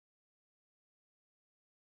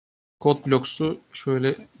Kod bloksu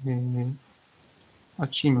şöyle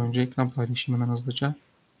açayım, önce ekran paylaşayım hemen hızlıca.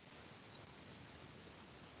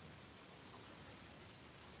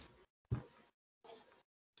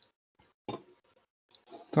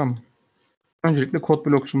 Tamam. Öncelikle kod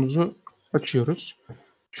bloksumuzu açıyoruz.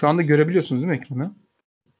 Şu anda görebiliyorsunuz değil mi ekranı?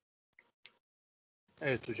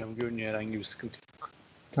 Evet hocam, görünüyor, herhangi bir sıkıntı yok.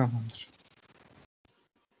 Tamamdır.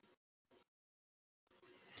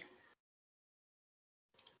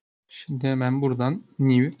 Şimdi hemen buradan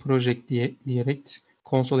New Project diyerek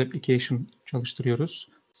Console Application çalıştırıyoruz.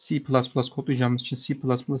 C++ kodlayacağımız için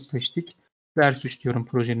C++ seçtik. Vers 3 diyorum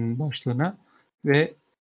projenin başlığına ve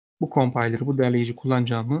bu compiler'ı, bu derleyici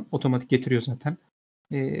kullanacağımı otomatik getiriyor zaten.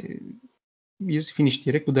 Biz finish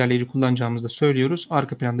diyerek bu derleyici kullanacağımızı da söylüyoruz.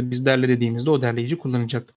 Arka planda biz derle dediğimizde o derleyici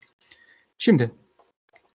kullanacak. Şimdi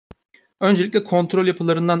öncelikle kontrol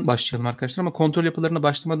yapılarından başlayalım arkadaşlar, ama kontrol yapılarına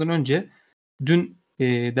başlamadan önce dün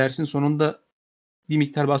dersin sonunda bir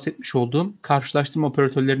miktar bahsetmiş olduğum karşılaştırma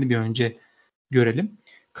operatörlerini bir önce görelim.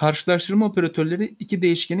 Karşılaştırma operatörleri iki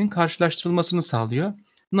değişkenin karşılaştırılmasını sağlıyor.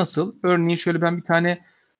 Nasıl? Örneğin şöyle ben bir tane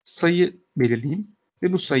sayı belirleyeyim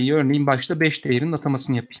ve bu sayıyı örneğin başta 5 değerinin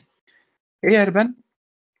atamasını yapayım. Eğer ben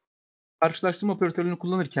karşılaştırma operatörünü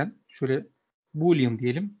kullanırken şöyle boolean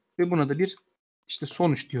diyelim ve buna da bir işte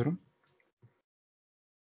sonuç diyorum.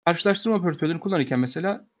 Karşılaştırma operatörünü kullanırken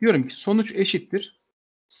mesela diyorum ki sonuç eşittir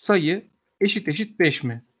sayı eşit 5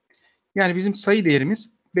 mi? Yani bizim sayı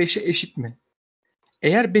değerimiz 5'e eşit mi?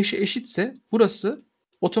 Eğer 5'e eşitse burası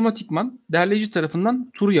otomatikman derleyici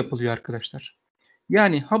tarafından true yapılıyor arkadaşlar.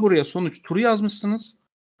 Yani ha buraya sonuç true yazmışsınız,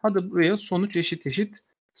 ha da buraya sonuç eşit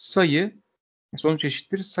sayı, sonuç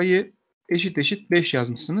eşittir sayı eşit 5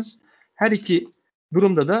 yazmışsınız. Her iki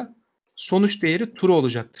durumda da sonuç değeri true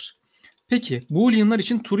olacaktır. Peki booleanlar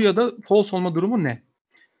için true ya da false olma durumu ne?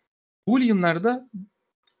 Booleanlarda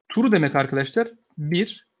true demek arkadaşlar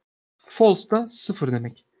 1, false da 0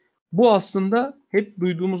 demek. Bu aslında hep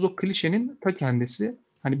duyduğumuz o klişenin ta kendisi.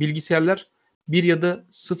 Hani bilgisayarlar 1 ya da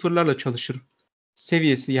sıfırlarla çalışır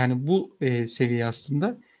seviyesi, yani bu seviye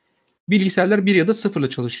aslında. Bilgisayarlar 1 ya da 0'la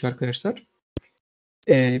çalışıyor arkadaşlar.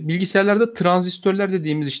 Bilgisayarlarda transistörler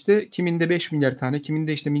dediğimiz işte kiminde 5 milyar tane,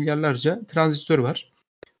 kiminde işte milyarlarca transistör var.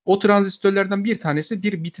 O transistörlerden bir tanesi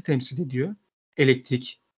bir biti temsil ediyor.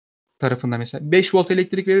 Elektrik tarafında mesela 5 volt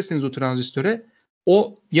elektrik verirseniz o transistöre,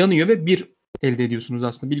 o yanıyor ve 1 elde ediyorsunuz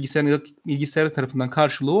aslında. Bilgisayar tarafından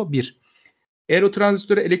karşılığı o 1. Eğer o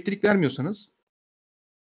transistöre elektrik vermiyorsanız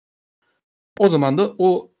o zaman da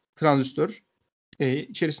o transistör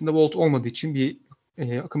içerisinde volt olmadığı için, bir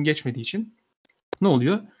akım geçmediği için ne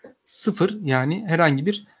oluyor? 0, yani herhangi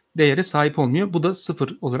bir değere sahip olmuyor. Bu da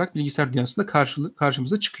 0 olarak bilgisayar dünyasında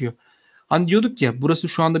karşımıza çıkıyor. Hani diyorduk ya, burası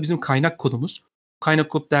şu anda bizim kaynak kodumuz. Kaynak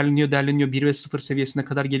kod derleniyor 1 ve 0 seviyesine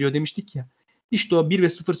kadar geliyor demiştik ya. İşte o 1 ve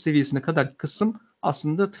 0 seviyesine kadar kısım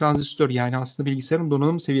aslında transistör, yani aslında bilgisayarın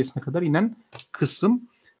donanım seviyesine kadar inen kısım,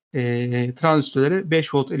 transistörlere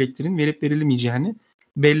 5 volt elektriğin verip verilmeyeceğini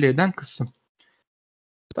belli eden kısım.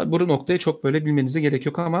 Tabii bu noktaya çok böyle bilmenize gerek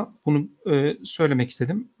yok ama bunu söylemek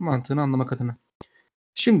istedim mantığını anlamak adına.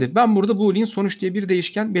 Şimdi ben burada boolean sonuç diye bir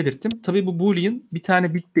değişken belirttim. Tabii bu boolean bir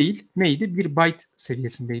tane bit değil. Neydi? 1 byte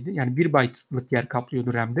seviyesindeydi. Yani 1 byte'lık yer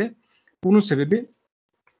kaplıyordu RAM'de. Bunun sebebi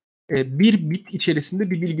bir bit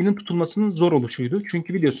içerisinde bir bilginin tutulmasının zor oluşuydu.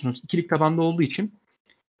 Çünkü biliyorsunuz ikilik tabanda olduğu için,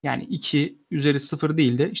 yani 2 üzeri 0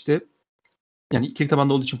 değil de işte, yani ikilik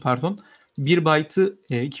tabanda olduğu için pardon, 1 byte'ı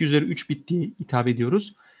 2 üzeri 3 bit diye hitap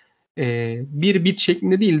ediyoruz. 1 bit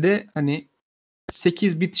şeklinde değil de hani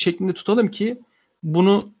 8 bit şeklinde tutalım ki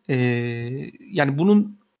bunu yani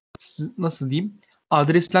bunun nasıl diyeyim,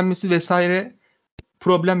 adreslenmesi vesaire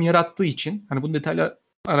problem yarattığı için, hani bunun detaylı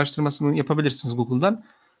araştırmasını yapabilirsiniz Google'dan.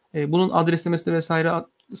 Bunun adreslemesi vesaire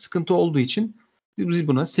sıkıntı olduğu için biz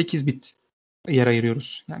buna 8 bit yer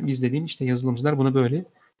ayırıyoruz. Yani biz dediğim işte yazılımcılar buna böyle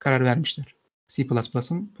karar vermişler.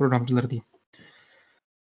 C++'ın programcıları diyeyim.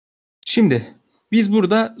 Şimdi biz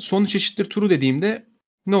burada sonuç eşittir true dediğimde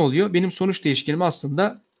ne oluyor? Benim sonuç değişkenim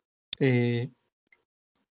aslında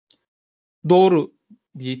doğru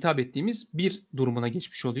diye hitap ettiğimiz bir durumuna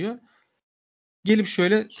geçmiş oluyor. Gelip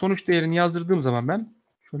şöyle sonuç değerini yazdırdığım zaman ben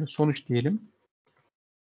şöyle sonuç diyelim.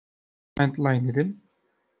 Line dedim.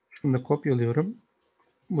 Şunu da kopyalıyorum.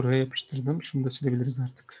 Buraya yapıştırdım. Şunu da silebiliriz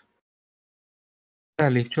artık.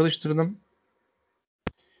 Derleyip çalıştırdım.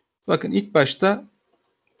 Bakın ilk başta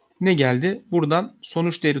ne geldi? Buradan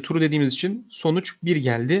sonuç değeri true dediğimiz için sonuç 1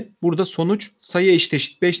 geldi. Burada sonuç sayı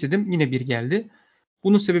eşit 5 dedim. Yine 1 geldi.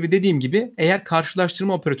 Bunun sebebi dediğim gibi, eğer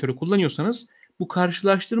karşılaştırma operatörü kullanıyorsanız bu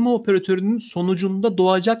karşılaştırma operatörünün sonucunda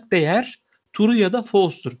doğacak değer true ya da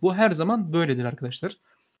false'tur. Bu her zaman böyledir arkadaşlar.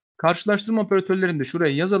 karşılaştırma operatörlerini de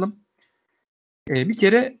şuraya yazalım. Bir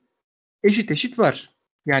kere eşit var.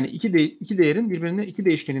 Yani iki değerin birbirine, iki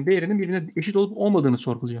değişkenin değerinin birbirine eşit olup olmadığını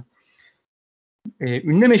sorguluyor.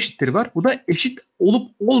 Ünlem eşittir var. Bu da eşit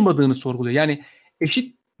olup olmadığını sorguluyor. Yani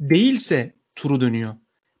eşit değilse true dönüyor.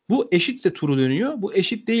 Bu eşitse true dönüyor. Bu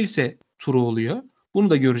eşit değilse true oluyor. Bunu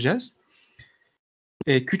da göreceğiz.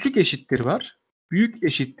 Küçük eşittir var. Büyük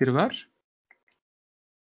eşittir var.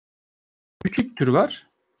 Küçüktür var.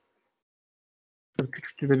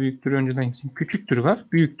 Küçüktür ve büyüktür önceden yazayım. Küçüktür var,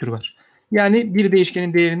 büyüktür var. Yani bir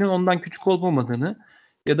değişkenin değerinin ondan küçük olup olmadığını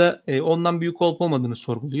ya da ondan büyük olup olmadığını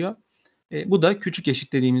sorguluyor. Bu da küçük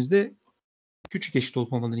eşit dediğimizde küçük eşit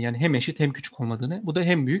olup olmadığını, yani hem eşit hem küçük olmadığını, bu da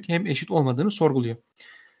hem büyük hem eşit olmadığını sorguluyor.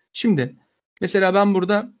 Şimdi mesela ben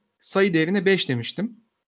burada sayı değerine 5 demiştim.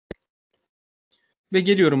 Ve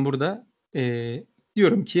geliyorum burada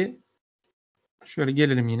diyorum ki şöyle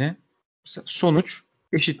gelelim yine. Sonuç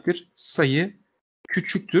eşittir sayı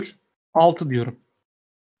küçüktür 6 diyorum.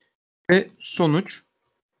 Ve sonuç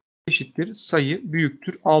eşittir sayı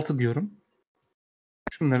büyüktür 6 diyorum.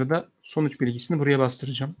 Şunları da sonuç bilgisini buraya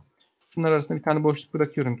bastıracağım. Şunlar arasında bir tane boşluk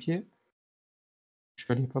bırakıyorum ki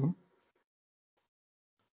şöyle yapalım.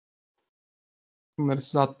 Bunları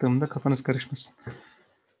size attığımda kafanız karışmasın.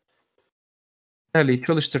 Derleyip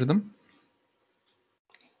çalıştırdım.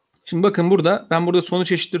 Şimdi bakın ben burada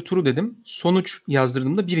sonuç eşittir true dedim. Sonuç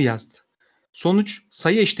yazdırdığımda 1 yazdı. Sonuç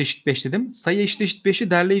sayı eşit 5 dedim. Sayı eşit 5'i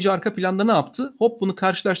derleyici arka planda ne yaptı? Hop bunu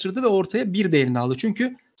karşılaştırdı ve ortaya 1 değerini aldı.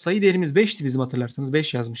 Çünkü sayı değerimiz 5'ti bizim, hatırlarsanız.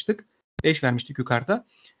 5 yazmıştık. 5 vermiştik yukarıda.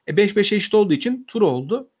 5 5'e eşit olduğu için true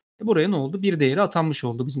oldu. Buraya ne oldu? 1 değeri atanmış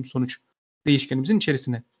oldu bizim sonuç değişkenimizin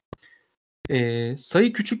içerisine.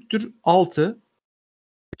 Sayı küçüktür 6.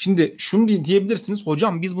 Şimdi şunu diyebilirsiniz.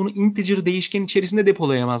 Hocam biz bunu integer değişken içerisinde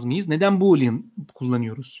depolayamaz mıyız? Neden boolean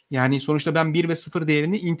kullanıyoruz? Yani sonuçta ben 1 ve 0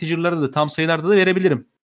 değerini integer'larda da tam sayılarda da verebilirim.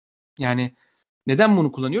 Yani neden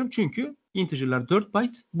bunu kullanıyorum? Çünkü integer'lar 4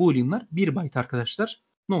 byte, boolean'lar 1 byte arkadaşlar.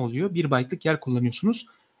 Ne oluyor? 1 byte'lık yer kullanıyorsunuz.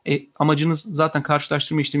 Amacınız zaten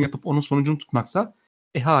karşılaştırma işlemi yapıp onun sonucunu tutmaksa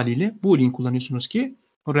haliyle boolean kullanıyorsunuz ki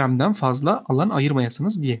RAM'den fazla alan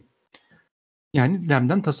ayırmayasınız diye. Yani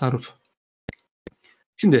RAM'den tasarruf.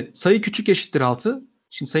 Şimdi sayı küçük eşittir 6.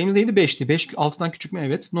 Şimdi sayımız neydi? 5'ti. 5 6'dan küçük mü?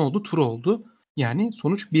 Evet. Ne oldu? True oldu. Yani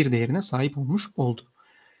sonuç 1 değerine sahip olmuş oldu.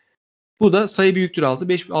 Bu da sayı büyüktür 6.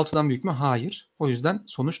 5 6'dan büyük mü? Hayır. O yüzden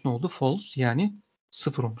sonuç ne oldu? False, yani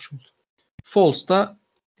 0 olmuş oldu. False da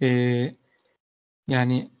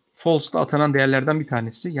yani false da atanan değerlerden bir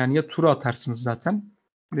tanesi. Yani ya true atarsınız zaten.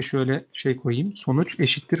 Ve şöyle şey koyayım. Sonuç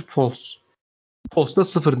eşittir false. False da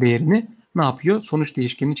 0 değerini ne yapıyor? Sonuç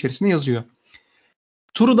değişkeninin içerisine yazıyor.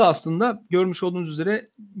 True da aslında görmüş olduğunuz üzere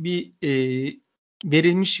bir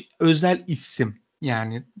verilmiş özel isim.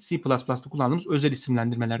 Yani C++'da kullandığımız özel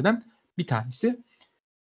isimlendirmelerden bir tanesi.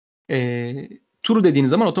 True dediğiniz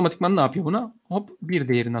zaman otomatikman ne yapıyor buna? Hop bir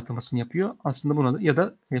değerini atamasını yapıyor. Aslında buna da, ya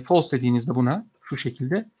da false dediğinizde buna şu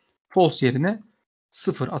şekilde false yerine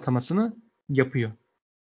 0 atamasını yapıyor.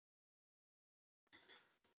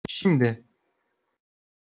 Şimdi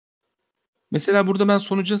mesela burada ben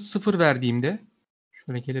sonuca 0 verdiğimde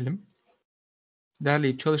şöyle gelelim.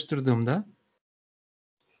 Derleyip çalıştırdığımda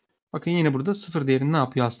bakın yine burada 0 değerini ne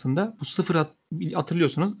yapıyor aslında? Bu 0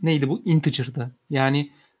 hatırlıyorsunuz neydi bu? Integer'dı.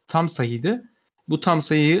 Yani tam sayıydı. Bu tam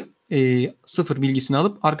sayıyı 0 bilgisini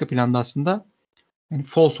alıp arka planda aslında yani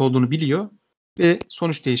false olduğunu biliyor ve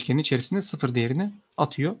sonuç değişkeninin içerisine 0 değerini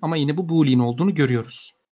atıyor. Ama yine bu boolean olduğunu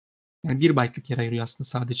görüyoruz. Yani 1 byte'lık yer ayırıyor aslında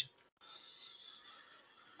sadece.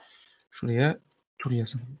 Şuraya true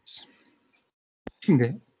yazalım.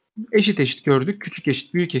 Şimdi eşit gördük. Küçük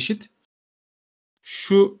eşit, büyük eşit.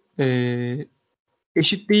 Şu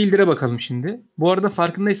eşit değildir'e bakalım şimdi. Bu arada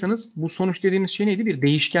farkındaysanız bu sonuç dediğimiz şey neydi? Bir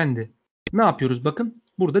değişkendi. Ne yapıyoruz? Bakın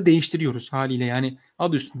burada değiştiriyoruz haliyle. Yani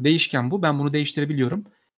adı üstünde değişken bu. Ben bunu değiştirebiliyorum.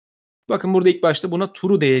 Bakın burada ilk başta buna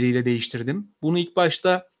true değeriyle değiştirdim. Bunu ilk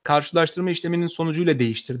başta karşılaştırma işleminin sonucuyla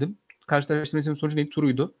değiştirdim. Karşılaştırma işleminin sonucu neydi?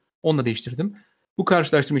 True'ydu. Onunla değiştirdim. Bu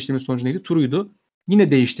karşılaştırma işleminin sonucu neydi? True'ydu.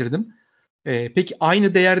 Yine değiştirdim. Peki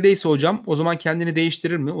aynı değerdeyse hocam o zaman kendini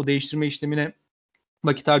değiştirir mi? O değiştirme işlemine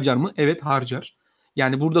vakit harcar mı? Evet, harcar.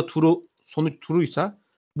 Yani burada sonuç true'ysa,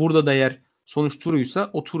 burada da eğer sonuç true'ysa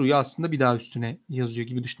o true'yu aslında bir daha üstüne yazıyor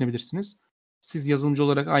gibi düşünebilirsiniz. Siz yazılımcı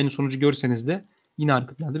olarak aynı sonucu görseniz de yine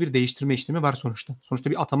arka planda bir değiştirme işlemi var sonuçta.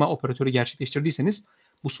 Sonuçta bir atama operatörü gerçekleştirdiyseniz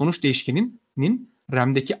bu sonuç değişkeninin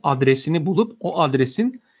RAM'deki adresini bulup o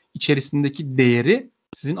adresin içerisindeki değeri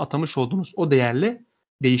sizin atamış olduğunuz o değerle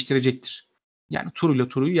değiştirecektir. Yani true ile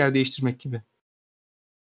true'yu yer değiştirmek gibi.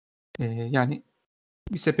 Yani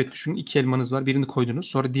Bir sepet düşünün. 2 elmanız var. Birini koydunuz.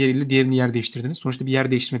 Sonra diğeriyle diğerini yer değiştirdiniz. Sonuçta bir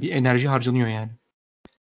yer değiştirme, bir enerji harcanıyor yani.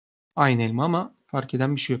 Aynı elma ama fark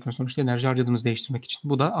eden bir şey yok. Yani sonuçta enerji harcadınız değiştirmek için.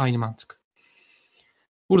 Bu da aynı mantık.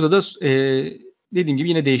 Burada da dediğim gibi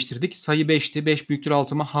yine değiştirdik. Sayı 5'ti. 5 büyüktür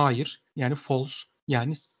 6 mı? Hayır. Yani false.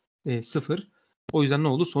 Yani 0. O yüzden ne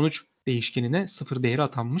oldu? Sonuç değişkenine 0 değeri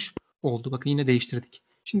atanmış oldu. Bakın yine değiştirdik.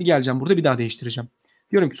 Şimdi geleceğim burada bir daha değiştireceğim.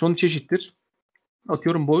 Diyorum ki sonuç eşittir.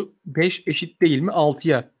 Atıyorum bu 5 eşit değil mi?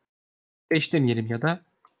 6'ya 5 demeyelim ya da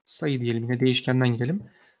sayı diyelim. Yine değişkenden gidelim.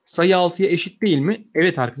 Sayı 6'ya eşit değil mi?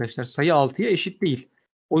 Evet arkadaşlar, sayı 6'ya eşit değil.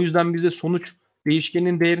 O yüzden bize sonuç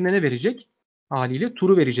değişkenin değerine ne verecek? Haliyle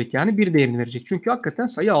true verecek. Yani bir değerini verecek. Çünkü hakikaten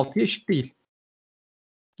sayı 6'ya eşit değil.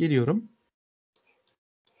 Geliyorum.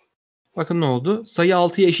 Bakın ne oldu? Sayı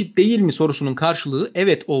 6'ya eşit değil mi sorusunun karşılığı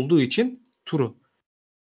evet olduğu için true.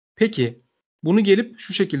 Peki bunu gelip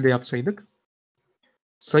şu şekilde yapsaydık.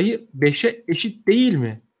 Sayı 5'e eşit değil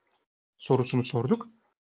mi sorusunu sorduk.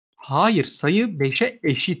 Hayır, sayı 5'e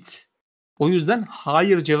eşit. O yüzden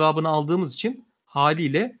hayır cevabını aldığımız için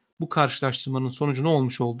haliyle bu karşılaştırmanın sonucu ne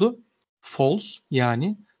olmuş oldu? False,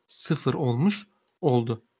 yani 0 olmuş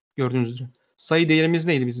oldu. Gördüğünüz üzere. Sayı değerimiz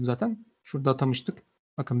neydi bizim zaten? Şurada atamıştık.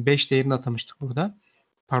 Bakın 5 değerini atamıştık burada.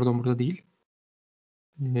 Pardon, burada değil.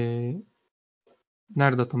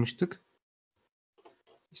 Nerede atamıştık?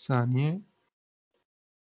 Bir saniye.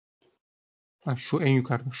 Şu en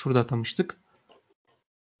yukarıda. Şurada atamıştık.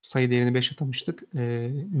 Sayı değerini 5 atamıştık.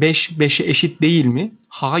 5 5'e eşit değil mi?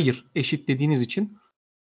 Hayır. Eşit dediğiniz için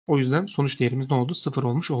o yüzden sonuç değerimiz ne oldu? 0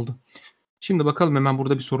 olmuş oldu. Şimdi bakalım hemen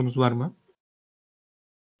burada bir sorunuz var mı?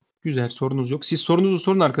 Güzel, sorunuz yok. Siz sorunuzu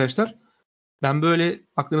sorun arkadaşlar. Ben böyle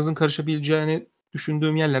aklınızın karışabileceğini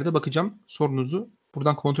düşündüğüm yerlerde bakacağım. Sorunuzu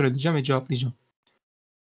buradan kontrol edeceğim ve cevaplayacağım.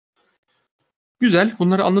 Güzel.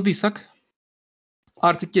 Bunları anladıysak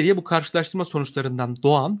artık geriye bu karşılaştırma sonuçlarından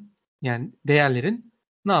doğan yani değerlerin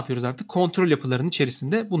ne yapıyoruz artık? Kontrol yapılarının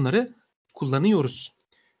içerisinde bunları kullanıyoruz.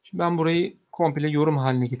 Şimdi ben burayı komple yorum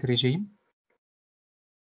haline getireceğim.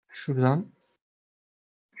 Şuradan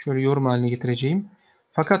şöyle yorum haline getireceğim.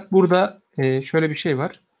 Fakat burada şöyle bir şey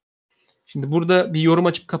var. Şimdi burada bir yorum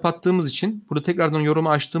açıp kapattığımız için, burada tekrardan yorumu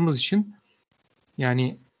açtığımız için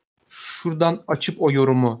yani şuradan açıp o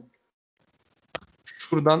yorumu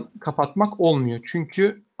şuradan kapatmak olmuyor.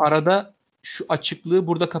 Çünkü arada şu açıklığı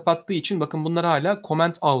burada kapattığı için bakın bunlar hala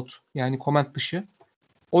comment out, yani comment dışı.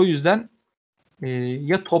 O yüzden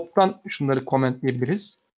ya toptan şunları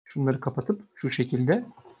commentleyebiliriz. Şunları kapatıp şu şekilde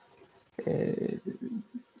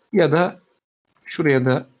ya da şuraya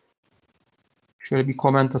da şöyle bir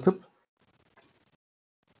comment atıp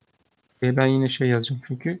ben yine şey yazacağım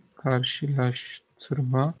çünkü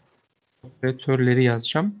karşılaştırma operatörleri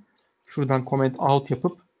yazacağım. Şuradan comment out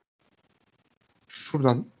yapıp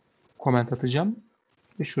şuradan comment atacağım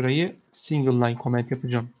ve şurayı single line comment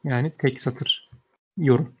yapacağım. Yani tek satır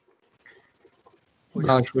yorum. Hocam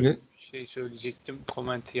Daha şöyle şey söyleyecektim.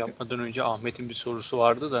 Komenti yapmadan önce Ahmet'in bir sorusu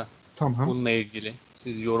vardı da tamam. bununla ilgili.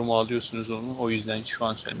 Siz yorumu alıyorsunuz onu. O yüzden şu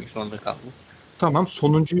an söylemek zorunda kaldım. Tamam.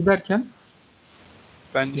 Sonuncuyu derken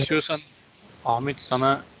Ben istiyorsan Ahmet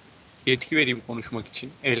sana yetki vereyim konuşmak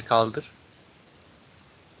için. El kaldır.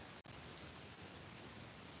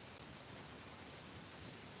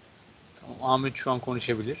 Tamam, Ahmet şu an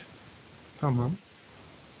konuşabilir. tamam.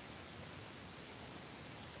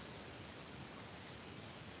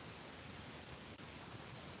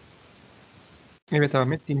 Evet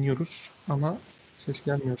Ahmet, dinliyoruz ama ses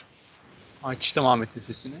gelmiyor. Açtım Ahmet'in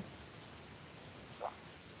sesini.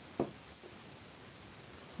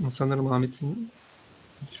 Sanırım Ahmet'in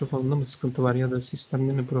mikrofonunda mı sıkıntı var ya da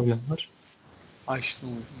sistemde mi problem var? Açtım.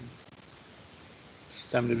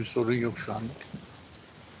 Sistemde bir sorun yok şu anlık.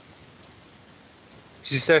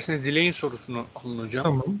 Siz isterseniz Dilek'in sorusunu alın hocam.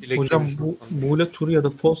 Tamam. Dilek Hocam sorusunu bu alın. Bule turu ya da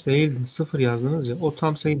false değildi. 0 yazdınız ya. O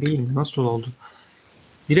tam sayı değil mi? Nasıl oldu?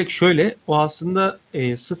 Direkt şöyle, o aslında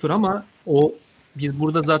 0 ama o biz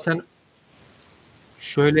burada zaten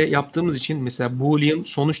şöyle yaptığımız için mesela Boolean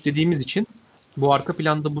sonuç dediğimiz için bu arka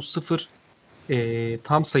planda bu 0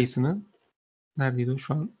 tam sayısını neredeydi o?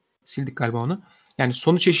 Şu an sildik galiba onu. Yani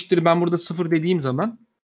sonuç eşittir ben burada 0 dediğim zaman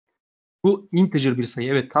bu integer bir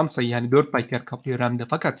sayı. Evet, tam sayı, yani 4 byte yer kaplıyor RAM'de,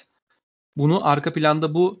 fakat bunu arka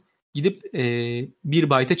planda bu gidip 1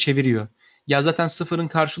 byte'e çeviriyor. Ya zaten sıfırın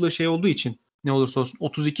karşılığı şey olduğu için ne olursa olsun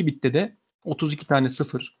 32 bitte de 32 tane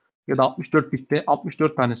sıfır ya da 64 bitte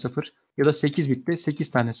 64 tane sıfır ya da 8 bitte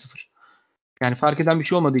 8 tane sıfır. Yani fark eden bir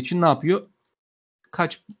şey olmadığı için ne yapıyor?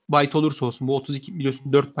 Kaç byte olursa olsun bu 32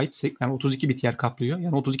 biliyorsun 4 byte yani 32 bit yer kaplıyor.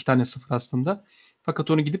 Yani 32 tane sıfır aslında.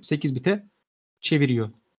 Fakat onu gidip 8 bite çeviriyor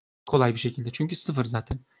kolay bir şekilde. Çünkü sıfır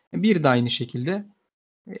zaten. Bir de aynı şekilde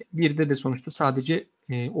Birde de sonuçta sadece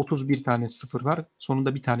 31 tane sıfır var.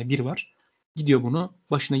 Sonunda bir tane 1 var. Gidiyor bunu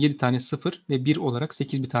başına 7 tane 0 ve 1 olarak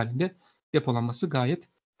 8 bit halinde depolanması gayet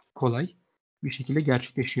kolay bir şekilde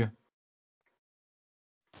gerçekleşiyor.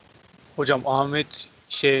 Hocam Ahmet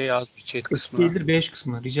yazmış chat Eşit kısmına. değildir 5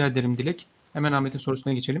 kısmı. Rica ederim Dilek. Hemen Ahmet'in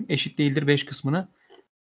sorusuna geçelim. Eşit değildir 5 kısmını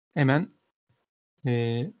hemen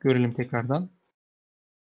görelim tekrardan.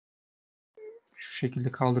 Şu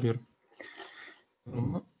şekilde kaldırıyorum.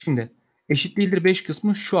 Şimdi eşit değildir 5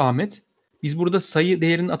 kısmı şu Ahmet. Biz burada sayı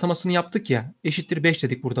değerinin atamasını yaptık ya. Eşittir 5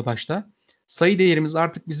 dedik burada başta. Sayı değerimiz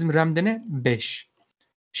artık bizim RAM'de ne? 5.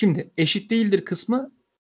 Şimdi eşit değildir kısmı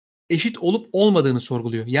eşit olup olmadığını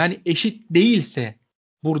sorguluyor. Yani eşit değilse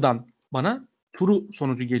buradan bana true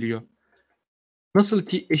sonucu geliyor. Nasıl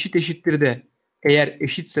ki eşit eşittir de eğer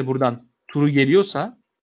eşitse buradan true geliyorsa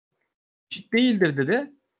eşit değildir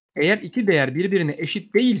de eğer iki değer birbirine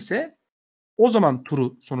eşit değilse o zaman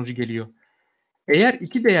true sonucu geliyor. Eğer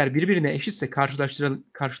iki değer birbirine eşitse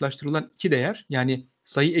karşılaştırılan iki değer yani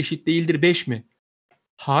sayı eşit değildir 5 mi?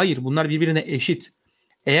 Hayır, bunlar birbirine eşit.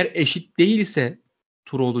 Eğer eşit değilse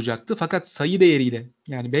true olacaktı. Fakat sayı değeriyle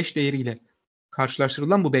yani 5 değeriyle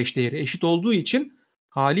karşılaştırılan bu 5 değeri eşit olduğu için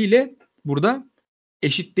haliyle burada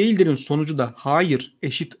eşit değildir'in sonucu da hayır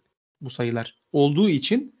eşit bu sayılar olduğu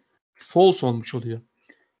için false olmuş oluyor.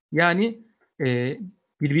 Yani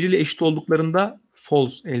birbiriyle eşit olduklarında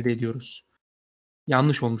false elde ediyoruz.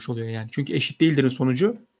 Yanlış olmuş oluyor yani. Çünkü eşit değildir'in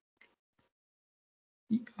sonucu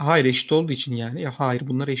hayır eşit olduğu için yani. Ya hayır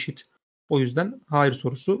bunlar eşit. O yüzden hayır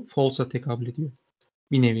sorusu false'a tekabül ediyor.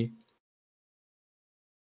 Bir nevi.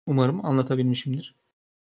 Umarım anlatabilmişimdir.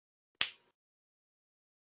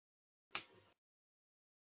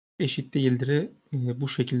 Eşit değildir'i bu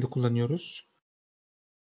şekilde kullanıyoruz.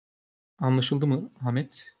 Anlaşıldı mı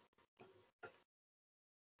Ahmet?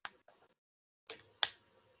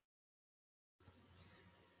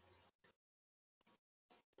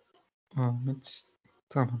 Ahmet.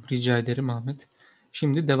 Tamam. Rica ederim Ahmet.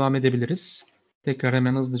 Şimdi devam edebiliriz. Tekrar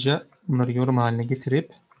hemen hızlıca bunları yorum haline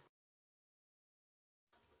getirip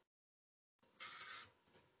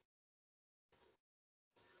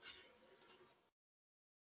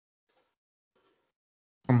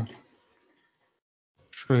tamam.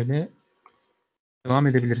 Şöyle devam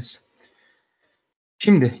edebiliriz.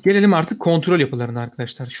 Şimdi gelelim artık kontrol yapılarına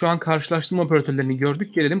arkadaşlar. Şu an karşılaştırma operatörlerini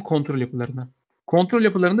gördük. Gelelim kontrol yapılarına. Kontrol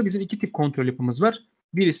yapılarında bizim iki tip kontrol yapımız var.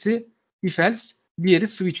 Birisi if else, diğeri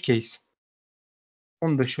switch case.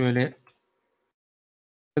 Onu da şöyle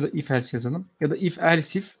ya da if else yazalım ya da if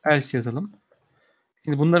else if else yazalım.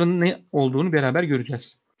 Şimdi bunların ne olduğunu beraber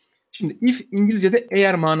göreceğiz. Şimdi if İngilizce'de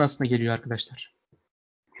eğer manasına geliyor arkadaşlar.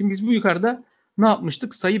 Şimdi biz bu yukarıda ne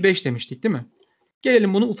yapmıştık? Sayı 5 demiştik değil mi?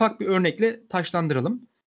 Gelelim bunu ufak bir örnekle taşlandıralım.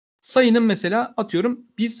 Sayının mesela atıyorum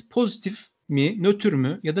biz pozitif mi, nötr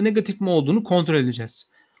mü ya da negatif mi olduğunu kontrol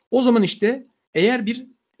edeceğiz. O zaman işte eğer bir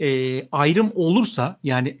ayrım olursa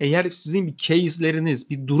yani eğer sizin bir case'leriniz,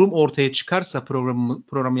 bir durum ortaya çıkarsa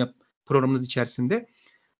programınız içerisinde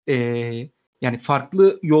yani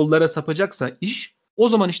farklı yollara sapacaksa iş o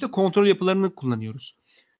zaman işte kontrol yapılarını kullanıyoruz.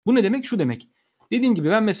 Bu ne demek? Şu demek. Dediğim gibi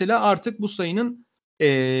ben mesela artık bu sayının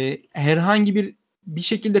herhangi bir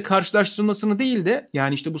şekilde karşılaştırılmasını değil de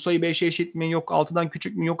yani işte bu sayı 5'e eşit mi yok 6'dan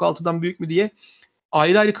küçük mü yok 6'dan büyük mü diye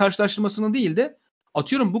ayrı ayrı karşılaştırmasını değil de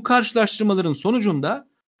atıyorum bu karşılaştırmaların sonucunda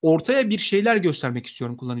ortaya bir şeyler göstermek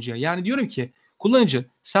istiyorum kullanıcıya. Yani diyorum ki kullanıcı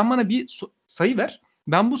sen bana bir sayı ver.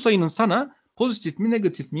 Ben bu sayının sana pozitif mi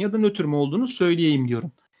negatif mi ya da nötr mü olduğunu söyleyeyim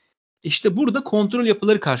diyorum. İşte burada kontrol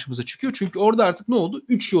yapıları karşımıza çıkıyor. Çünkü orada artık ne oldu?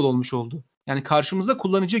 3 yol olmuş oldu. Yani karşımıza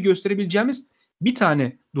kullanıcıya gösterebileceğimiz bir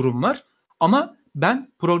tane durum var. Ama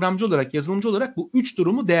ben programcı olarak, yazılımcı olarak bu 3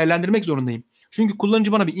 durumu değerlendirmek zorundayım. Çünkü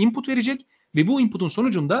kullanıcı bana bir input verecek ve bu inputun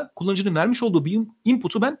sonucunda kullanıcının vermiş olduğu bir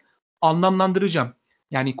input'u ben anlamlandıracağım.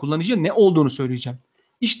 Yani kullanıcıya ne olduğunu söyleyeceğim.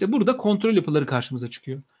 İşte burada kontrol yapıları karşımıza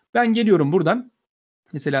çıkıyor. Ben geliyorum buradan.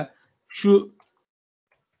 Mesela şu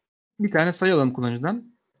bir tane sayı alalım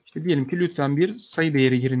kullanıcıdan. İşte diyelim ki lütfen bir sayı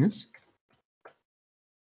değeri giriniz.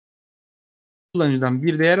 Kullanıcıdan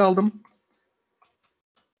bir değer aldım.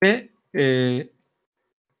 Ve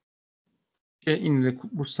yine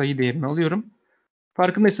bu sayı değerini alıyorum.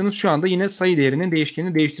 Farkındaysanız şu anda yine sayı değerinin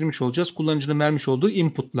değişkenini değiştirmiş olacağız. Kullanıcının vermiş olduğu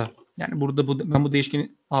input'la. Yani burada ben bu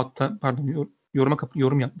değişkeni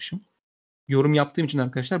yorum yapmışım. Yorum yaptığım için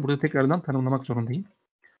arkadaşlar burada tekrardan tanımlamak zorundayım.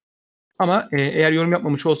 Ama eğer yorum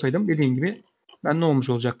yapmamış olsaydım dediğim gibi ben ne olmuş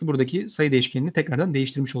olacaktı? Buradaki sayı değişkenini tekrardan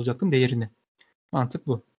değiştirmiş olacaktım değerini. Mantık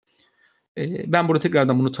bu. Ben burada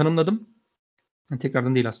tekrardan bunu tanımladım.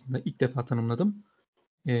 Tekrardan değil aslında. İlk defa tanımladım.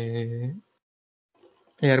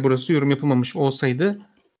 Eğer burası yorum yapılmamış olsaydı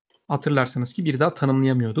hatırlarsanız ki bir daha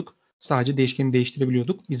tanımlayamıyorduk. Sadece değişkeni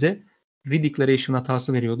değiştirebiliyorduk. Bize redeclaration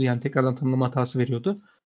hatası veriyordu. Yani tekrardan tanımlama hatası veriyordu.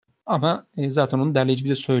 Ama zaten onu derleyici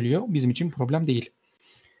bize söylüyor. Bizim için problem değil.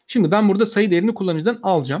 Şimdi ben burada sayı değerini kullanıcıdan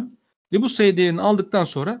alacağım. Ve bu sayı değerini aldıktan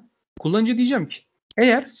sonra kullanıcı diyeceğim ki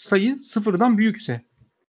eğer sayı sıfırdan büyükse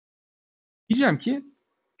diyeceğim ki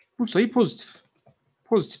bu sayı pozitif.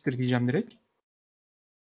 Pozitiftir diyeceğim direkt.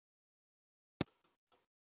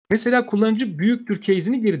 Mesela kullanıcı büyüktür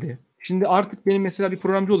case'ini girdi. Şimdi artık benim mesela bir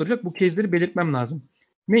programcı olacak. Bu case'leri belirtmem lazım.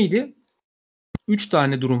 Neydi? 3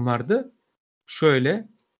 tane durum vardı. Şöyle.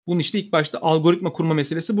 Bunun işte ilk başta algoritma kurma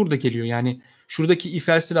meselesi burada geliyor. Yani şuradaki if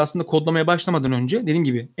else'leri aslında kodlamaya başlamadan önce dediğim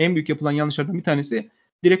gibi en büyük yapılan yanlışlardan bir tanesi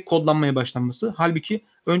direkt kodlanmaya başlanması. Halbuki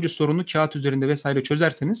önce sorunu kağıt üzerinde vesaire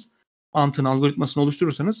çözerseniz mantığını, algoritmasını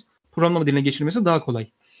oluşturursanız programlama diline geçirmesi daha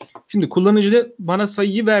kolay. Şimdi kullanıcı bana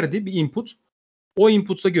sayıyı verdi, bir input. O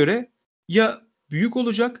input'a göre ya büyük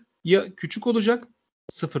olacak ya küçük olacak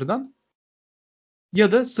sıfırdan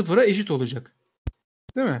ya da sıfıra eşit olacak.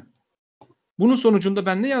 Değil mi? Bunun sonucunda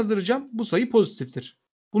ben ne yazdıracağım? Bu sayı pozitiftir.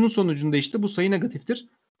 Bunun sonucunda işte bu sayı negatiftir.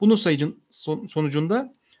 Bunun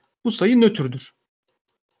sonucunda bu sayı nötrdür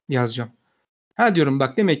yazacağım. Ha diyorum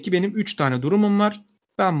bak demek ki benim 3 tane durumum var.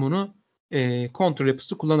 Ben bunu kontrol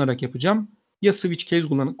yapısı kullanarak yapacağım. Ya switch case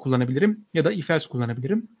kullanabilirim ya da if else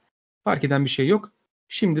kullanabilirim. Fark eden bir şey yok.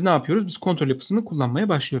 Şimdi ne yapıyoruz? Biz kontrol yapısını kullanmaya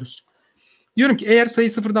başlıyoruz. Diyorum ki eğer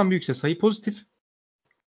sayı sıfırdan büyükse sayı pozitif.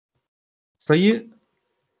 Sayı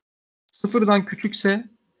sıfırdan küçükse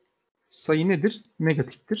sayı nedir?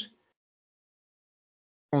 Negatiftir.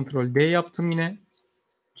 Kontrol D yaptım yine.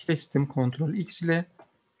 Kestim Kontrol X ile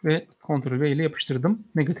ve Kontrol V ile yapıştırdım.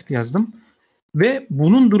 Negatif yazdım. Ve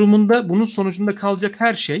bunun sonucunda kalacak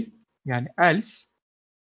her şey yani else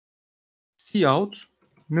cout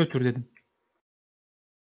nötr dedim.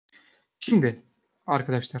 Şimdi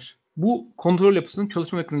arkadaşlar bu kontrol yapısının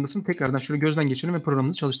çalışma mekanizmasını tekrardan şöyle gözden geçirelim ve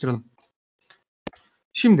programımızı çalıştıralım.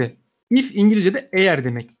 Şimdi if İngilizce'de eğer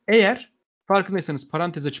demek. Eğer farkındaysanız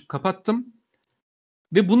parantez açıp kapattım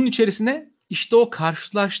ve bunun içerisine işte o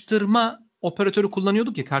karşılaştırma operatörü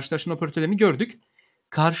kullanıyorduk ya, karşılaştırma operatörlerini gördük.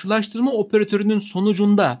 Karşılaştırma operatörünün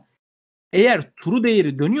sonucunda eğer true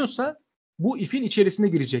değeri dönüyorsa bu if'in içerisine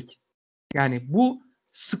girecek. Yani bu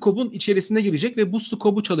scope'un içerisine girecek ve bu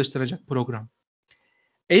scope'u çalıştıracak program.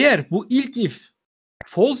 Eğer bu ilk if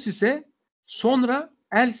false ise sonra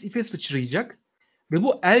else if'e sıçrayacak ve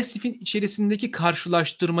bu else if'in içerisindeki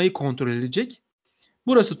karşılaştırmayı kontrol edecek.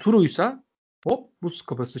 Burası true'ysa hop bu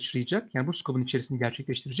scope'a sıçrayacak. Yani bu scope'un içerisini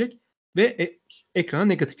gerçekleştirecek ve ekrana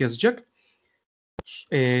negatif yazacak.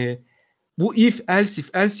 Bu if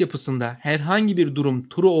else yapısında herhangi bir durum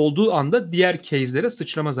true olduğu anda diğer case'lere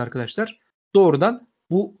sıçramaz arkadaşlar. Doğrudan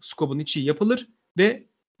bu scope'un içi yapılır ve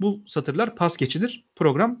bu satırlar pas geçilir.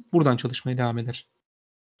 Program buradan çalışmaya devam eder.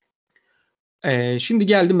 Şimdi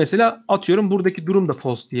geldim mesela atıyorum buradaki durum da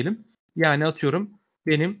false diyelim. Yani atıyorum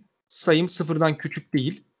benim sayım sıfırdan küçük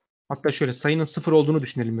değil. Hatta şöyle sayının sıfır olduğunu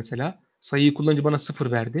düşünelim mesela. Sayıyı kullanıcı bana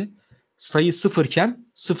sıfır verdi. Sayı sıfırken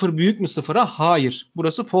sıfır büyük mü sıfıra? Hayır.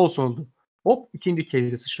 Burası false oldu. Hop ikinci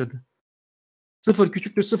case'e sıçradı. Sıfır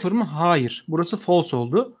küçüktür sıfır mı? Hayır. Burası false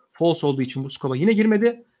oldu. False olduğu için bu scope'a yine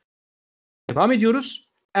girmedi. Devam ediyoruz.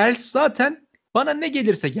 Else zaten bana ne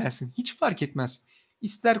gelirse gelsin. Hiç fark etmez.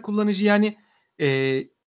 İster kullanıcı yani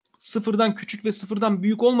sıfırdan küçük ve sıfırdan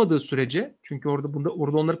büyük olmadığı sürece, çünkü orada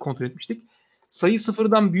onları kontrol etmiştik. Sayı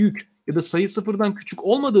sıfırdan büyük ya da sayı sıfırdan küçük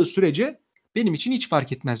olmadığı sürece benim için hiç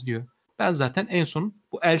fark etmez diyor. Ben zaten en son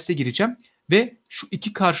bu else'e gireceğim ve şu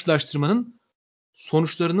iki karşılaştırmanın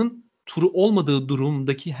sonuçlarının true olmadığı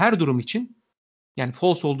durumdaki her durum için, yani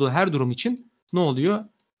false olduğu her durum için ne oluyor?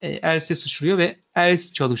 Else'e sıçrıyor ve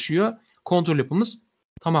else çalışıyor. Kontrol yapımız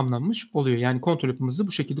tamamlanmış oluyor. Yani kontrol yapımızı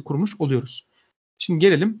bu şekilde kurmuş oluyoruz. Şimdi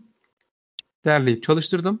gelelim. Derleyip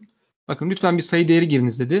çalıştırdım. Bakın lütfen bir sayı değeri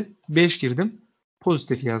giriniz dedi. 5 girdim.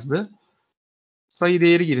 Pozitif yazdı. Sayı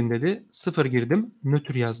değeri girin dedi. 0 girdim.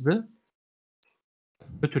 Nötr yazdı.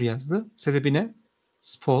 Nötr yazdı. Sebebi ne?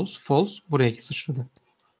 False. False. Buraya sıçradı.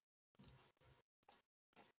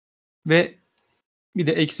 Ve bir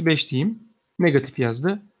de eksi 5 diyeyim. Negatif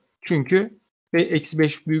yazdı. Çünkü ve eksi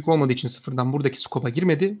 5 büyük olmadığı için sıfırdan buradaki scope'a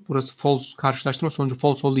girmedi. Burası false. Karşılaştırma sonucu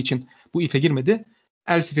false olduğu için bu if'e girmedi.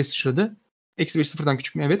 Else if'e sıçradı. Eksi 5 sıfırdan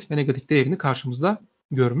küçük mü? Evet. Ve negatif değerini karşımızda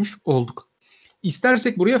görmüş olduk.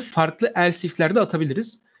 İstersek buraya farklı else if'ler de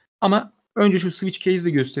atabiliriz. Ama önce şu switch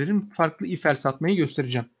case'i gösteririm. Farklı if else atmayı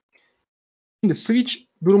göstereceğim. Şimdi switch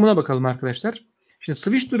durumuna bakalım arkadaşlar. Şimdi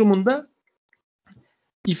switch durumunda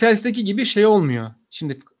if else'deki gibi şey olmuyor.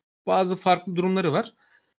 Şimdi bazı farklı durumları var.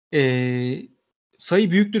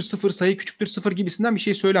 sayı büyüktür 0, sayı küçüktür 0 gibisinden bir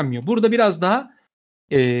şey söylenmiyor. Burada biraz daha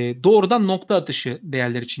doğrudan nokta atışı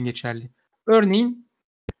değerler için geçerli. Örneğin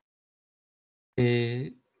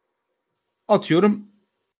atıyorum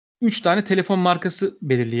 3 tane telefon markası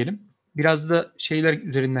belirleyelim. Biraz da şeyler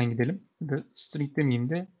üzerinden gidelim. Ya da string demeyeyim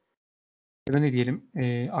de ya da ne diyelim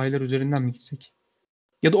aylar üzerinden mi gitsek?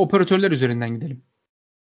 Ya da operatörler üzerinden gidelim.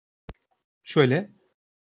 Şöyle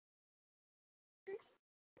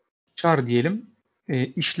char diyelim.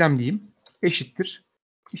 İşlem diyeyim. Eşittir.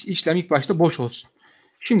 İşlem ilk başta boş olsun.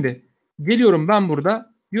 Şimdi geliyorum ben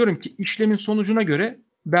burada diyorum ki işlemin sonucuna göre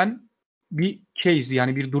ben bir case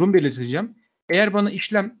yani bir durum belirteceğim. Eğer bana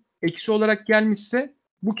işlem eksi olarak gelmişse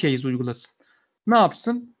bu case uygulasın. Ne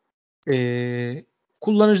yapsın?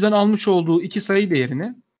 Kullanıcıdan almış olduğu iki sayı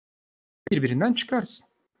değerini birbirinden çıkarsın.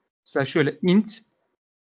 Mesela şöyle int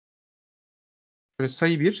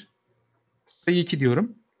sayı 1 sayı 2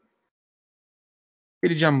 diyorum.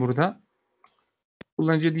 Geleceğim burada.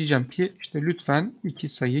 Kullanıcıya diyeceğim ki işte lütfen iki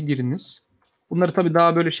sayı giriniz. Bunları tabii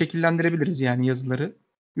daha böyle şekillendirebiliriz yani yazıları.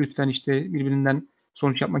 Lütfen işte birbirinden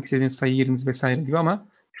sonuç yapmak istediğiniz sayı giriniz vesaire gibi ama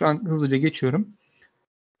şu an hızlıca geçiyorum.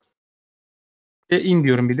 In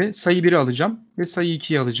diyorum bir de. Sayı 1'i alacağım ve sayı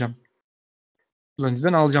 2'yi alacağım.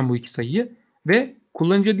 Kullanıcıdan alacağım bu iki sayıyı ve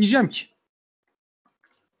kullanıcıya diyeceğim ki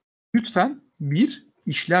lütfen bir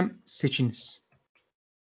işlem seçiniz.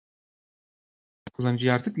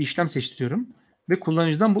 Kullanıcıya artık bir işlem seçtiriyorum ve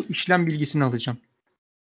kullanıcıdan bu işlem bilgisini alacağım.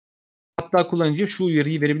 Hatta kullanıcıya şu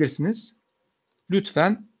uyarıyı verebilirsiniz.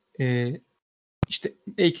 Lütfen işte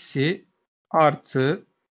eksi, artı,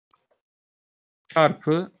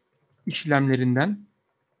 çarpı işlemlerinden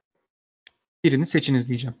birini seçiniz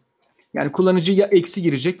diyeceğim. Yani kullanıcı ya eksi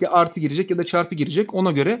girecek ya artı girecek ya da çarpı girecek.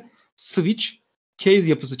 Ona göre switch case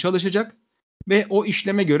yapısı çalışacak ve o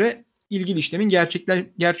işleme göre ilgili işlemin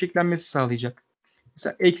gerçeklenmesi sağlayacak.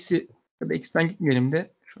 Mesela eksi ya da eksiden gitmeyelim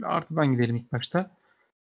de şöyle artıdan gidelim ilk başta.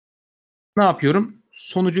 Ne yapıyorum?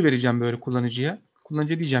 Sonucu vereceğim böyle kullanıcıya.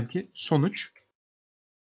 Kullanıcıya diyeceğim ki sonuç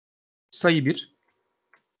sayı 1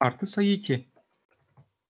 artı sayı 2.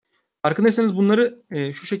 Farkındaysanız bunları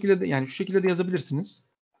şu şekilde de yani şu şekilde de yazabilirsiniz.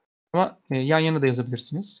 Ama yan yana da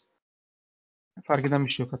yazabilirsiniz. Fark eden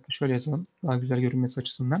bir şey yok. Hatta şöyle yazalım. Daha güzel görünmesi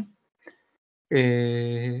açısından.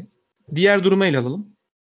 Diğer durumu ele alalım.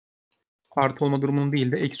 Artı olma durumunu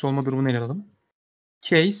değil de eksi olma durumunu ele alalım.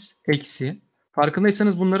 Case eksi.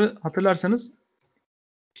 Farkındaysanız bunları hatırlarsanız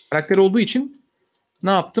karakter olduğu için ne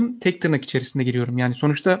yaptım? Tek tırnak içerisinde giriyorum. Yani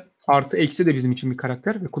sonuçta artı eksi de bizim için bir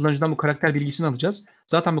karakter ve kullanıcıdan bu karakter bilgisini alacağız.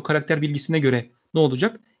 Zaten bu karakter bilgisine göre ne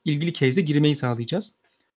olacak? İlgili case'e girmeyi sağlayacağız.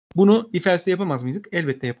 Bunu if else'de yapamaz mıydık?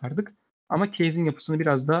 Elbette yapardık. Ama case'in yapısını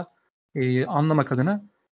biraz daha anlamak adına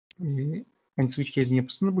yani switch case'in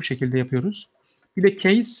yapısını bu şekilde yapıyoruz. Bir de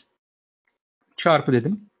case çarpı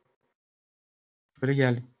dedim. Böyle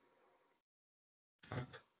geldim.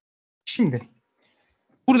 Şimdi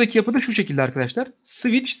buradaki yapı da şu şekilde arkadaşlar.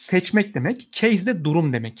 Switch seçmek demek. Case de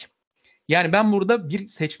durum demek. Yani ben burada bir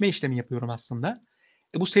seçme işlemi yapıyorum aslında.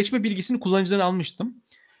 Bu seçme bilgisini kullanıcıdan almıştım.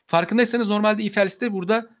 Farkındaysanız normalde if else'de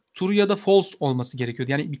burada true ya da false olması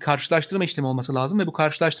gerekiyordu. Yani bir karşılaştırma işlemi olması lazım ve bu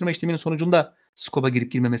karşılaştırma işleminin sonucunda scope'a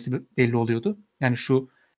girip girmemesi belli oluyordu. Yani şu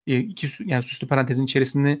yani süslü parantezin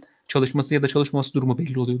içerisinde çalışması ya da çalışmaması durumu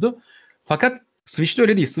belli oluyordu. Fakat switch'te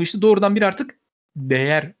öyle değil. Switch'te doğrudan bir artık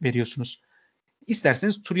değer veriyorsunuz.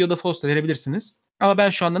 İsterseniz true ya da false da verebilirsiniz. Ama ben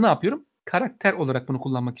şu anda ne yapıyorum? Karakter olarak bunu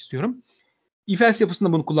kullanmak istiyorum. If else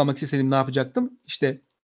yapısında bunu kullanmak isteseydim ne yapacaktım? İşte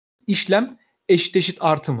işlem eşit eşit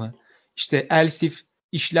artı mı? İşte else if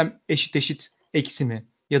işlem eşit eşit eksi mi?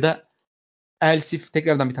 Ya da else if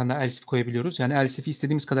tekrardan bir tane daha else if koyabiliyoruz. Yani else if'i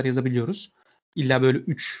istediğimiz kadar yazabiliyoruz. İlla böyle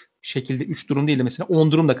 3 şekilde 3 durum değil de mesela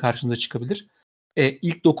 10 durum da karşınıza çıkabilir.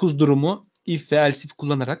 İlk 9 durumu if ve else if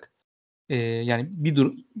kullanarak yani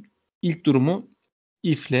ilk durumu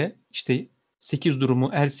if'le işte 8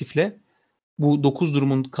 durumu else if'le bu 9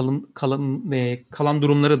 durumun kalan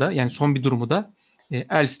durumları da yani son bir durumu da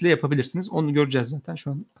else ile yapabilirsiniz. Onu göreceğiz zaten.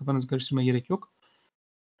 Şu an kafanızı karıştırmaya gerek yok.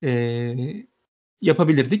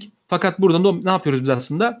 Yapabilirdik. Fakat burada ne yapıyoruz biz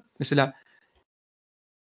aslında? Mesela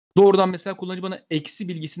doğrudan mesela kullanıcı bana eksi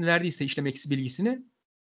bilgisini verdiyse işlem eksi bilgisini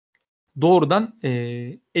doğrudan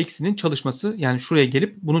eksinin çalışması yani şuraya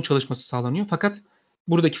gelip bunun çalışması sağlanıyor. Fakat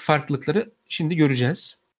buradaki farklılıkları şimdi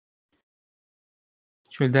göreceğiz.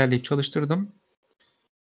 Şöyle derleyip çalıştırdım.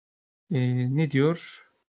 Ne diyor?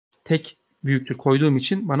 Tek büyüktür koyduğum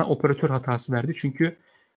için bana operatör hatası verdi. Çünkü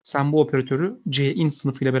sen bu operatörü in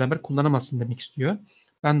sınıfıyla beraber kullanamazsın demek istiyor.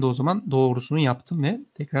 Ben de o zaman doğrusunu yaptım ve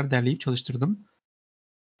tekrar derleyip çalıştırdım.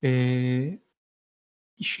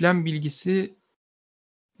 İşlem bilgisi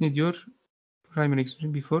ne diyor? primary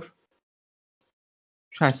expression before.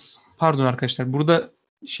 Pardon arkadaşlar. Burada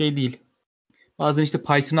şey değil. Bazen işte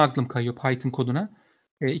Python'a aklım kayıyor. Python koduna.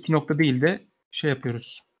 2 nokta değil de şey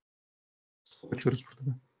yapıyoruz. Açıyoruz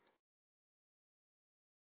burada da.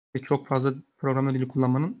 Çok fazla programlama dili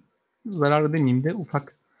kullanmanın zararlı demeyeyim de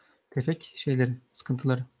ufak tefek şeyleri,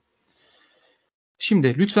 sıkıntıları.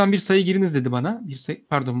 Şimdi lütfen bir sayı giriniz dedi bana. Bir sayı,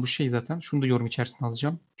 pardon bu şey zaten. Şunu da yorum içerisine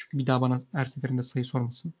alacağım. Çünkü bir daha bana her seferinde sayı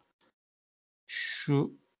sormasın.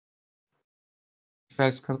 Şu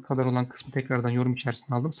ders kadar olan kısmı tekrardan yorum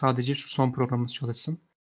içerisine aldım. Sadece şu son programımız çalışsın.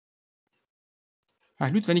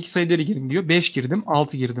 Lütfen iki sayıları girin diyor. 5 girdim,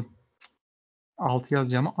 6 girdim. 6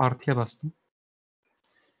 yazacağımı artıya bastım.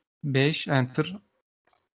 5 enter,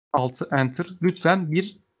 6 enter. Lütfen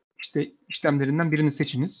bir işte işlemlerinden birini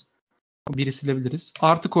seçiniz. Biri silebiliriz.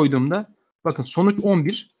 Artı koyduğumda bakın sonuç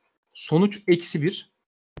 11, sonuç eksi 1,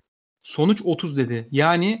 sonuç 30 dedi.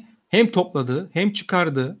 Yani hem topladı hem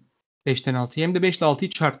çıkardı 5'ten 6'yı hem de 5 ile 6'yı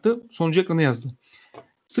çarptı. Sonucu ekrana yazdı.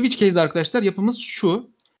 Switch case'de arkadaşlar yapımız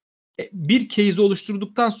şu. Bir case'i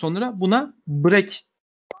oluşturduktan sonra buna break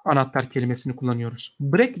anahtar kelimesini kullanıyoruz.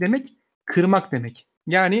 Break demek kırmak demek.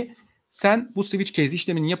 Yani sen bu switch case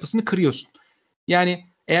işleminin yapısını kırıyorsun. Yani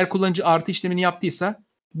eğer kullanıcı artı işlemini yaptıysa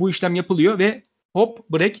bu işlem yapılıyor ve hop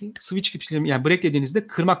break switch işlemi, yani break dediğinizde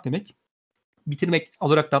kırmak demek. Bitirmek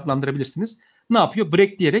olarak da adlandırabilirsiniz. Ne yapıyor?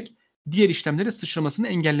 Break diyerek diğer işlemleri sıçramasını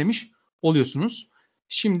engellemiş oluyorsunuz.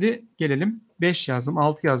 Şimdi gelelim. 5 yazdım,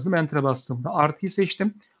 6 yazdım. Enter'a bastığımda artıyı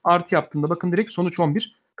seçtim. Artı yaptığımda bakın direkt sonuç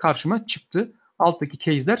 11 karşıma çıktı. Alttaki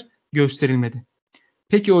case'ler gösterilmedi.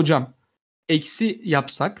 Peki hocam eksi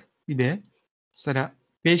yapsak bir de mesela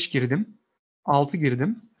 5 girdim, 6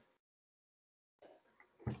 girdim,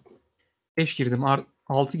 5 girdim,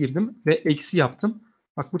 6 girdim ve eksi yaptım.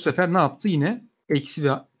 Bak bu sefer ne yaptı? Yine eksi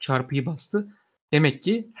ve çarpıyı bastı. Demek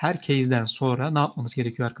ki her case'den sonra ne yapmamız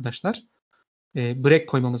gerekiyor arkadaşlar? Break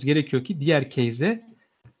koymamız gerekiyor ki diğer case'e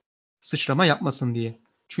sıçrama yapmasın diye.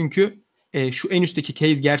 Çünkü şu en üstteki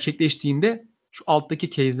case gerçekleştiğinde şu alttaki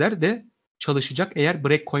case'ler de çalışacak. Eğer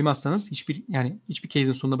break koymazsanız hiçbir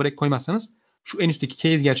case'in sonuna break koymazsanız şu en üstteki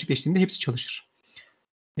case gerçekleştiğinde hepsi çalışır.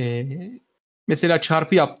 Mesela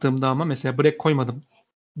çarpı yaptığımda ama mesela break koymadım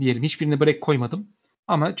diyelim. Hiçbirine break koymadım.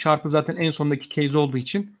 Ama çarpı zaten en sondaki case olduğu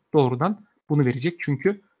için doğrudan bunu verecek.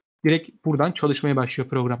 Çünkü direkt buradan çalışmaya başlıyor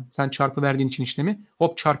program. Sen çarpı verdiğin için işlemi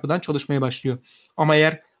hop çarpıdan çalışmaya başlıyor. Ama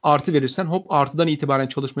eğer artı verirsen hop artıdan itibaren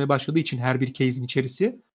çalışmaya başladığı için her bir case'in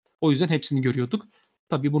içerisi. O yüzden hepsini görüyorduk.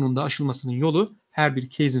 Tabii bunun da aşılmasının yolu her bir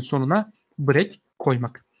case'in sonuna break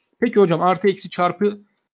koymak. Peki hocam artı eksi çarpı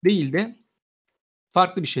değil de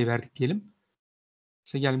farklı bir şey verdik diyelim.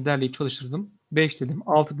 Mesela geldim derleyip çalıştırdım. 5 dedim,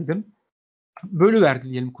 6 dedim. Bölü verdi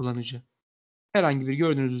diyelim kullanıcı. Herhangi bir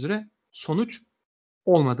gördüğünüz üzere sonuç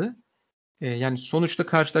olmadı. Yani sonuçta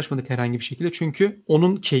karşılaşmadık herhangi bir şekilde. Çünkü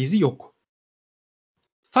onun case'i yok.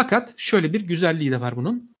 Fakat şöyle bir güzelliği de var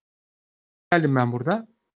bunun. Geldim ben burada.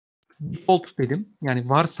 Default dedim. Yani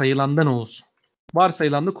varsayılanda ne olsun?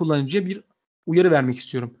 Varsayılanda kullanıcıya bir uyarı vermek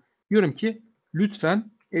istiyorum. Diyorum ki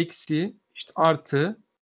lütfen eksi işte artı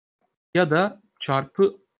ya da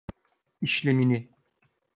çarpı işlemini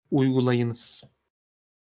uygulayınız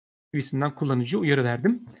gibisinden kullanıcıya uyarı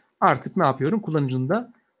verdim. Artık ne yapıyorum? Kullanıcının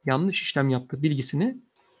da yanlış işlem yaptığı bilgisini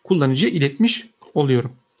kullanıcıya iletmiş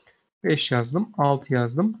oluyorum. 5 yazdım, 6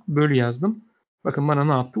 yazdım, bölü yazdım. Bakın bana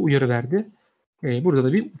ne yaptı? Uyarı verdi. Burada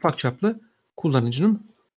da bir ufak çaplı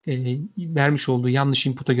kullanıcının vermiş olduğu yanlış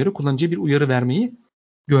input'a göre kullanıcıya bir uyarı vermeyi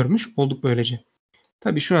görmüş olduk böylece.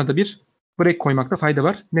 Tabii şuna da bir break koymakta fayda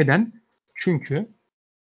var. Neden? Çünkü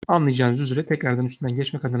anlayacağınız üzere tekrardan üstünden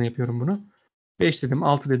geçmek adına yapıyorum bunu. 5 dedim,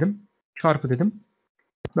 6 dedim, çarpı dedim.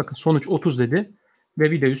 Bakın sonuç 30 dedi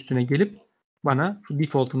ve bir de üstüne gelip bana şu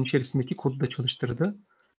default'un içerisindeki kodu da çalıştırdı.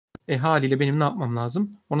 Haliyle benim ne yapmam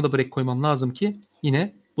lazım? Ona da break koymam lazım ki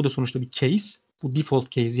yine bu da sonuçta bir case. Bu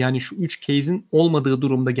default case yani şu 3 case'in olmadığı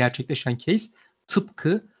durumda gerçekleşen case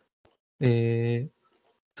tıpkı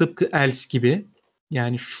else gibi.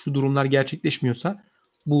 Yani şu durumlar gerçekleşmiyorsa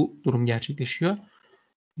bu durum gerçekleşiyor.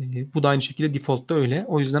 Bu da aynı şekilde default'ta öyle.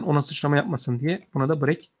 O yüzden ona sıçrama yapmasın diye buna da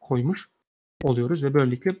break koymuş oluyoruz ve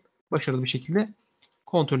böylelikle başarılı bir şekilde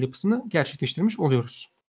kontrol yapısını gerçekleştirmiş oluyoruz.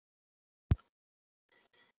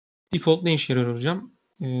 Default ne işe yarar hocam?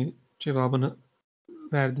 Cevabını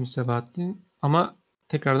verdim Sebahattin ama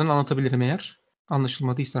tekrardan anlatabilirim eğer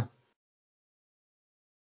anlaşılmadıysa.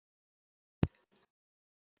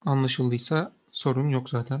 Anlaşıldıysa sorun yok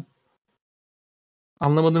zaten.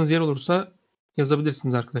 Anlamadığınız yer olursa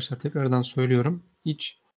yazabilirsiniz arkadaşlar. Tekrardan söylüyorum.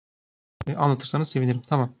 Hiç anlatırsanız sevinirim.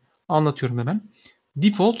 Tamam. Anlatıyorum hemen.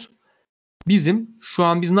 Default bizim şu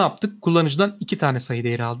an biz ne yaptık? Kullanıcıdan 2 tane sayı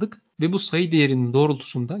değeri aldık ve bu sayı değerinin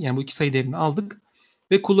doğrultusunda, yani bu 2 sayı değerini aldık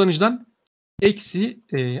ve kullanıcıdan eksi,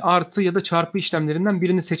 artı ya da çarpı işlemlerinden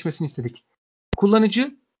birini seçmesini istedik.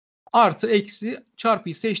 Kullanıcı artı, eksi,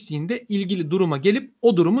 çarpıyı seçtiğinde ilgili duruma gelip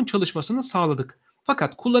o durumun çalışmasını sağladık.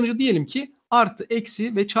 Fakat kullanıcı diyelim ki artı,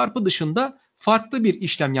 eksi ve çarpı dışında farklı bir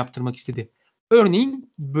işlem yaptırmak istedi.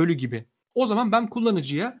 Örneğin bölü gibi. O zaman ben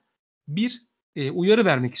kullanıcıya bir uyarı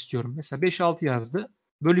vermek istiyorum. Mesela 5-6 yazdı,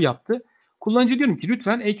 bölü yaptı. Kullanıcı diyorum ki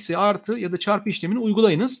lütfen eksi, artı ya da çarpı işlemini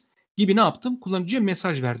uygulayınız gibi ne yaptım? Kullanıcıya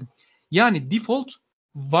mesaj verdim. Yani default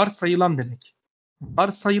varsayılan demek.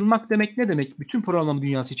 Varsayılmak demek ne demek? Bütün programlama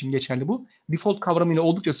dünyası için geçerli bu. Default kavramıyla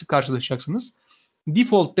oldukça sık karşılaşacaksınız.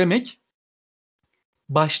 Default demek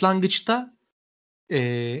başlangıçta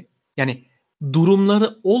yani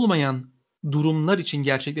durumları olmayan durumlar için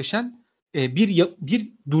gerçekleşen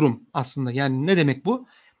bir durum aslında. Yani ne demek bu?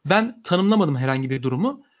 Ben tanımlamadım herhangi bir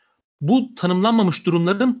durumu. Bu tanımlanmamış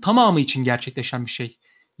durumların tamamı için gerçekleşen bir şey.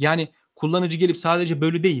 Yani kullanıcı gelip sadece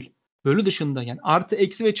bölü değil, bölü dışında, yani artı,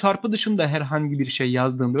 eksi ve çarpı dışında herhangi bir şey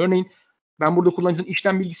yazdığında, örneğin ben burada kullanıcının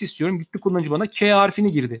işlem bilgisi istiyorum. Gitti kullanıcı bana K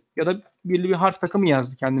harfini girdi ya da bir harf takımı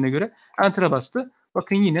yazdı kendine göre. Enter'a bastı.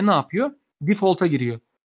 Bakın yine ne yapıyor? Default'a giriyor.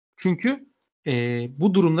 Çünkü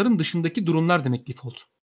bu durumların dışındaki durumlar demek default.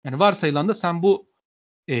 Yani varsayılan da sen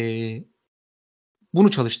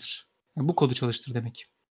bunu çalıştır. Yani bu kodu çalıştır demek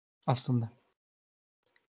aslında.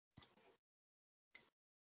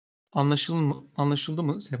 Anlaşıldı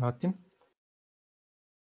mı Sebahattin?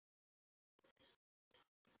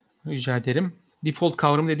 Rica ederim. Default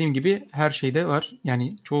kavramı dediğim gibi her şeyde var.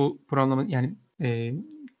 Yani çoğu programlama, yani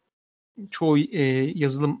çoğu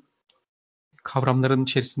yazılım kavramlarının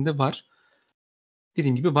içerisinde var.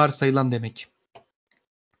 Dediğim gibi varsayılan demek.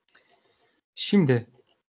 Şimdi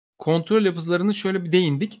kontrol yapılarını şöyle bir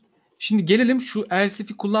değindik. Şimdi gelelim şu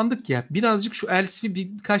elseif'i kullandık ya. Birazcık şu elseif'i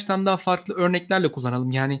birkaç tane daha farklı örneklerle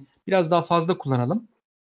kullanalım. Yani biraz daha fazla kullanalım.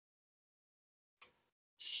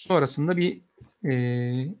 Sonrasında bir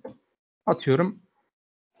atıyorum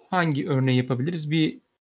hangi örneği yapabiliriz? Bir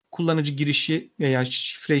kullanıcı girişi veya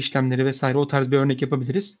şifre işlemleri vesaire o tarz bir örnek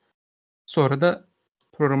yapabiliriz. Sonra da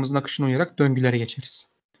programımızın akışına uyarak döngülere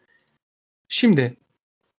geçeriz. Şimdi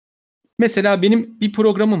mesela benim bir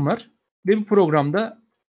programım var ve bu programda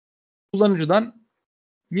kullanıcıdan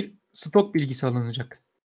bir stok bilgisi alınacak.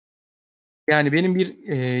 Yani benim bir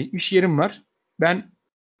iş yerim var. Ben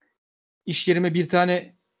iş yerime bir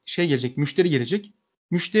tane müşteri gelecek.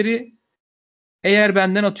 Müşteri eğer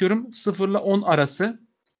benden atıyorum 0 ile 10 arası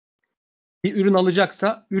bir ürün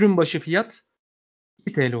alacaksa ürün başı fiyat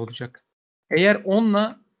 2 TL olacak. Eğer 10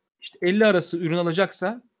 ile 50 arası ürün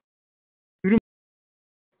alacaksa ürün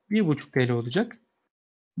 1,5 TL olacak.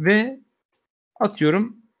 Ve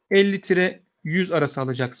atıyorum 50-100 arası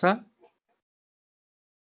alacaksa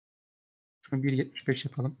şunu 1,75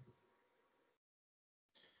 yapalım.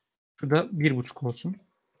 Şurada 1,5 olsun.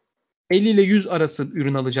 50 ile 100 arası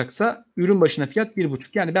ürün alacaksa ürün başına fiyat 1,5.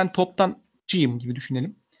 Yani ben toptancıyım gibi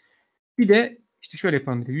düşünelim. Bir de şöyle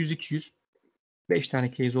yapalım. 100-200 5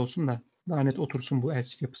 tane case olsun da daha net otursun bu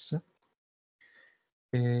elseif yapısı.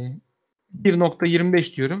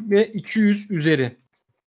 1,25 diyorum ve 200 üzeri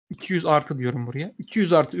 200 artı diyorum buraya.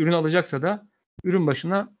 200 artı ürün alacaksa da ürün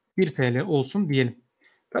başına 1 TL olsun diyelim.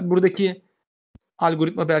 Tabii buradaki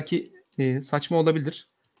algoritma belki saçma olabilir.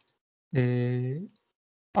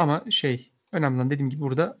 Ama önemli olan dediğim gibi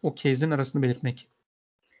burada o case'lerin arasını belirtmek.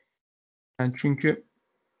 Yani çünkü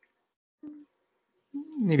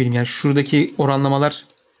ne bileyim yani şuradaki oranlamalar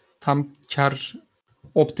tam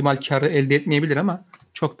optimal karı elde etmeyebilir ama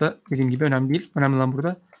çok da dediğim gibi önemli değil. Önemli olan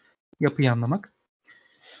burada yapıyı anlamak.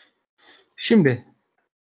 Şimdi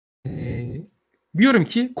diyorum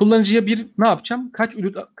ki kullanıcıya ne yapacağım?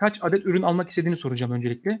 Kaç adet ürün almak istediğini soracağım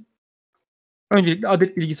öncelikle. Öncelikle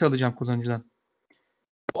adet bilgisi alacağım kullanıcıdan.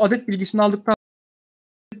 Bu adet bilgisini aldıktan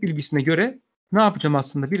sonra adet bilgisine göre ne yapacağım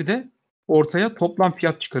aslında? Bir de ortaya toplam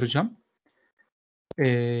fiyat çıkaracağım.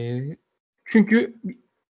 Çünkü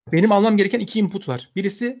benim almam gereken 2 input var.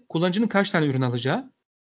 Birisi kullanıcının kaç tane ürün alacağı.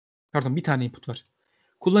 Pardon, bir tane input var.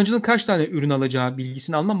 Kullanıcının kaç tane ürün alacağı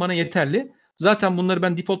bilgisini almam bana yeterli. Zaten bunları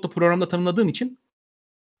ben default'ta programda tanımladığım için,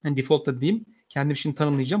 yani default'ta diyeyim, kendim için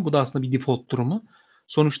tanımlayacağım. Bu da aslında bir default durumu.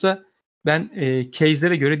 Sonuçta ben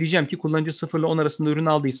case'lere göre diyeceğim ki kullanıcı 0 ile 10 arasında ürün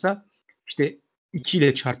aldıysa 2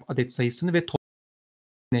 ile çarp adet sayısını ve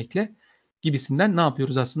toplamını ekle gibisinden ne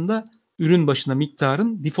yapıyoruz aslında? Ürün başına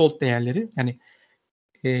miktarın default değerleri, yani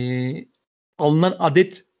alınan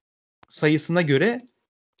adet sayısına göre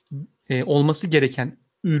olması gereken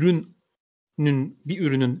bir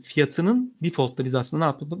ürünün fiyatının default'ta biz aslında ne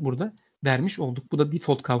yaptık burada? vermiş olduk. Bu da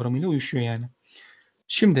default kavramıyla uyuşuyor yani.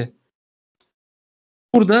 Şimdi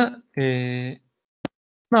burada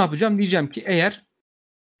ne yapacağım? Diyeceğim ki eğer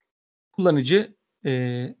kullanıcı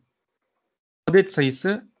adet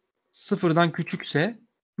sayısı sıfırdan küçükse,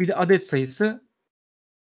 bir de adet sayısı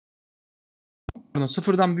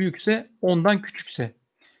sıfırdan büyükse, 10'dan küçükse.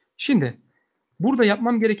 Şimdi burada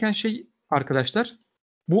yapmam gereken şey arkadaşlar,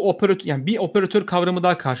 bu operatör, yani bir operatör kavramı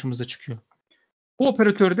daha karşımıza çıkıyor. Bu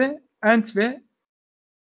operatörde AND ve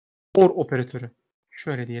OR operatörü.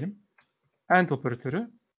 Şöyle diyelim. AND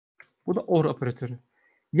operatörü. Bu da OR operatörü.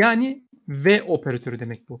 Yani ve operatörü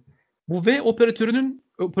demek bu. Bu ve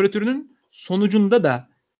operatörünün sonucunda da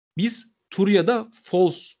biz true ya da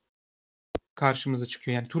false karşımıza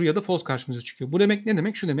çıkıyor. Yani true ya da false karşımıza çıkıyor. Bu demek ne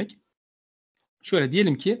demek? Şu demek. Şöyle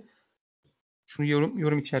diyelim ki şunu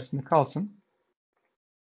yorum içerisinde kalsın.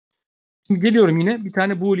 Şimdi geliyorum yine bir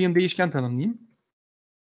tane boolean değişken tanımlayayım.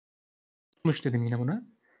 Sonuç dedim yine buna.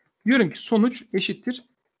 Diyorum ki sonuç eşittir.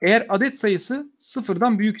 Eğer adet sayısı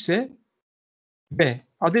sıfırdan büyükse B.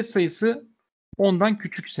 Adet sayısı 10'dan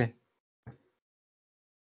küçükse.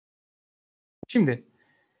 Şimdi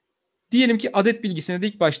diyelim ki adet bilgisine de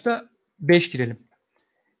ilk başta 5 girelim.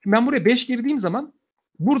 Şimdi ben buraya 5 girdiğim zaman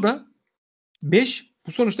burada 5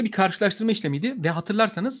 bu sonuçta bir karşılaştırma işlemiydi ve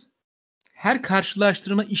hatırlarsanız her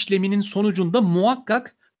karşılaştırma işleminin sonucunda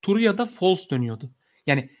muhakkak true ya da false dönüyordu.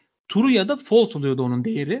 Yani true ya da false oluyordu onun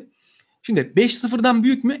değeri. Şimdi 5 sıfırdan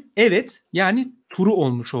büyük mü? Evet. Yani true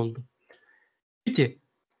olmuş oldu. Peki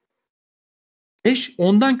 5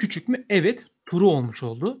 10'dan küçük mü? Evet. True olmuş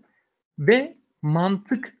oldu. Ve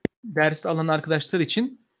mantık dersi alan arkadaşlar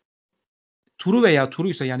için true veya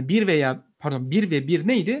true'ysa yani 1 ve 1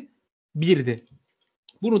 neydi? 1'di.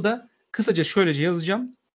 Bunu da kısaca şöylece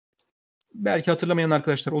yazacağım. Belki hatırlamayan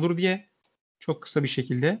arkadaşlar olur diye çok kısa bir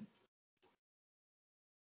şekilde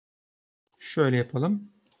şöyle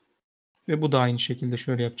yapalım. Ve bu da aynı şekilde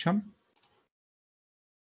şöyle yapacağım.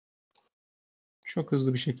 Çok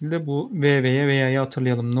hızlı bir şekilde bu V veya veya'yı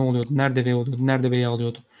hatırlayalım. Ne oluyordu? Nerede V oluyordu? Nerede veya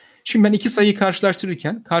alıyordu? Şimdi ben iki sayıyı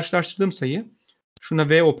karşılaştırırken karşılaştırdığım sayı şuna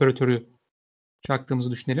V operatörü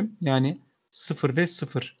çaktığımızı düşünelim. Yani 0 ve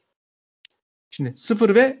 0. Şimdi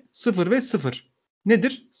 0 ve 0 ve 0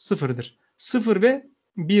 nedir? 0'dır. 0 ve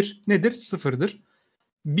 1 nedir? 0'dır.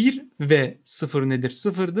 1 ve 0 nedir?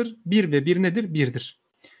 0'dır. 1 ve 1 nedir? 1'dir.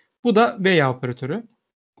 Bu da veya operatörü.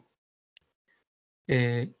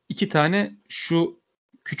 İki tane şu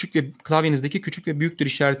küçük ve klavyenizdeki küçük ve büyüktür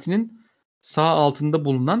işaretinin sağ altında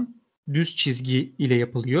bulunan düz çizgi ile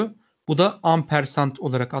yapılıyor. Bu da ampersand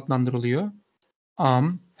olarak adlandırılıyor.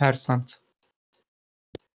 Ampersand.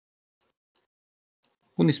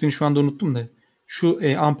 Bunun ismini şu anda unuttum da şu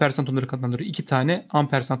ampersand olarak adlandırılıyor. İki tane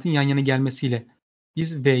ampersandın yan yana gelmesiyle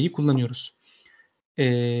biz V'yi kullanıyoruz.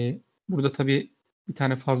 Burada tabii bir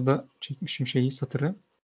tane fazla çekmişim satırı.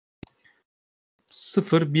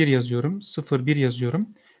 0, 1 yazıyorum. 0, 1 yazıyorum.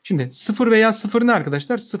 Şimdi 0 veya 0 ne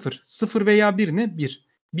arkadaşlar? 0. 0 veya 1 ne? 1.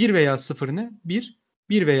 1 veya 0 ne? 1.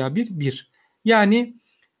 1 veya 1, 1. Yani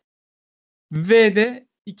V'de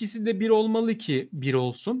ikisi de 1 olmalı ki 1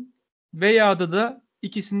 olsun. Veya da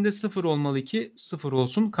ikisinde 0 olmalı ki 0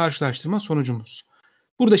 olsun. Karşılaştırma sonucumuz.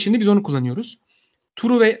 Burada şimdi biz onu kullanıyoruz.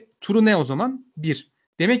 True ne o zaman? 1.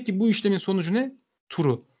 Demek ki bu işlemin sonucu ne?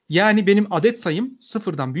 True. Yani benim adet sayım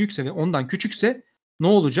 0'dan büyükse ve 10'dan küçükse ne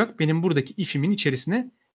olacak? Benim buradaki if'imin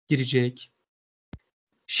içerisine girecek.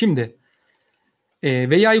 Şimdi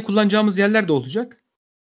veya'yı kullanacağımız yerler de olacak.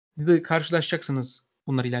 Karşılaşacaksınız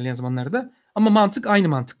bunlar ilerleyen zamanlarda. Ama mantık aynı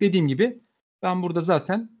mantık. Dediğim gibi ben burada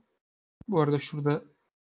zaten bu arada şurada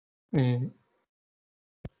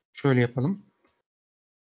şöyle yapalım.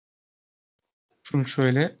 Şunu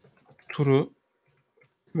şöyle true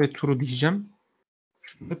ve true diyeceğim.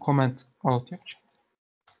 Şunu da comment out yapacağım.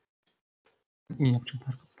 İyi yapacağım.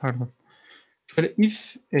 Pardon. Şöyle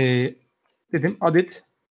if dedim adet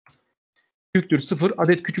büyüktür 0,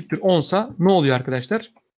 adet küçüktür 10'sa ne oluyor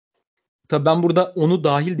arkadaşlar? Tabii ben burada 10'u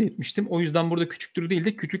dahil de etmiştim. O yüzden burada küçüktür değil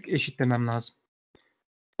de küçük eşitlemem lazım.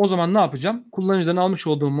 O zaman ne yapacağım? Kullanıcıdan almış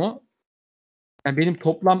olduğum o yani benim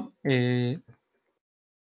toplam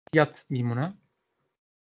fiyat diyeyim ona.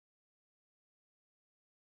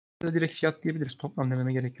 Direkt fiyat diyebiliriz. Toplam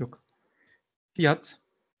dememe gerek yok. Fiyat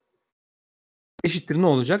eşittir ne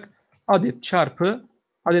olacak? Adet çarpı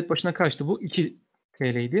adet başına kaçtı bu? 2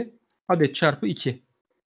 TL'ydi. Adet çarpı 2.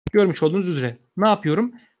 Görmüş olduğunuz üzere ne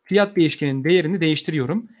yapıyorum? Fiyat değişkenin değerini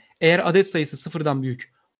değiştiriyorum. Eğer adet sayısı sıfırdan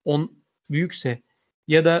büyük, 10 büyükse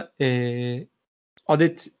ya da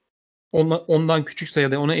adet 10'dan küçükse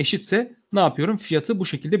ya da ona eşitse ne yapıyorum? Fiyatı bu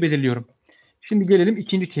şekilde belirliyorum. Şimdi gelelim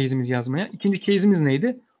ikinci case'imiz yazmaya. İkinci case'imiz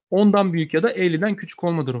neydi? 10'dan büyük ya da 50'den küçük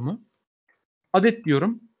olma durumu. Adet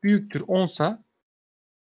diyorum. Büyüktür 10 ise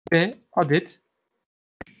ve adet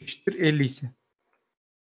eşittir 50 ise.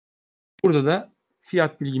 Burada da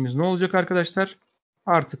fiyat bilgimiz ne olacak arkadaşlar?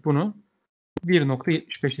 Artık bunu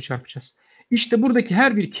 1.75 ile çarpacağız. İşte buradaki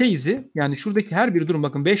her bir case'i, yani şuradaki her bir durum,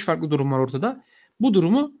 bakın 5 farklı durum var ortada. Bu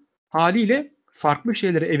durumu haliyle farklı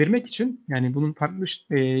şeylere evirmek için, yani bunun farklı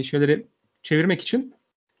şeylere çevirmek için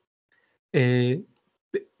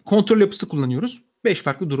kontrol yapısı kullanıyoruz. 5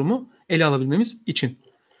 farklı durumu ele alabilmemiz için.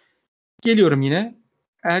 Geliyorum yine.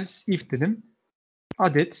 Else if dedim.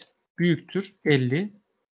 Adet büyüktür 50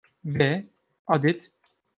 ve adet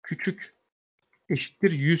küçük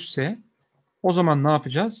eşittir 100 ise o zaman ne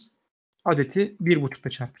yapacağız? Adeti 1.5'ta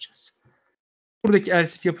çarpacağız. Buradaki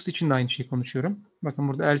else if yapısı için de aynı şeyi konuşuyorum. Bakın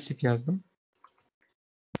burada else if yazdım.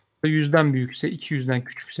 100'den büyükse, 200'den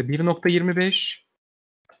küçükse 1.25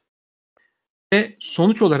 ve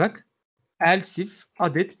sonuç olarak else if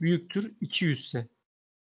adet büyüktür 200 ise.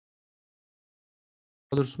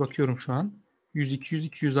 Daha doğrusu bakıyorum şu an. 100, 200,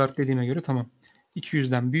 200 art dediğime göre tamam.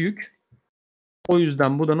 200'den büyük. O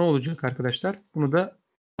yüzden bu da ne olacak arkadaşlar? Bunu da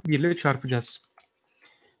 1 ile çarpacağız.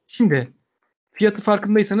 Şimdi fiyatı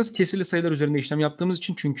farkındaysanız kesirli sayılar üzerinde işlem yaptığımız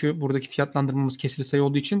için, çünkü buradaki fiyatlandırmamız kesirli sayı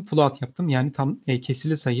olduğu için float yaptım. Yani tam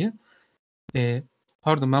kesirli sayı.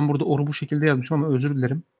 Pardon, ben burada oru bu şekilde yazmışım ama özür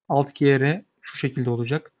dilerim. Alt GR şu şekilde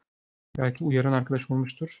olacak. Belki uyaran arkadaş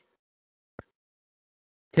olmuştur.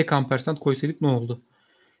 Tek ampersand koysaydık ne oldu?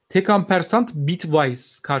 Tek ampersand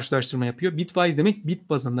bitwise karşılaştırma yapıyor. Bitwise demek bit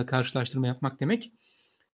bazında karşılaştırma yapmak demek.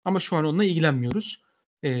 Ama şu an onunla ilgilenmiyoruz.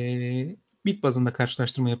 Bit bazında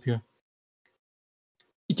karşılaştırma yapıyor.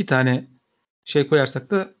 2 tane şey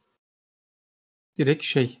koyarsak da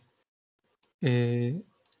direkt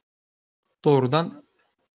doğrudan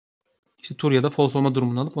işte true ya da false olma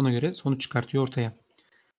durumunu alıp ona göre sonuç çıkartıyor ortaya.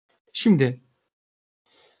 Şimdi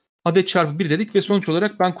adet çarpı 1 dedik ve sonuç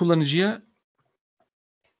olarak ben kullanıcıya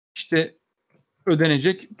işte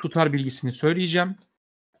ödenecek tutar bilgisini söyleyeceğim.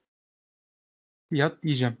 Fiyat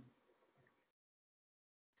diyeceğim.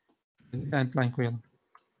 Endline koyalım.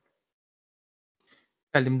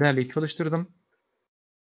 Geldim, derleyip çalıştırdım.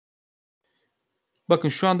 Bakın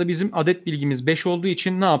şu anda bizim adet bilgimiz 5 olduğu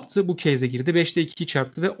için ne yaptı? Bu case'e girdi. 5'te 2'yi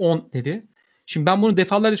çarptı ve 10 dedi. Şimdi ben bunu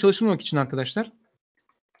defalarca çalıştırmamak için arkadaşlar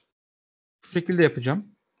şu şekilde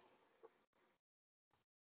yapacağım.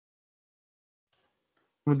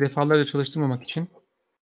 Bunu defalarca çalıştırmamak için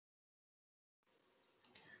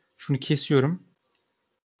şunu kesiyorum.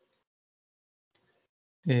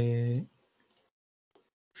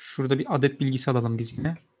 Şurada bir adet bilgisi alalım biz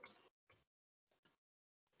yine.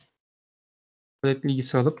 Adet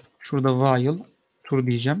bilgisi alıp şurada while true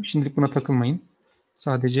diyeceğim. Şimdilik buna takılmayın.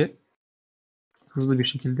 Sadece hızlı bir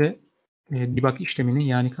şekilde debug işlemini,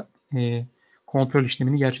 yani kontrol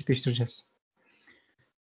işlemini gerçekleştireceğiz.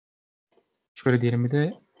 Şöyle diyelim bir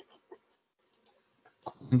de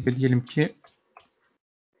diyelim ki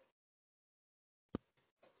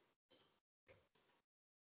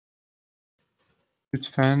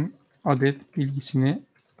lütfen adet bilgisini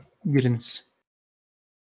giriniz.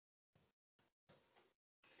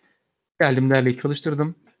 Geldim, derleyip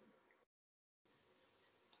çalıştırdım.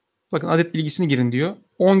 Bakın adet bilgisini girin diyor.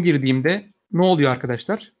 10 girdiğimde ne oluyor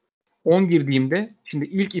arkadaşlar? 10 girdiğimde şimdi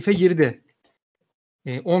ilk if'e girdi.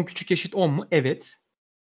 10 küçük eşit 10 mu? Evet.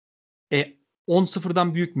 10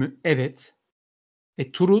 sıfırdan büyük mü? Evet.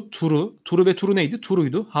 True ve true neydi?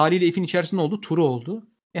 True'ydu. Haliyle if'in içerisinde oldu. True oldu.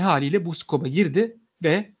 Haliyle bu scope'a girdi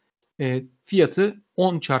ve fiyatı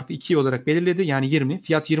 10 çarpı 2 olarak belirledi. Yani 20.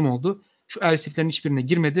 Fiyat 20 oldu. Şu else if'lerin hiçbirine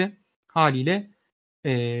girmedi. Haliyle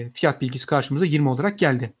fiyat bilgisi karşımıza 20 olarak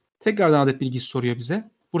geldi. Tekrardan adet bilgisi soruyor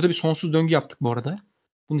bize. Burada bir sonsuz döngü yaptık bu arada.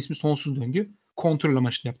 Bunun ismi sonsuz döngü. Kontrol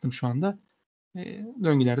amaçlı yaptım şu anda.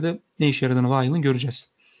 Döngülerde ne işe yaradığını while'ın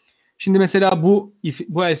göreceğiz. Şimdi mesela bu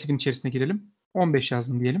else if'in içerisine girelim. 15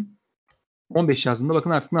 yazdım diyelim. 15 yazdığımda bakın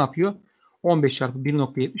artık ne yapıyor? 15 çarpı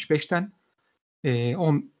 1.75'ten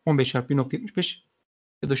 15 çarpı 1.75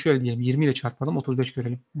 ya da şöyle diyelim 20 ile çarpalım, 35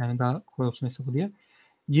 görelim. Yani daha kolay olsun hesabı diye.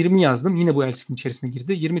 20 yazdım. Yine bu else if'in içerisine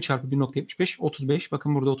girdi. 20 çarpı 1.75 35.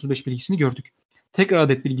 Bakın burada 35 bilgisini gördük. Tekrar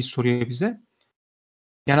adet bilgisi soruyor bize.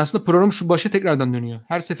 Yani aslında program şu başa tekrardan dönüyor.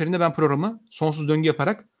 Her seferinde ben programı sonsuz döngü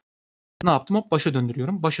yaparak ne yaptım? Hop başa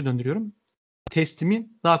döndürüyorum. Başa döndürüyorum. Testimi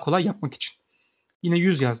daha kolay yapmak için. Yine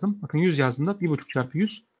 100 yazdım. Bakın 100 yazdığımda 1.5 çarpı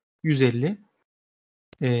 100 150.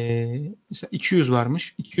 Mesela 200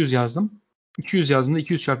 varmış. 200 yazdım. 200 yazdığımda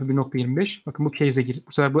 200 çarpı 1.25. Bakın bu case'e girdi.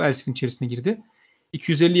 Bu sefer bu else if'in içerisine girdi.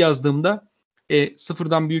 250 yazdığımda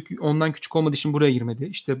sıfırdan büyük, ondan küçük olmadığı için buraya girmedi.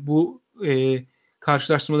 İşte bu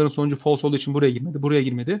Karşılaştırmaların sonucu false olduğu için buraya girmedi. Buraya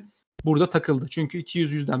girmedi. Burada takıldı. Çünkü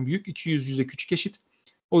 200 100'den büyük, 200 100'e küçük eşit.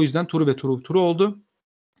 O yüzden true ve true oldu.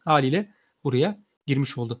 Haliyle buraya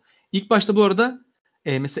girmiş oldu. İlk başta bu arada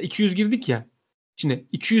mesela 200 girdik ya. Şimdi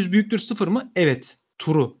 200 büyüktür 0 mı? Evet.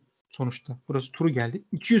 True sonuçta. Burası true geldi.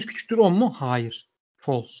 200 küçüktür 10 mu? Hayır.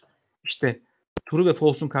 False. İşte true ve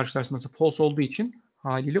false'un karşılaştırması false olduğu için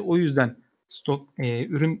haliyle o yüzden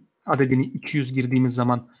ürün adedini 200 girdiğimiz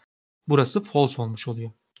zaman burası false olmuş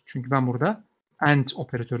oluyor. Çünkü ben burada and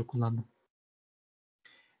operatörü kullandım.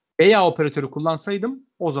 Veya operatörü kullansaydım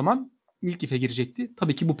o zaman ilk if'e girecekti.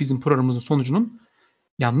 Tabii ki bu bizim programımızın sonucunun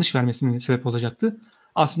yanlış vermesine sebep olacaktı.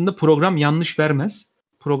 Aslında program yanlış vermez.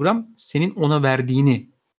 Program senin ona verdiğini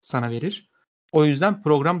sana verir. O yüzden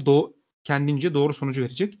program kendince doğru sonucu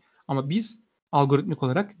verecek. Ama biz algoritmik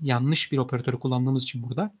olarak yanlış bir operatörü kullandığımız için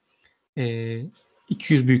burada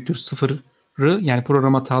 200 büyüktür 0'ı yani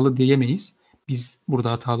program hatalı diyemeyiz. Biz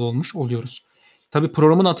burada hatalı olmuş oluyoruz. Tabii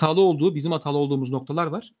programın hatalı olduğu, bizim hatalı olduğumuz noktalar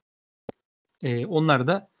var. Onlar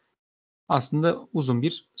da aslında uzun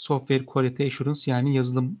bir software quality assurance yani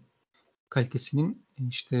yazılım kalitesinin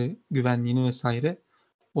işte güvenliğini vesaire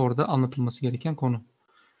orada anlatılması gereken konu.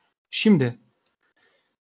 Şimdi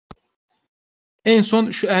en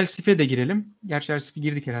son şu elsif'e de girelim. Gerçi elsif'e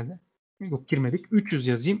girdik herhalde. Yok girmedik. 300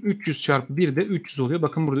 yazayım. 300 çarpı 1 de 300 oluyor.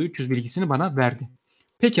 Bakın burada 300 bilgisini bana verdi.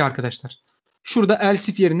 Peki arkadaşlar. Şurada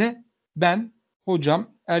elsif yerine ben hocam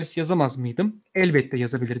else yazamaz mıydım? Elbette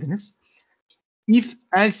yazabilirdiniz. If,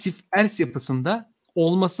 else yapısında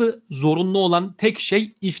olması zorunlu olan tek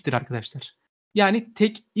şey if'tir arkadaşlar. Yani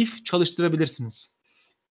tek if çalıştırabilirsiniz.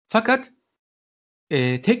 Fakat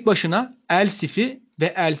tek başına else if'i ve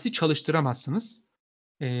else'i çalıştıramazsınız.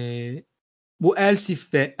 Bu else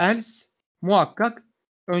if ve else muhakkak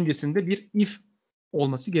öncesinde bir if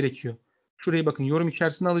olması gerekiyor. Şuraya bakın yorum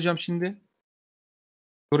içerisine alacağım şimdi.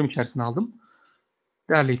 Yorum içerisine aldım.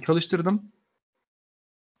 Derleyip çalıştırdım.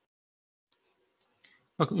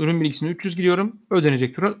 Bakın ürün bilgisine 300 giriyorum.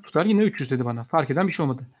 Ödenecek tutar yine 300 dedi bana. Fark eden bir şey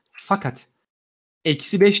olmadı. Fakat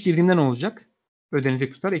eksi 5 girdiğinde ne olacak?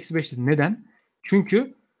 Ödenecek tutar eksi 5 dedi. Neden?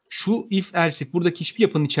 Çünkü şu if else if buradaki hiçbir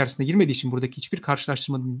yapının içerisine girmediği için buradaki hiçbir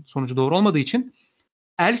karşılaştırmanın sonucu doğru olmadığı için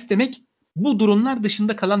else demek bu durumlar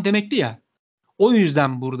dışında kalan demekti ya. O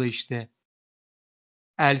yüzden burada işte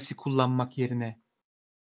else'i kullanmak yerine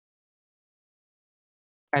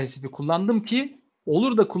else'i kullandım ki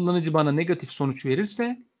olur da kullanıcı bana negatif sonuç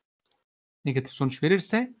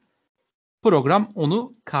verirse program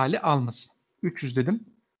onu kale almasın. 300 dedim.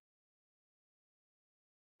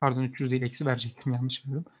 Pardon 300 değil eksi verecektim yanlış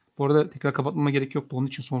verdim. Bu arada tekrar kapatmama gerek yoktu. Onun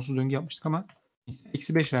için sonsuz döngü yapmıştık ama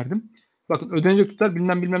eksi 5 verdim. Bakın ödenecek tutar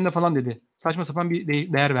bilmem ne falan dedi. Saçma sapan bir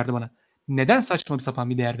değer verdi bana. Neden saçma sapan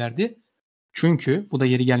bir değer verdi? Çünkü bu da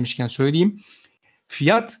yeri gelmişken söyleyeyim.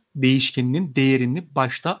 Fiyat değişkeninin değerini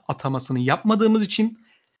başta atamasını yapmadığımız için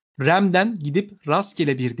RAM'den gidip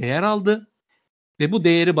rastgele bir değer aldı ve bu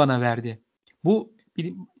değeri bana verdi. Bu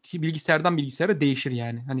bilgisayardan bilgisayara değişir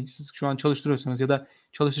yani. Hani siz şu an çalıştırıyorsanız ya da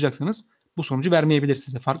çalışacaksanız bu sonucu vermeyebilir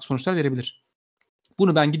size. Farklı sonuçlar verebilir.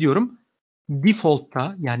 Bunu ben gidiyorum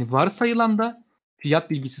default'ta yani varsayılanda fiyat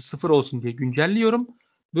bilgisi 0 olsun diye güncelliyorum.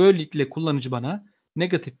 Böylelikle kullanıcı bana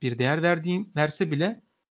negatif bir değer verse bile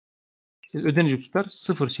ödenecek tutar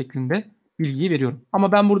 0 şeklinde bilgiyi veriyorum.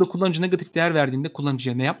 Ama ben burada kullanıcı negatif değer verdiğinde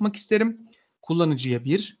kullanıcıya ne yapmak isterim? Kullanıcıya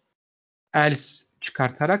bir else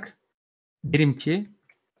çıkartarak derim ki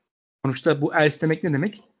sonuçta bu else demek ne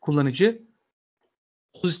demek? Kullanıcı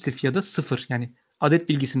pozitif ya da 0 yani adet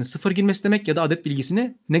bilgisini 0 girmesi demek ya da adet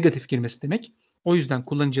bilgisini negatif girmesi demek. O yüzden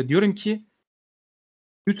kullanıcıya diyorum ki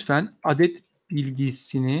lütfen adet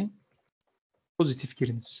bilgisini pozitif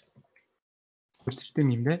giriniz. Pozitif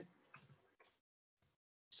demeyeyim de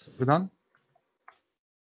 0'dan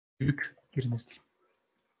büyük giriniz diyeyim.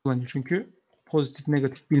 Kullanıcı çünkü pozitif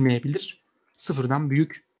negatif bilmeyebilir. 0'dan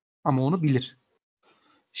büyük ama onu bilir.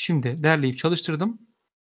 Şimdi derleyip çalıştırdım.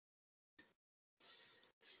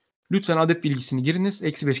 Lütfen adet bilgisini giriniz.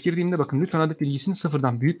 Eksi 5 girdiğimde bakın lütfen adet bilgisini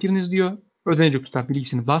 0'dan büyük giriniz diyor. Ödenecek tutar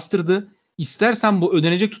bilgisini bastırdı. İstersen bu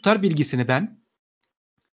ödenecek tutar bilgisini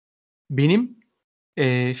benim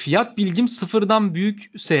fiyat bilgim 0'dan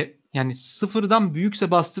büyükse yani 0'dan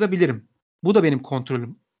büyükse bastırabilirim. Bu da benim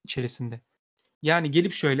kontrolüm içerisinde. Yani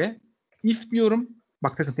gelip şöyle if diyorum.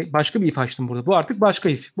 Bak bakın başka bir if açtım burada. Bu artık başka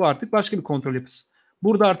if. Bu artık başka bir kontrol yapısı.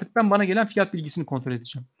 Burada artık ben bana gelen fiyat bilgisini kontrol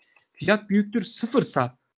edeceğim. Fiyat büyüktür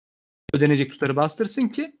 0'sa ödenecek tutarı bastırsın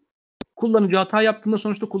ki kullanıcı hata yaptığında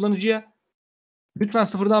sonuçta kullanıcıya lütfen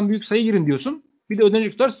 0'dan büyük sayı girin diyorsun. Bir de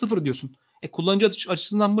ödenecek tutar 0 diyorsun. Kullanıcı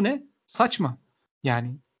açısından bu ne? Saçma.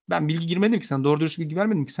 Yani Ben bilgi girmedim ki, sen doğru dürüst bilgi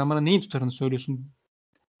vermedin ki, sen bana neyin tutarını söylüyorsun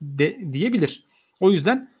diyebilir. O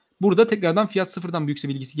yüzden burada tekrardan fiyat sıfırdan büyükse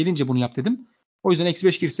bilgisi gelince bunu yap dedim. O yüzden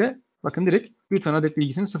 -5 girse bakın direkt lütfen adet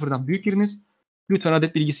bilgisini sıfırdan büyük giriniz. Lütfen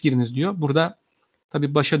adet bilgisi giriniz diyor. Burada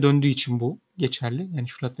tabii başa döndüğü için bu geçerli. Yani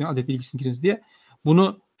şurada adet bilgisini giriniz diye.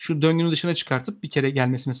 Bunu şu döngünün dışına çıkartıp bir kere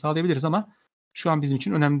gelmesini sağlayabiliriz ama şu an bizim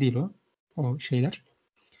için önemli değil o şeyler.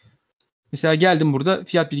 Mesela geldim burada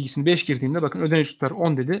fiyat bilgisini 5 girdiğimde bakın ödeniş tutarı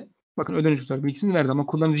 10 dedi. Bakın ödeniş tutarı bilgisini verdi ama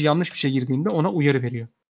kullanıcı yanlış bir şey girdiğinde ona uyarı veriyor.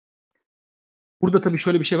 Burada tabii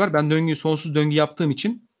şöyle bir şey var. Ben döngüyü sonsuz döngü yaptığım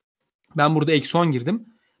için ben burada -10 girdim.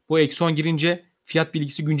 Bu -10 girince fiyat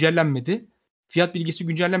bilgisi güncellenmedi. Fiyat bilgisi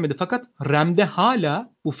güncellenmedi fakat RAM'de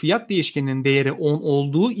hala bu fiyat değişkeninin değeri 10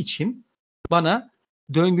 olduğu için bana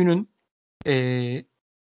döngünün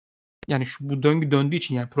yani bu döngü döndüğü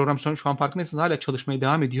için, yani program şu an farkındaysanız hala çalışmaya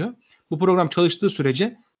devam ediyor. Bu program çalıştığı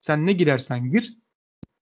sürece sen ne girersen gir,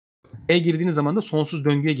 girdiğiniz zaman da sonsuz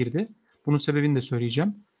döngüye girdi. Bunun sebebini de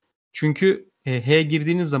söyleyeceğim. Çünkü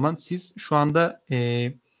girdiğiniz zaman siz şu anda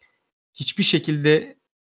hiçbir şekilde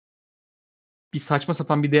bir saçma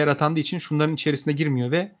sapan bir değer atandığı için şunların içerisine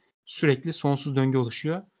girmiyor ve sürekli sonsuz döngü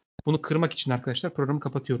oluşuyor. Bunu kırmak için arkadaşlar programı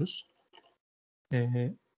kapatıyoruz.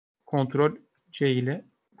 Ctrl C ile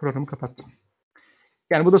programı kapattım.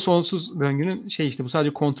 Yani bu da sonsuz döngünün bu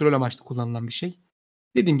sadece kontrol amaçlı kullanılan bir şey.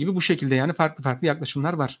 Dediğim gibi bu şekilde yani farklı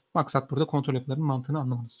yaklaşımlar var. Maksat burada kontrol yapılarının mantığını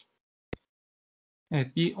anlamanız.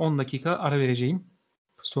 Evet, bir 10 dakika ara vereceğim.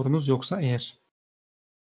 Sorunuz yoksa eğer.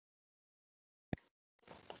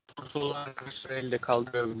 Sorusu olan arkadaşlar elde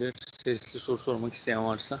kaldırabilir. Sesli soru sormak isteyen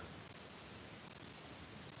varsa.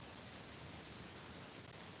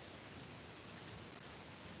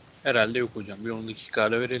 Herhalde yok hocam. Bir 10 dakika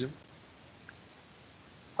ara verelim.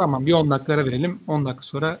 Tamam, bir 10 dakika ara verelim. 10 dakika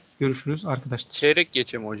sonra görüşürüz arkadaşlar. Çeyrek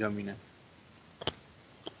geçe mi hocam yine?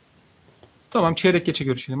 Tamam, çeyrek geçe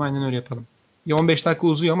görüşelim. Aynen öyle yapalım. Bir 15 dakika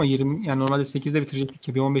uzuyor ama 20, yani normalde 8'de bitirecektik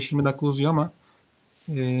ya, bir 15-20 dakika uzuyor ama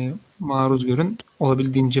maruz görün.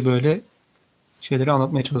 Olabildiğince böyle şeyleri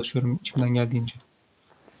anlatmaya çalışıyorum içimden geldiğince.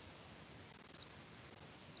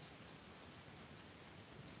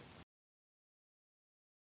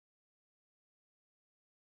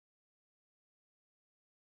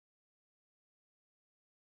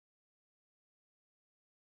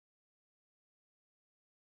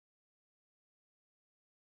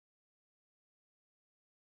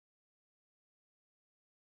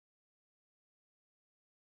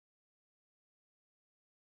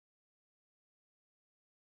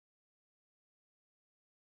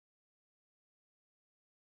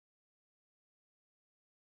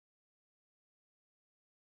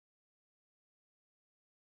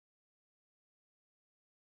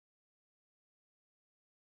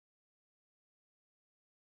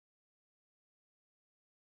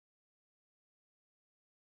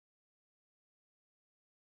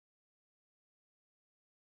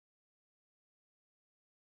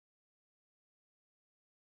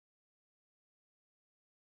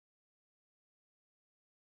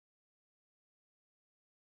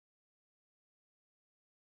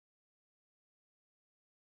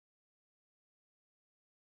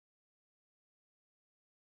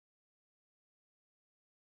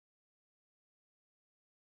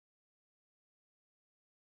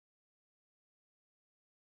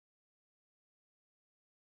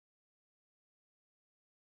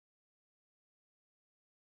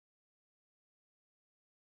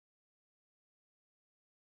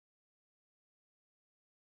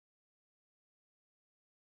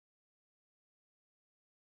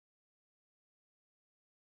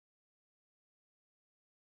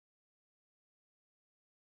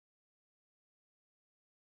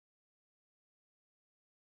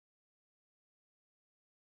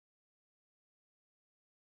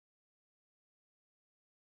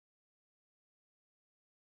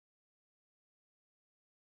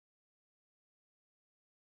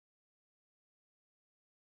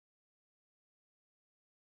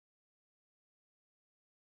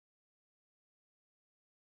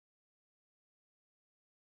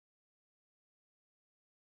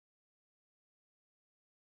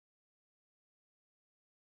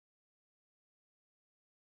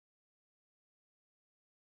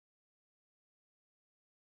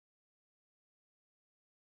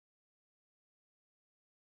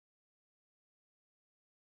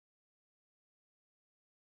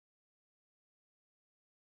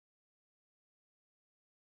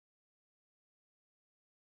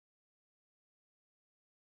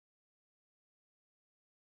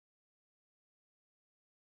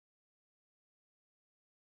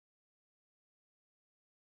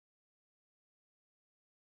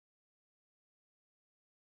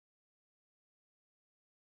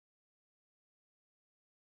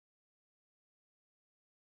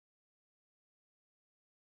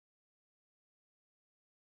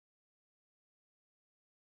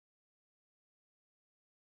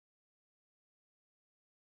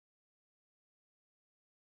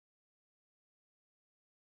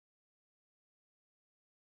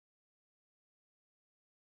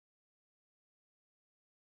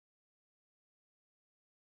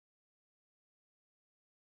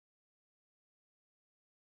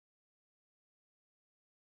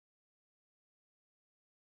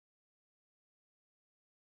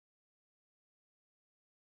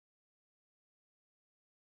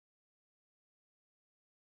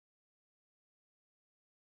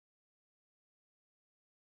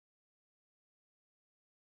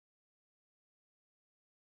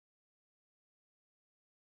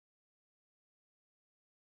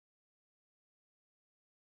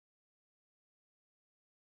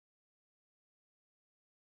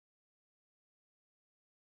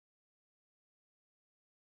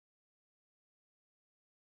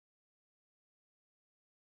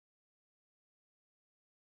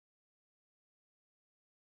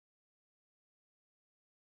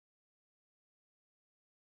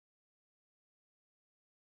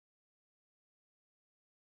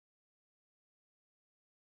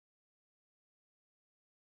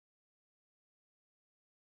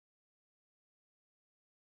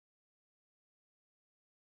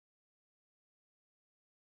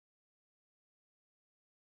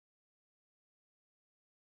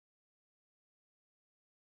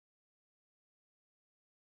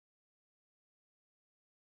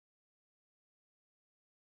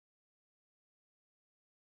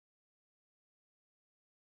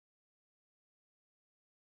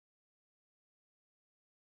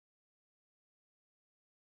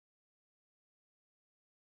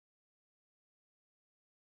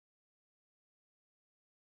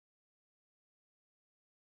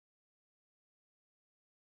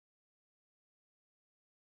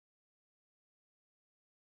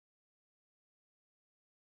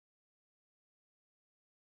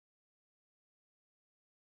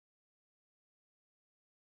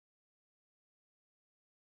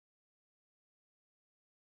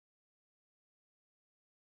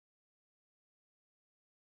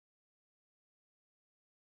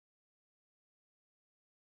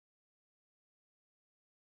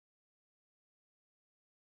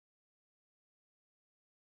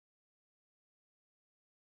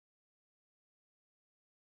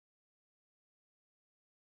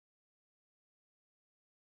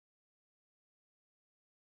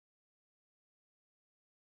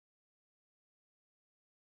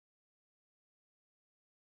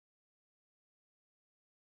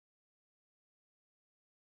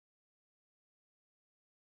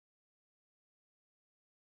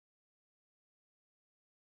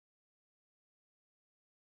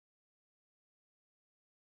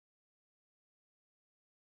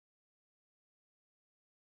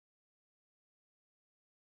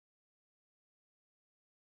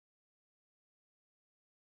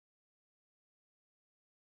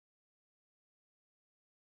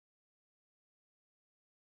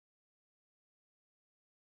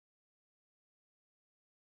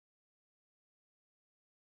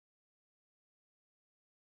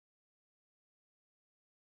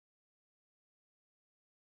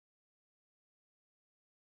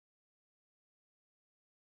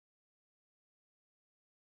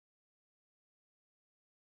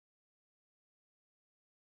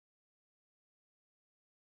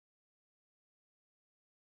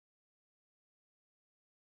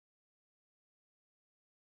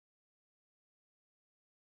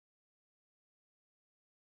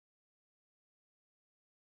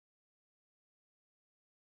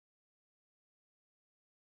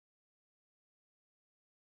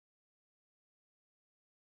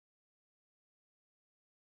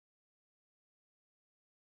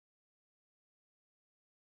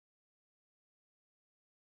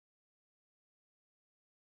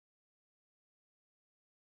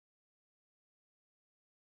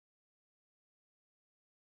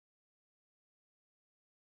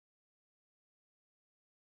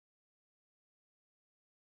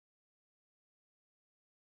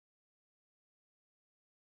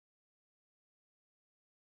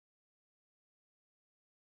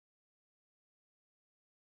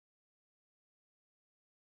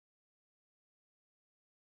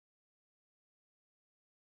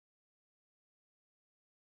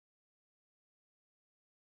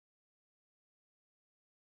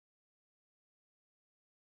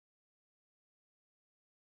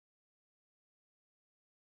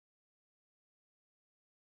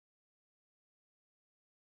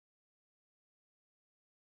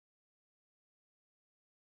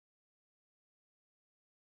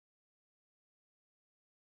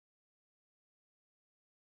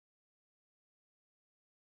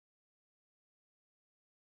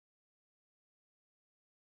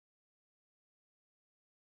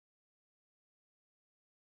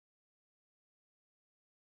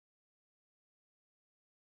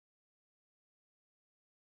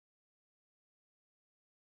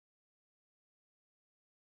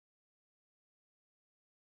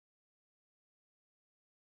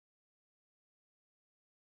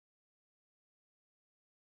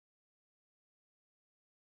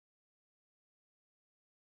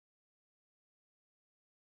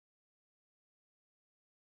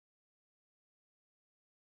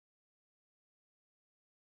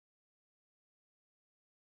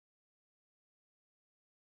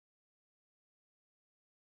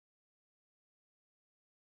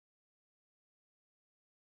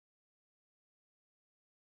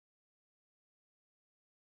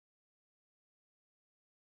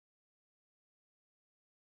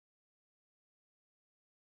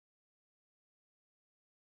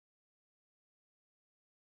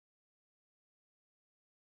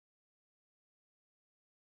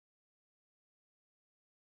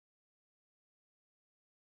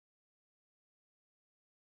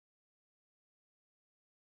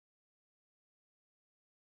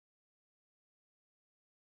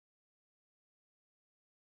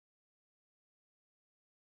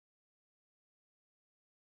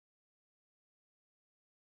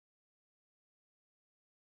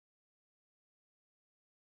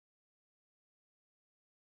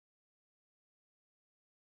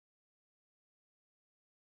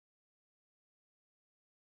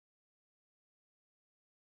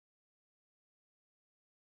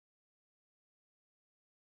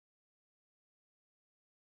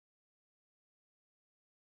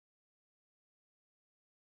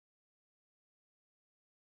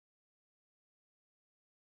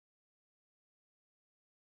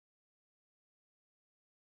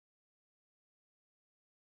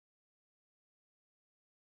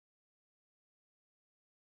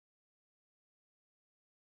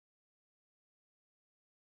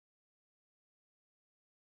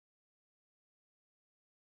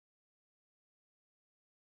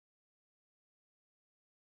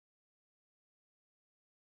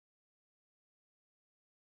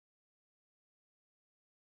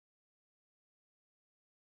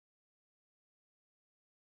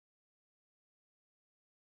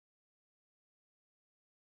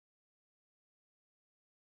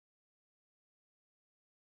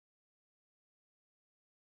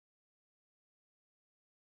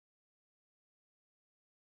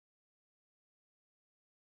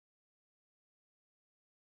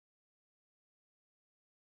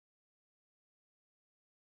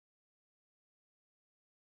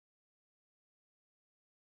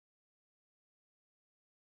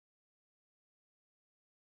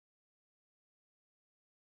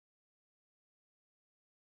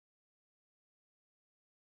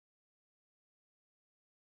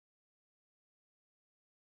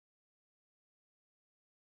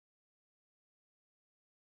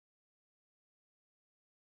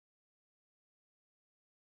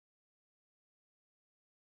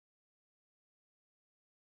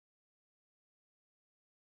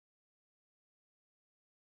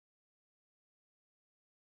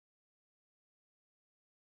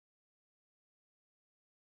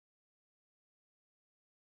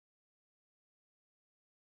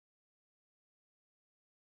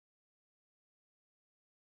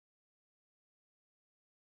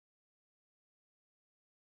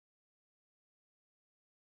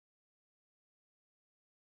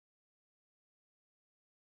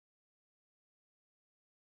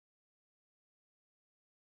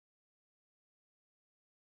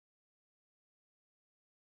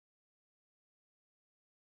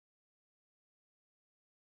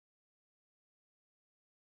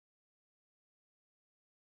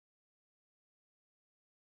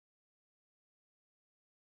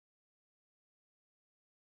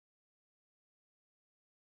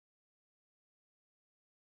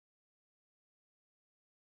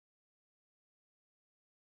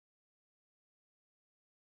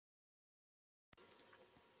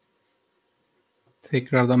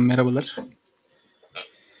 Tekrardan merhabalar.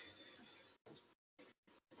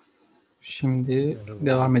 Şimdi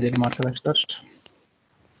devam edelim arkadaşlar.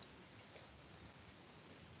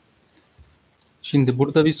 Şimdi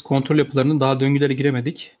burada biz kontrol yapılarının daha döngülere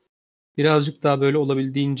giremedik. Birazcık daha böyle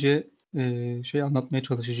olabildiğince anlatmaya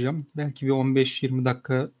çalışacağım. Belki bir 15-20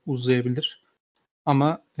 dakika uzayabilir.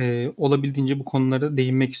 Ama olabildiğince bu konulara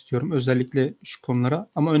değinmek istiyorum. Özellikle şu konulara.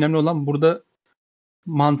 Ama önemli olan burada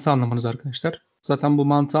mantığı anlamanız arkadaşlar. Zaten bu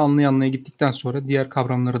mantığı anlaya gittikten sonra diğer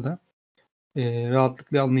kavramları da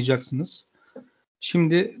rahatlıkla anlayacaksınız.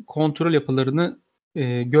 Şimdi kontrol yapılarını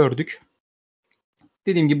gördük.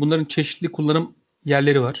 Dediğim gibi bunların çeşitli kullanım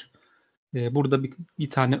yerleri var. Burada bir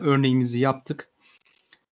tane örneğimizi yaptık.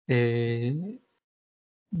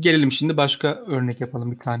 Gelelim şimdi başka örnek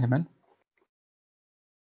yapalım bir tane hemen.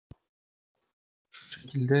 Şu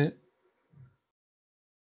şekilde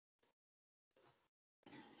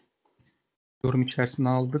yorum içerisine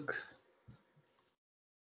aldık.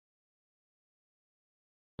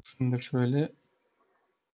 Şunu da şöyle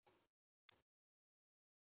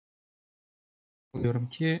alıyorum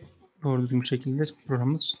ki doğru düzgün bir şekilde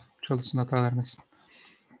programımız çalışsın, hata vermesin.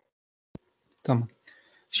 Tamam.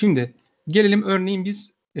 Şimdi gelelim örneğin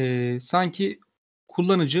biz sanki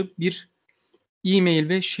kullanıcı bir e-mail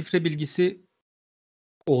ve şifre bilgisi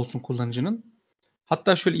olsun kullanıcının.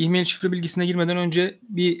 Hatta şöyle e-mail şifre bilgisine girmeden önce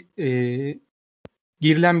bir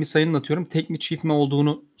girilen bir sayının atıyorum tek mi çift mi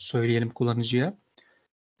olduğunu söyleyelim kullanıcıya.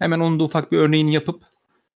 Hemen onun da ufak bir örneğini yapıp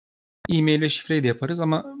e-mail ile şifreyi de yaparız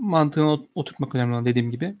ama mantığını oturtmak önemli olan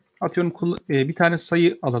dediğim gibi. Atıyorum bir tane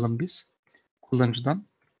sayı alalım biz kullanıcıdan.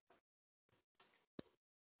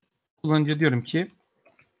 Kullanıcıya diyorum ki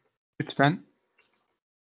lütfen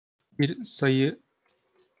bir sayı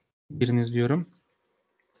giriniz diyorum.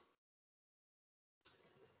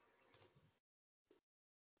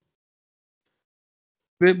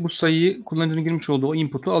 Ve bu sayıyı kullanıcının girmiş olduğu o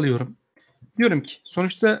input'u alıyorum. Diyorum ki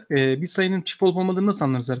sonuçta bir sayının çift olup olmadığını nasıl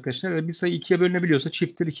anlarız arkadaşlar? Bir sayı ikiye bölünebiliyorsa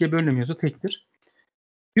çifttir, ikiye bölünemiyorsa tektir.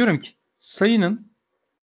 Diyorum ki sayının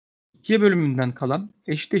ikiye bölümünden kalan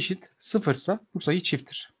eşit sıfırsa bu sayı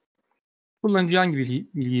çifttir. Kullanıcıya hangi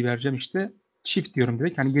bilgiyi vereceğim? İşte çift diyorum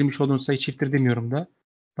direkt. Hani girmiş olduğunuz sayı çifttir demiyorum da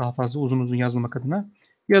daha fazla uzun yazmamak adına.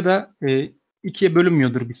 Ya da ikiye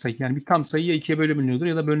bölünmüyordur bir sayı. Yani bir tam sayı ya ikiye bölünmüyordur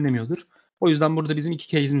ya da bölünemiyordur. O yüzden burada bizim iki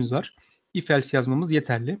case'imiz var. If else yazmamız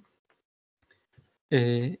yeterli.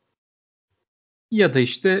 Ya da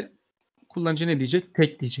işte kullanıcı ne diyecek?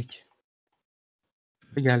 Tek diyecek.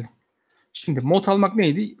 Geldi. Şimdi mod almak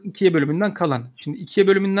neydi? İkiye bölümünden kalan. Şimdi ikiye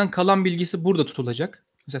bölümünden kalan bilgisi burada tutulacak.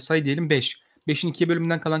 Mesela sayı diyelim 5. 5'in ikiye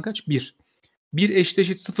bölümünden kalan kaç? 1. 1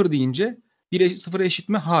 eşit 0 deyince 1 0 eşit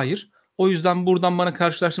mi? Hayır. O yüzden buradan bana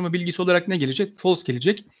karşılaştırma bilgisi olarak ne gelecek? False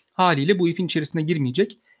gelecek. Haliyle bu if'in içerisine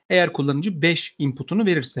girmeyecek. Eğer kullanıcı 5 input'unu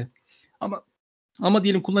verirse. Ama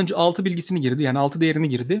diyelim kullanıcı 6 bilgisini girdi. Yani 6 değerini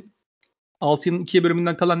girdi. 6'nın 2'ye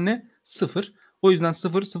bölümünden kalan ne? 0. O yüzden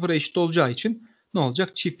 0 0'a eşit olacağı için ne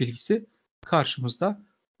olacak? Çift bilgisi karşımızda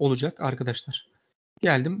olacak arkadaşlar.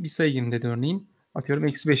 Geldim bir sayı girin dedi örneğin. Atıyorum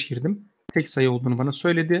 -5 girdim. Tek sayı olduğunu bana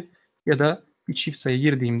söyledi. Ya da bir çift sayı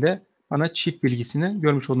girdiğimde bana çift bilgisini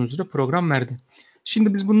görmüş olduğunuz üzere program verdi.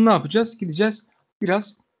 Şimdi biz bunu ne yapacağız? Gideceğiz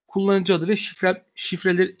biraz kullanıcı adı ve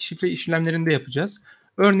şifre işlemlerinde yapacağız.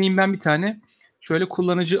 Örneğin ben bir tane şöyle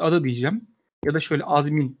kullanıcı adı diyeceğim. Ya da şöyle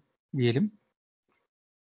admin diyelim.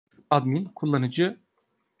 Admin kullanıcı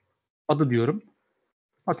adı diyorum.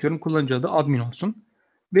 Atıyorum kullanıcı adı admin olsun.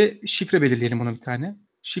 Ve şifre belirleyelim ona bir tane.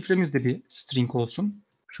 Şifremiz de bir string olsun.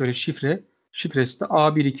 Şöyle şifresi de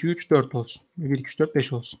A123 4 olsun. 1 2 3 4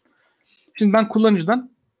 5 olsun. Şimdi ben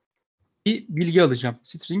kullanıcıdan bir bilgi alacağım.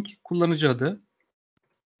 String kullanıcı adı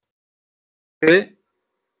ve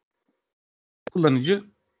kullanıcı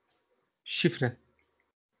şifre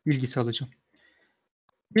bilgisi alacağım.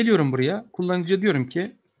 Geliyorum buraya. Kullanıcıya diyorum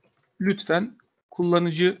ki lütfen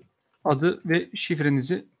kullanıcı adı ve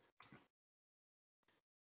şifrenizi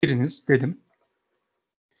giriniz dedim.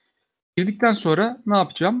 Girdikten sonra ne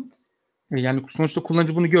yapacağım? Yani sonuçta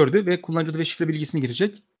kullanıcı bunu gördü ve kullanıcı adı ve şifre bilgisini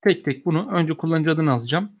girecek. Tek tek bunu önce kullanıcı adını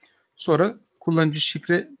alacağım. Sonra kullanıcı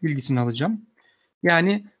şifre bilgisini alacağım.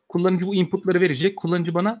 Yani kullanıcı bu inputları verecek.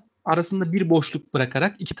 Kullanıcı bana arasında bir boşluk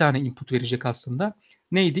bırakarak 2 tane input verecek aslında.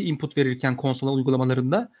 Neydi input verirken konsol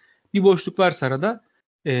uygulamalarında? Bir boşluk varsa arada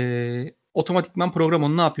otomatikman program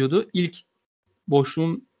onu ne yapıyordu? İlk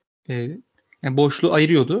boşluğun yani boşluğu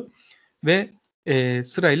ayırıyordu ve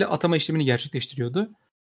sırayla atama işlemini gerçekleştiriyordu.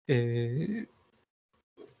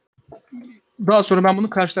 Daha sonra ben bunun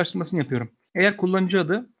karşılaştırmasını yapıyorum. Eğer kullanıcı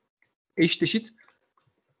adı eşit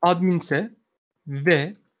adminse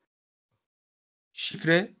ve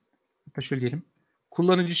şifre, hatta şöyle diyelim,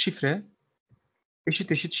 kullanıcı şifre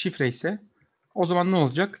eşit şifre ise o zaman ne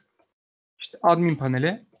olacak? İşte admin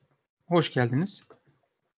panele hoş geldiniz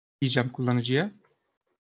diyeceğim kullanıcıya.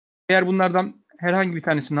 Eğer bunlardan herhangi bir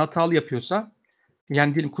tanesini hatalı yapıyorsa,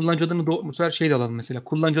 yani diyelim kullanıcı adını bu sefer şey de alalım mesela.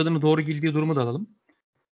 Kullanıcı adını doğru girdiği durumu da alalım.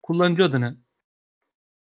 Kullanıcı adını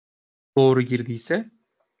doğru girdiyse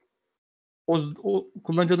o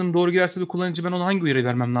kullanıcı adını doğru girerse de kullanıcı ben ona hangi uyarı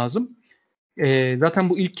vermem lazım? Zaten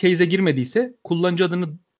bu ilk case'e girmediyse kullanıcı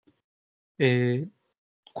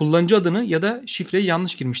adını ya da şifreyi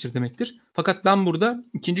yanlış girmiştir demektir. Fakat ben burada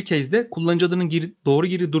ikinci case'de kullanıcı adının doğru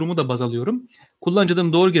girdiği durumu da baz alıyorum. Kullanıcı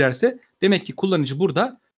adını doğru girerse demek ki kullanıcı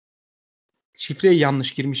burada şifreyi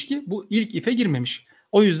yanlış girmiş ki bu ilk if'e girmemiş.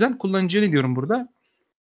 O yüzden kullanıcıya ne diyorum burada?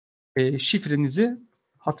 Şifrenizi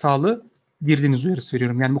hatalı girdiğiniz uyarısı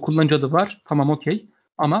veriyorum. Yani bu kullanıcı adı var. Tamam okey.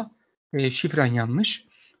 Ama şifren yanlış.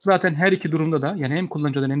 Zaten her iki durumda da yani hem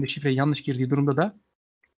kullanıcı adını hem de şifreyi yanlış girdiği durumda da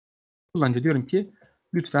kullanıcı diyorum ki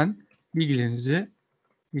lütfen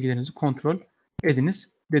bilgilerinizi kontrol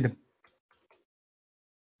ediniz dedim.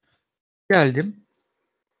 Geldim.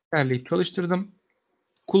 Derleyip çalıştırdım.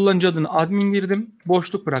 Kullanıcı adını admin girdim.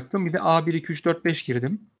 Boşluk bıraktım. Bir de A1, 2, 3, 4, 5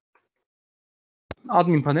 girdim.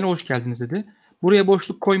 Admin paneli hoş geldiniz dedi. Buraya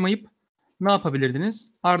boşluk koymayıp ne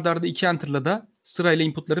yapabilirdiniz? Arda arda 2 enter'la da sırayla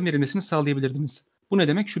inputların verilmesini sağlayabilirdiniz. Bu ne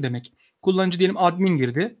demek? Şu demek. Kullanıcı diyelim admin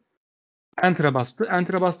girdi. Enter'a bastı.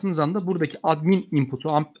 Enter'a bastığınız anda buradaki admin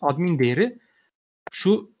input'u, admin değeri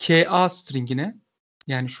şu KA string'ine,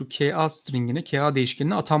 yani şu KA string'ine, KA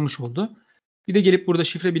değişkenine atanmış oldu. Bir de gelip burada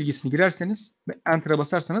şifre bilgisini girerseniz ve Enter'a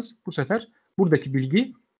basarsanız bu sefer buradaki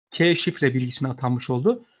bilgi K şifre bilgisine atanmış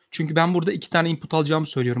oldu. Çünkü ben burada 2 tane input alacağımı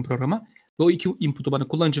söylüyorum programa. Ve o 2 input'u bana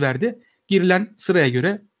kullanıcı verdi. Girilen sıraya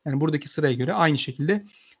göre, yani buradaki sıraya göre aynı şekilde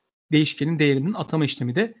değişkenin değerinin atama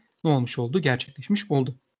işlemi de ne olmuş oldu? Gerçekleşmiş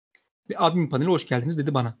oldu. Ve admin paneli hoş geldiniz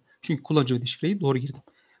dedi bana. Çünkü kullanıcı ve şifreyi doğru girdim.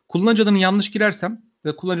 Kullanıcı adını yanlış girersem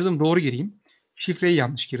ve kullanıcı adını doğru gireyim. Şifreyi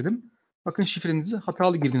yanlış girdim. Bakın şifrenizi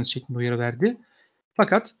hatalı girdiğiniz şeklinde uyarı verdi.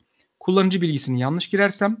 Fakat kullanıcı bilgisini yanlış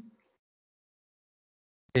girersem,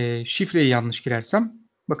 şifreyi yanlış girersem,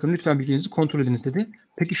 bakın lütfen bilgilerinizi kontrol ediniz dedi.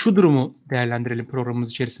 Peki şu durumu değerlendirelim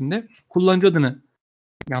programımız içerisinde. Kullanıcı adını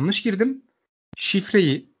yanlış girdim.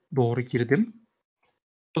 Şifreyi doğru girdim.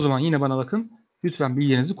 O zaman yine bana bakın lütfen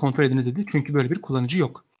bilgilerinizi kontrol ediniz dedi. Çünkü böyle bir kullanıcı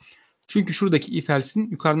yok. Çünkü şuradaki if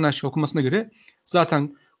else'in yukarıdan aşağı okumasına göre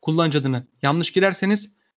zaten kullanıcı adını yanlış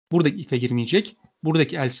girerseniz buradaki if'e girmeyecek.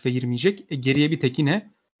 Buradaki else if'e girmeyecek. Geriye bir tek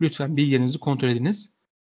yine lütfen bilgilerinizi kontrol ediniz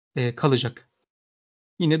kalacak.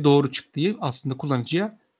 Yine doğru çıktığı aslında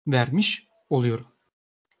kullanıcıya vermiş oluyorum.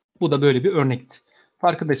 Bu da böyle bir örnekti.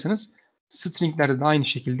 Farkındaysanız stringlerde de aynı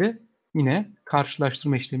şekilde yine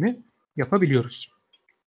karşılaştırma işlemi yapabiliyoruz.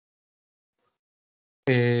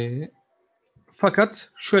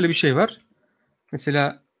 Fakat şöyle bir şey var.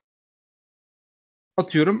 Mesela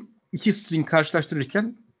atıyorum 2 string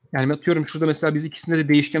karşılaştırırken, yani atıyorum şurada mesela biz ikisinde de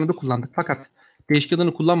değişken adı kullandık. Fakat değişken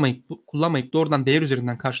adını kullanmayıp doğrudan değer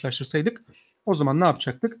üzerinden karşılaştırsaydık o zaman ne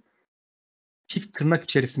yapacaktık? Çift tırnak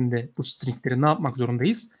içerisinde bu stringleri ne yapmak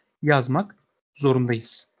zorundayız? Yazmak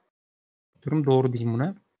zorundayız. Atıyorum doğru diyeyim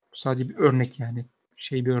buna. Bu sadece bir örnek yani.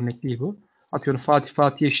 Bir örnek değil bu. Atıyorum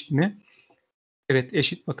Fatih eşit mi? Evet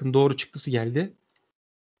eşit. Bakın doğru çıktısı geldi.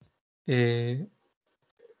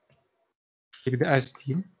 Bir de else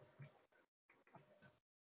diyeyim.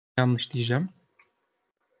 Yanlış diyeceğim.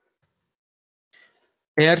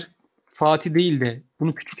 Eğer Fatih değil de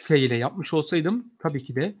bunu küçük f ile yapmış olsaydım tabii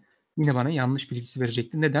ki de yine bana yanlış bilgisi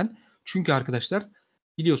verecekti. Neden? Çünkü arkadaşlar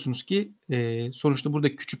biliyorsunuz ki sonuçta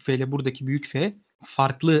buradaki küçük f ile buradaki büyük f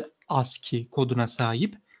farklı ASCII koduna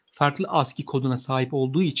sahip. Farklı ASCII koduna sahip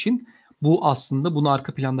olduğu için bu aslında bunu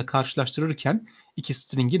arka planda karşılaştırırken iki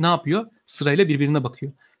string'i ne yapıyor? Sırayla birbirine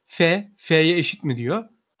bakıyor. F'ye eşit mi diyor?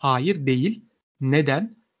 Hayır değil.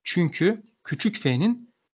 Neden? Çünkü küçük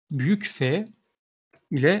f'nin büyük f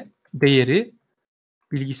ile değeri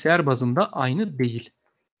bilgisayar bazında aynı değil.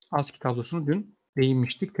 ASCII tablosunu dün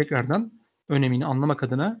değinmiştik. Tekrardan önemini anlamak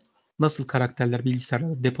adına nasıl karakterler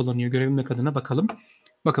bilgisayarlarda depolanıyor görebilmek adına bakalım.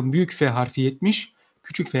 Bakın büyük F harfi 70,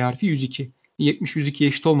 küçük F harfi 102. 70 102'ye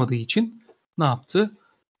eşit olmadığı için ne yaptı?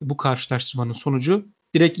 Bu karşılaştırmanın sonucu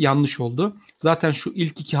direkt yanlış oldu. Zaten şu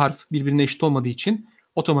ilk iki harf birbirine eşit olmadığı için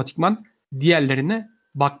otomatikman diğerlerine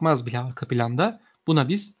bakmaz bile arka planda. Buna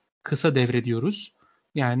biz kısa devre diyoruz.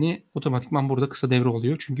 Yani otomatikman burada kısa devre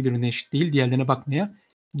oluyor. Çünkü birbirine eşit değil. Diğerlerine bakmaya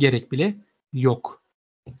gerek bile yok.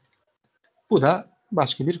 Bu da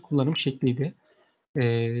başka bir kullanım şekliydi.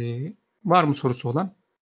 Var mı sorusu olan?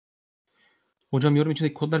 Hocam yorum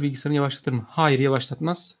içindeki kodlar bilgisayarını yavaşlatır mı? Hayır,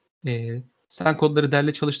 yavaşlatmaz. Sen kodları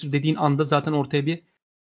derle çalıştır dediğin anda zaten ortaya bir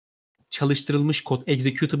çalıştırılmış kod,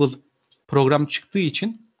 executable program çıktığı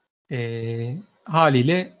için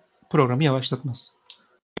haliyle programı yavaşlatmaz.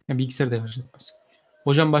 Yani bilgisayarı da yavaşlatmaz.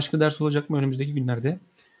 Hocam başka ders olacak mı önümüzdeki günlerde?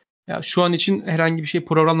 Ya şu an için herhangi bir şey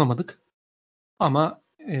programlamadık. Ama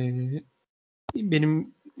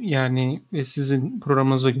benim yani ve sizin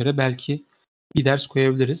programınıza göre belki bir ders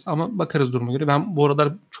koyabiliriz. Ama bakarız duruma göre. Ben bu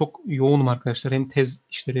aralar çok yoğunum arkadaşlar. Hem tez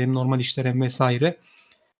işleri hem normal işler hem vesaire.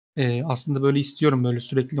 Aslında böyle istiyorum böyle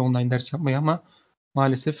sürekli online ders yapmayı ama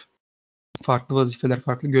maalesef farklı vazifeler,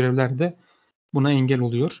 farklı görevler de buna engel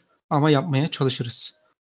oluyor. Ama yapmaya çalışırız.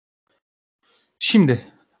 Şimdi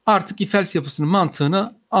artık if-else yapısının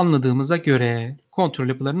mantığını anladığımıza göre kontrol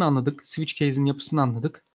yapılarını anladık. Switch case'in yapısını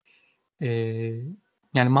anladık.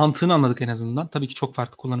 Yani mantığını anladık en azından. Tabii ki çok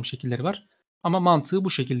farklı kullanım şekilleri var. Ama mantığı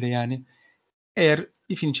bu şekilde yani. Eğer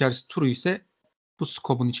if'in içerisi true ise bu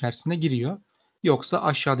scope'un içerisine giriyor. Yoksa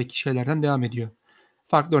aşağıdaki şeylerden devam ediyor.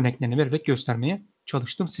 Farklı örneklerini vererek göstermeye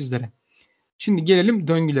çalıştım sizlere. Şimdi gelelim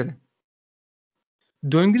döngülere.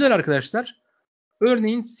 Döngüler arkadaşlar,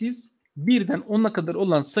 örneğin siz birden 10'a kadar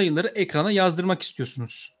olan sayıları ekrana yazdırmak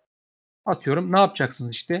istiyorsunuz. Atıyorum ne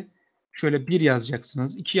yapacaksınız işte? Şöyle 1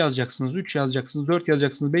 yazacaksınız, 2 yazacaksınız, 3 yazacaksınız, 4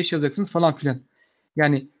 yazacaksınız, 5 yazacaksınız falan filan.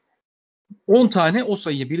 Yani 10 tane o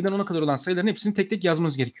sayıyı birden 10'a kadar olan sayıların hepsini tek tek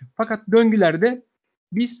yazmanız gerekiyor. Fakat döngülerde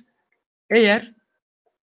biz eğer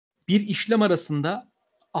bir işlem arasında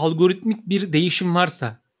algoritmik bir değişim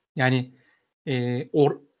varsa yani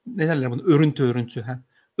ne derler bunu? Örüntü.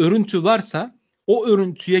 Örüntü varsa o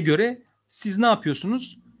örüntüye göre siz ne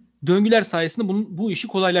yapıyorsunuz? Döngüler sayesinde bu işi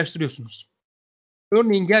kolaylaştırıyorsunuz.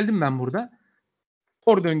 Örneğin geldim ben burada.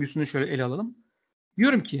 For döngüsünü şöyle ele alalım.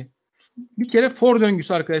 Diyorum ki bir kere for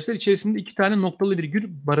döngüsü arkadaşlar içerisinde 2 tane noktalı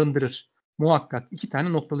virgül barındırır. Muhakkak 2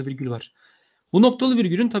 tane noktalı virgül var. Bu noktalı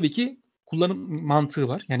virgülün tabii ki kullanım mantığı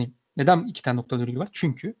var. Yani neden 2 tane noktalı virgül var?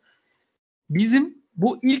 Çünkü bizim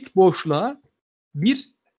bu ilk boşluğa bir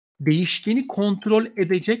değişkeni kontrol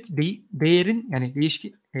edecek değerin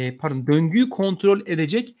yani döngüyü kontrol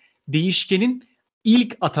edecek değişkenin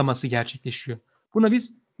ilk ataması gerçekleşiyor. Buna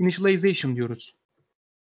biz initialization diyoruz.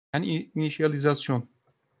 Yani initializasyon.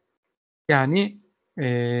 Yani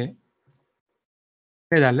ne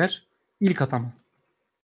derler? İlk atama.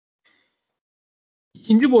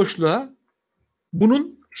 İkinci boşluğa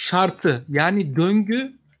bunun şartı yani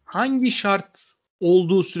döngü hangi şart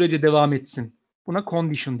olduğu sürece devam etsin. Buna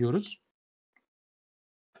condition diyoruz.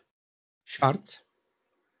 Şart.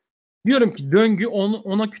 Diyorum ki döngü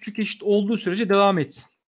ona küçük eşit olduğu sürece devam etsin.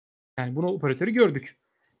 Yani bunu operatörü gördük.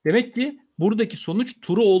 Demek ki buradaki sonuç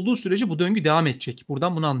true olduğu sürece bu döngü devam edecek.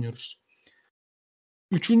 Buradan bunu anlıyoruz.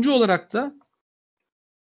 Üçüncü olarak da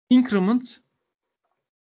increment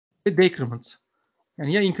ve decrement.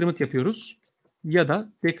 Yani ya increment yapıyoruz ya da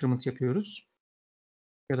decrement yapıyoruz.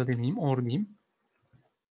 Ya da demeyeyim, or diyeyim.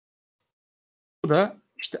 Bu da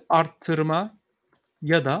işte arttırma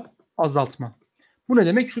ya da azaltma. Bu ne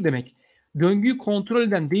demek? Şu demek. Döngüyü kontrol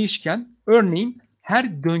eden değişken örneğin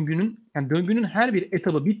her döngünün her bir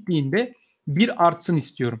etabı bittiğinde bir artsın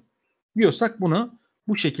istiyorum. Diyorsak bunu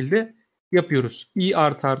bu şekilde yapıyoruz. I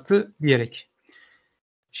artı diyerek.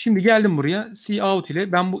 Şimdi geldim buraya. Cout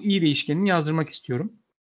ile ben bu i değişkenini yazdırmak istiyorum.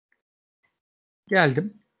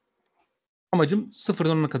 Geldim. Amacım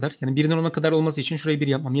sıfırdan 10'a kadar yani birden 10'a kadar olması için şurayı 1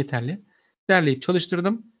 yapmam yeterli. Derleyip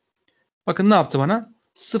çalıştırdım. Bakın ne yaptı bana?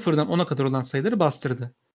 Sıfırdan 10'a kadar olan sayıları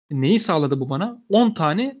bastırdı. Neyi sağladı bu bana? 10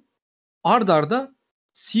 tane ard arda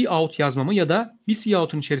cout yazmamı ya da bir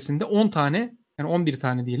cout'un içerisinde 10 tane yani 11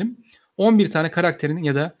 tane diyelim. 11 tane karakterin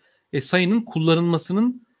ya da sayının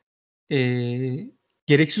kullanılmasının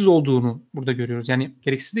gereksiz olduğunu burada görüyoruz. Yani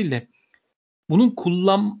gereksiz değil de bunun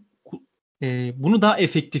bunu daha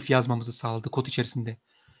efektif yazmamızı sağladı kod içerisinde.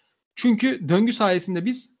 Çünkü döngü sayesinde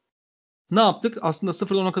biz ne yaptık? Aslında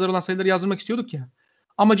 0'dan 10'a kadar olan sayıları yazdırmak istiyorduk ya.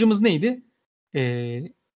 Amacımız neydi?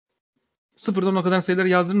 0'dan 10'a kadar sayıları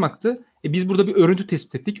yazdırmaktı. Biz burada bir örüntü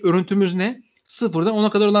tespit ettik. Örüntümüz ne? 0'dan 10'a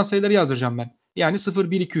kadar olan sayıları yazdıracağım ben. Yani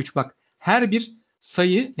 0, 1, 2, 3. Bak her bir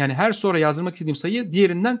sayı yani her sonra yazdırmak istediğim sayı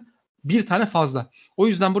diğerinden bir tane fazla. O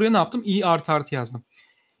yüzden buraya ne yaptım? i artı yazdım.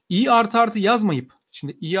 i artı yazmayıp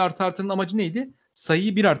şimdi i artı'nın amacı neydi?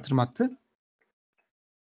 Sayıyı 1 arttırmaktı.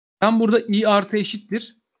 Ben burada i artı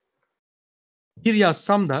eşittir 1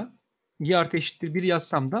 yazsam da i artı eşittir 1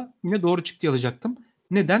 yazsam da yine doğru çıktı alacaktım.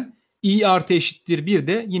 Neden? i artı eşittir 1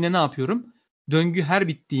 de yine ne yapıyorum?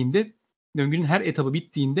 Döngünün her etabı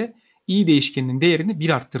bittiğinde i değişkeninin değerini 1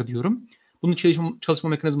 arttır diyorum. Bunun çalışma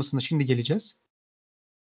mekanizmasına şimdi geleceğiz.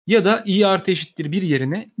 Ya da i artı eşittir 1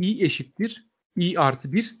 yerine i eşittir i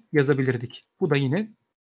artı 1 yazabilirdik. Bu da yine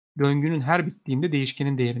döngünün her bittiğinde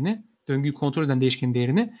değişkenin değerini, döngüyü kontrol eden değişkenin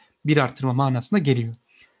değerini 1 artırma manasına geliyor.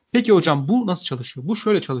 Peki hocam bu nasıl çalışıyor? Bu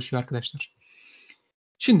şöyle çalışıyor arkadaşlar.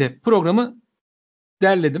 Şimdi programı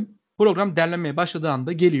derledim. Program derlenmeye başladığı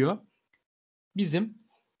anda geliyor. Bizim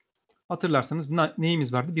hatırlarsanız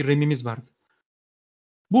neyimiz vardı? Bir RAM'imiz vardı.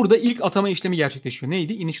 Burada ilk atama işlemi gerçekleşiyor.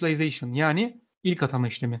 Neydi? Initialization, yani ilk atama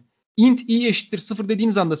işlemi. Int i eşittir 0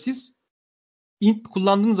 dediğiniz anda siz int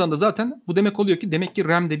kullandığınız anda zaten bu demek oluyor ki demek ki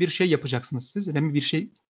RAM'de bir şey yapacaksınız siz. RAM'e bir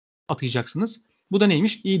şey atayacaksınız. Bu da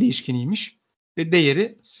neymiş? I değişkeniymiş ve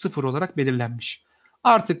değeri 0 olarak belirlenmiş.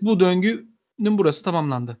 Artık bu döngünün burası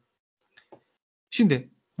tamamlandı. Şimdi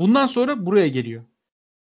bundan sonra buraya geliyor.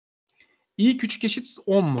 I küçük eşit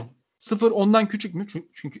 10 mu? 0 10'dan küçük mü?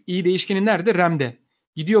 Çünkü i değişkeni nerede? RAM'de.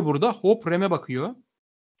 Gidiyor burada hop RAM'e bakıyor.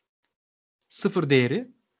 0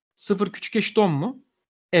 değeri. 0 küçük eşit 10 mu?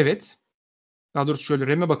 Evet. Daha doğrusu şöyle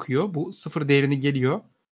RAM'e bakıyor. Bu 0 değerini geliyor.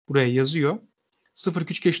 Buraya yazıyor. 0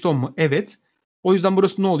 küçük eşit 10 mu? Evet. O yüzden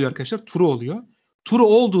burası ne oluyor arkadaşlar? True oluyor. True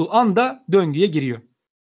olduğu anda döngüye giriyor.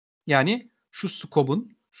 Yani şu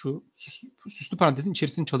scope'un, şu süslü parantezin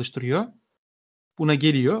içerisini çalıştırıyor. Buna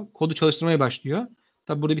geliyor. Kodu çalıştırmaya başlıyor.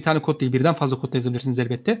 Tabi burada bir tane kod değil, birden fazla kod da yazabilirsiniz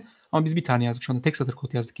elbette. Ama biz bir tane yazdık şu anda. Tek satır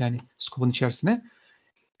kod yazdık yani scope'un içerisine.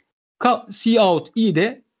 Cout i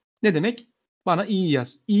de ne demek? Bana i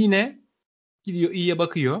yaz. I ne? Gidiyor i'ye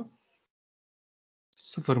bakıyor.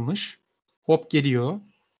 Sıfırmış. Hop geliyor.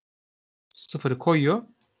 Sıfırı koyuyor.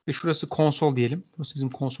 Ve şurası konsol diyelim. Burası bizim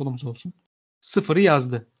konsolumuz olsun. Sıfırı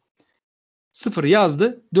yazdı. Sıfırı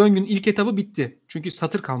yazdı. Döngünün ilk etabı bitti. Çünkü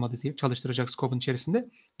satır kalmadı diye çalıştıracak scope'un içerisinde.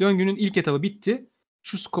 Döngünün ilk etabı bitti.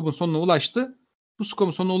 Şu scope'un sonuna ulaştı. Bu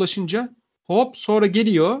scope'un sonuna ulaşınca hop sonra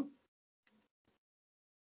geliyor.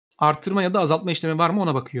 Artırma ya da azaltma işlemi var mı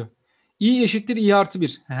ona bakıyor. I eşittir i artı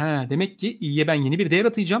 1. Demek ki i'ye ben yeni bir değer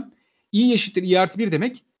atayacağım. I eşittir i artı 1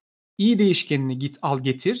 demek. I değişkenini git al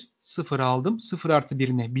getir. 0 aldım. 0 artı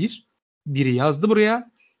 1'ine 1. 1'i yazdı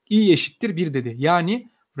buraya. I eşittir 1 dedi. Yani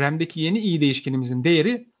RAM'deki yeni i değişkenimizin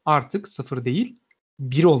değeri artık 0 değil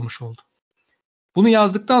 1 olmuş oldu. Bunu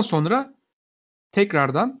yazdıktan sonra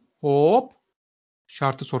tekrardan hop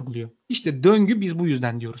şartı sorguluyor. İşte döngü biz bu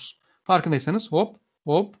yüzden diyoruz. Farkındaysanız hop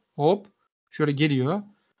hop hop şöyle geliyor.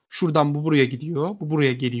 Şuradan bu buraya gidiyor. Bu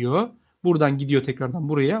buraya geliyor. Buradan gidiyor tekrardan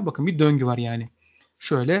buraya. Bakın bir döngü var yani.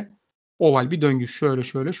 Şöyle oval bir döngü.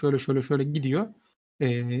 Şöyle gidiyor.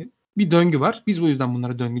 Bir döngü var. Biz bu yüzden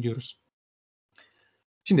bunlara döngü diyoruz.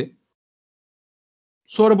 Şimdi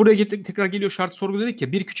sonra buraya tekrar geliyor şartı sorguluyor dedik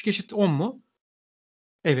ya. 1 küçük eşit 10 mu?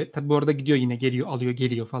 Evet. Tabi bu arada gidiyor yine geliyor alıyor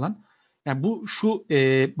geliyor falan. Yani bu şu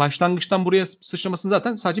başlangıçtan buraya sıçramasını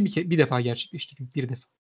zaten sadece bir defa gerçekleştiriyor. Bir defa.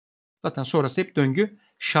 Zaten sonrası hep döngü.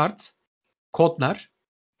 Şart, kodlar,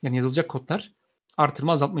 yani yazılacak kodlar,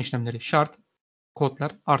 artırma azaltma işlemleri. Şart,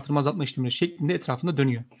 kodlar, artırma azaltma işlemleri şeklinde etrafında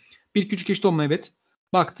dönüyor. Bir küçük eşit olma evet.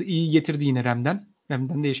 Baktı i'yi getirdi yine RAM'den.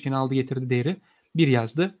 RAM'den değişkeni aldı getirdi değeri. 1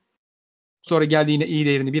 yazdı. Sonra geldi yine i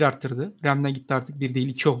değerini 1 arttırdı. RAM'den gitti artık 1 değil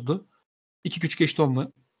 2 oldu. 2 küçük eşit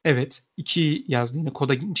olma evet. 2 yazdı yine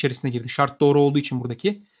koda içerisine girdi. Şart doğru olduğu için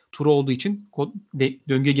buradaki true olduğu için kod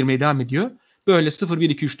döngüye girmeye devam ediyor. Böyle 0, 1,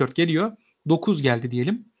 2, 3, 4 geliyor. 9 geldi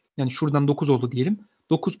diyelim. Yani şuradan 9 oldu diyelim.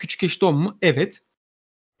 9 küçük eşit mu? Evet.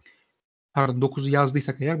 Pardon 9'u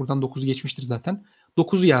yazdıysak eğer buradan 9'u geçmiştir zaten.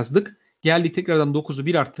 9'u yazdık. Geldik tekrardan 9'u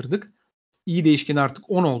 1 arttırdık. i değişkeni artık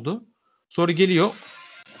 10 oldu. Sonra geliyor.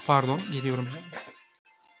 Pardon geliyorum.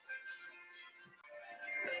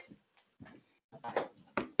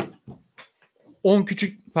 10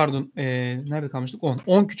 küçük pardon nerede kalmıştık? 10.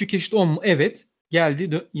 10 küçük eşit 10 mu? Evet.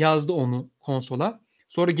 Geldi yazdı onu konsola.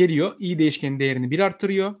 Sonra geliyor i değişkenin değerini 1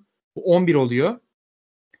 arttırıyor. Bu 11 oluyor.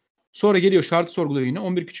 Sonra geliyor şartı sorguluyor yine.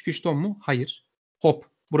 11 küçük eşit 10 mu? Hayır. Hop.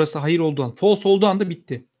 Burası hayır olduğu an. False olduğu anda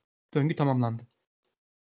bitti. Döngü tamamlandı.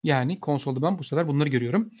 Yani konsolda ben bu sefer bunları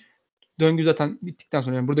görüyorum. Döngü zaten bittikten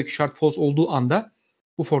sonra yani buradaki şart false olduğu anda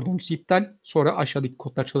bu for döngüsü iptal. Sonra aşağıdaki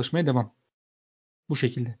kodlar çalışmaya devam. Bu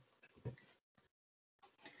şekilde.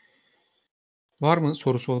 Var mı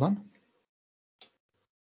sorusu olan?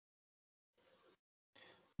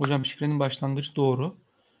 Hocam şifrenin başlangıcı doğru.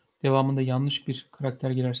 Devamında yanlış bir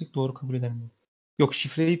karakter girersek doğru kabul eder mi? Yok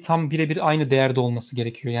şifreyi tam birebir aynı değerde olması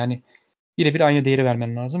gerekiyor. Yani birebir aynı değeri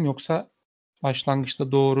vermen lazım. Yoksa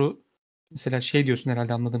başlangıçta doğru mesela şey diyorsun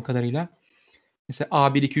herhalde anladığım kadarıyla. Mesela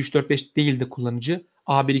A1, 2, 3, 4, 5 değil de kullanıcı.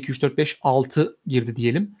 A1, 2, 3, 4, 5, 6 girdi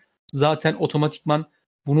diyelim. Zaten otomatikman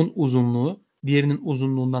bunun uzunluğu diğerinin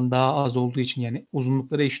uzunluğundan daha az olduğu için yani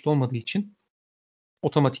uzunlukları eşit olmadığı için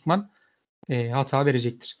otomatikman hata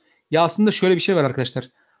verecektir. Ya aslında şöyle bir şey var arkadaşlar.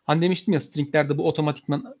 Hani demiştim ya stringlerde bu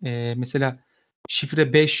otomatikman mesela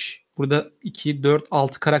şifre 5 Burada 2, 4,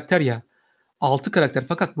 6 karakter ya. 6 karakter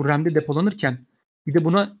fakat bu RAM'de depolanırken bir de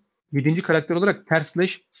buna 7. karakter olarak ters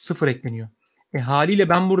 /0 ekleniyor. Haliyle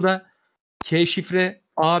ben burada K şifre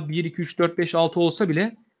A1, 2, 3, 4, 5, 6 olsa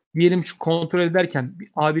bile diyelim şu kontrol ederken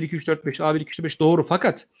A1, 2, 3, 4, 5, A1, 2, 3, 4, 5 doğru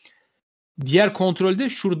fakat diğer kontrolde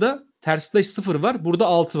şurada ters /0 var. Burada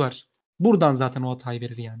 6 var. Buradan zaten o hatayı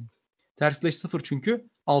verir yani. Ters /0 çünkü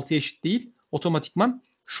 6'ya eşit değil. Otomatikman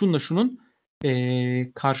şununla şunun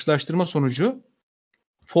karşılaştırma sonucu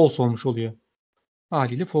false olmuş oluyor.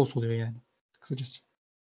 Haliyle false oluyor yani. Kısacası.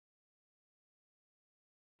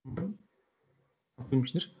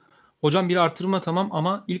 Hocam bir artırma tamam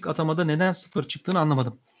ama ilk atamada neden 0 çıktığını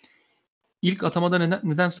anlamadım. İlk atamada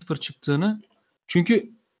neden 0 çıktığını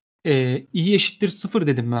çünkü i eşittir 0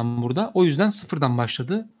 dedim ben burada. O yüzden 0'dan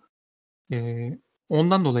başladı.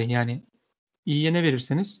 Ondan dolayı yani i'ye ne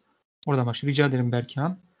verirseniz oradan başla. Rica ederim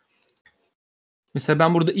Berkhan. Mesela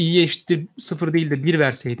ben burada i'ye eşittir 0 değil de 1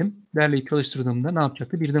 verseydim derleyip çalıştırdığımda ne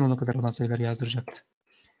yapacaktı? 1'den 10'a kadar olan sayıları yazdıracaktı.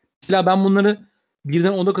 Mesela ben bunları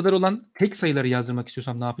 1'den 10'a kadar olan tek sayıları yazdırmak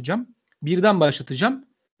istiyorsam ne yapacağım? 1'den başlatacağım.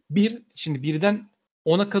 Şimdi 1'den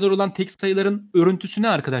 10'a kadar olan tek sayıların örüntüsü ne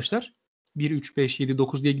arkadaşlar? 1, 3, 5, 7,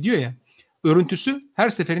 9 diye gidiyor ya. Örüntüsü her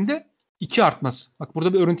seferinde 2 artması. Bak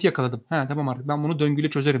burada bir örüntü yakaladım. Tamam artık ben bunu döngüyle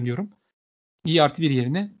çözerim diyorum. i artı 1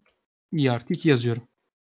 yerine i artı 2 yazıyorum.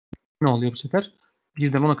 Ne oluyor bu sefer?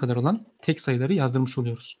 1'den 10'a kadar olan tek sayıları yazdırmış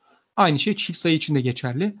oluyoruz. Aynı şey çift sayı için de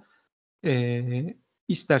geçerli.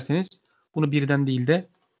 İsterseniz bunu 1'den değil de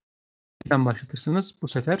 1'den başlatırsınız. Bu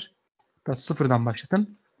sefer da 0'dan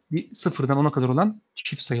başlatın. 0'dan 10'a kadar olan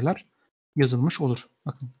çift sayılar yazılmış olur.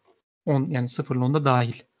 Bakın 10 yani 0 ile 10 da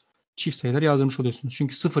dahil. Çift sayılar yazdırmış oluyorsunuz.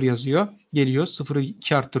 Çünkü 0 yazıyor. Geliyor 0'ı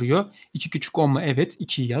 2 arttırıyor. 2 küçük 10 mu? Evet.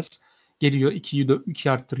 2'yi yaz. Geliyor 2'yi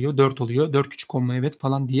 2 arttırıyor. 4 oluyor. 4 küçük 10 mu? Evet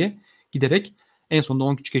falan diye giderek en sonunda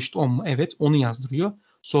 10 küçük eşit 10 mu? Evet. 10'u yazdırıyor.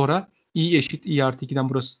 Sonra i eşit i artı 2'den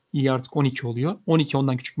burası i artık 12 oluyor. 12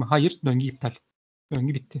 ondan küçük mü? Hayır. Döngü iptal.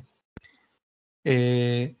 Döngü bitti.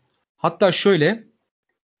 Hatta şöyle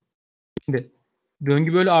şimdi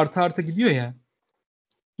döngü böyle arta gidiyor ya.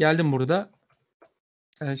 Geldim burada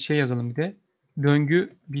şey yazalım bir de.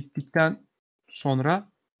 Döngü bittikten sonra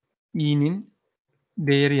i'nin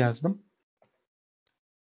değeri yazdım.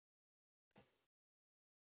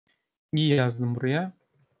 i yazdım buraya.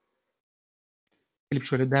 Gelip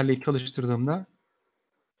şöyle derleyip çalıştırdığımda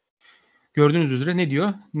gördüğünüz üzere ne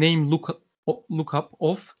diyor? Name lookup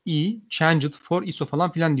of i changed for iso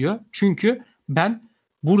falan filan diyor. Çünkü ben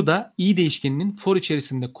burada i değişkeninin for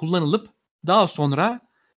içerisinde kullanılıp daha sonra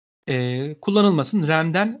kullanılmasın.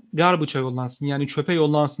 RAM'den garbage'a yollansın. Yani çöpe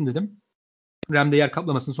yollansın dedim. RAM'de yer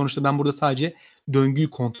kaplamasın. Sonuçta ben burada sadece döngüyü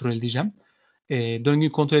kontrol edeceğim.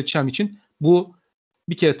 Döngüyü kontrol edeceğim için bu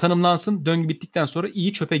bir kere tanımlansın. Döngü bittikten sonra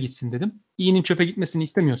i çöpe gitsin dedim. i'nin çöpe gitmesini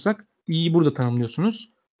istemiyorsak i'yi burada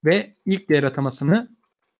tanımlıyorsunuz. Ve ilk değer atamasını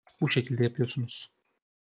bu şekilde yapıyorsunuz.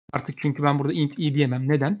 Artık çünkü ben burada int i diyemem.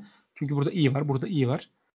 Neden? Çünkü burada i var. Burada i var.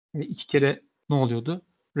 2 kere ne oluyordu?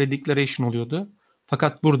 Redeclaration oluyordu.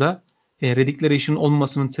 Fakat burada redeclaration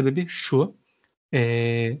olmamasının sebebi şu.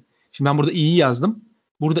 Şimdi ben burada i'yi yazdım.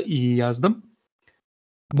 Burada i'yi yazdım.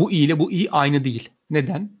 Bu i ile bu i aynı değil.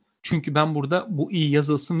 Neden? Çünkü ben burada bu i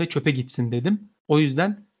yazılsın ve çöpe gitsin dedim. O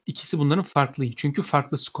yüzden ikisi bunların farklı i. Çünkü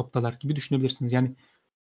farklı skoptalar gibi düşünebilirsiniz. Yani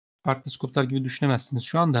farklı skoplar gibi düşünemezsiniz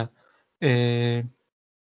şu anda.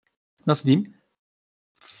 Nasıl diyeyim?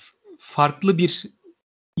 Farklı bir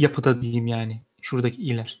yapıda diyeyim yani şuradaki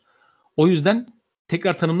i'ler. O yüzden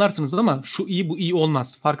tekrar tanımlarsınız ama şu i bu i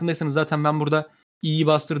olmaz. Farkındaysanız zaten ben burada i'yi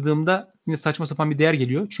bastırdığımda yine saçma sapan bir değer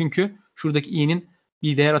geliyor. Çünkü şuradaki i'nin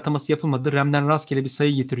bir değer ataması yapılmadı. RAM'den rastgele bir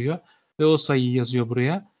sayı getiriyor ve o sayıyı yazıyor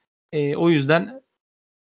buraya. O yüzden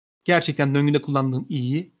gerçekten döngüde kullandığım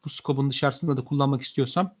i'yi bu skopun dışarısında da kullanmak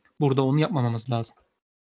istiyorsam burada onu yapmamamız lazım.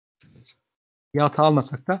 Bir hata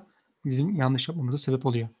almasak da bizim yanlış yapmamıza sebep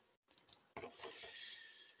oluyor.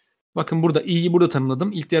 Bakın burada i'yi burada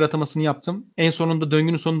tanımladım. İlk değer atamasını yaptım. En sonunda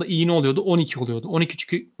döngünün sonunda i ne oluyordu? 12 oluyordu.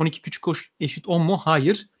 12 küçük eşit 10 mu?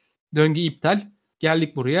 Hayır. Döngü iptal.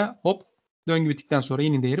 Geldik buraya. Hop. Döngü bittikten sonra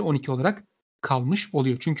i'nin değeri 12 olarak kalmış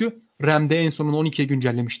oluyor. Çünkü RAM'de en sonunu 12'ye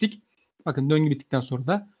güncellemiştik. Bakın döngü bittikten sonra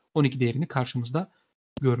da 12 değerini karşımızda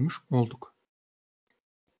görmüş olduk.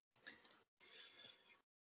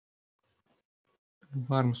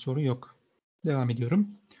 Var mı soru? Yok. Devam ediyorum.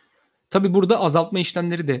 Tabi burada azaltma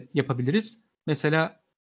işlemleri de yapabiliriz. Mesela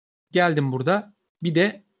geldim burada bir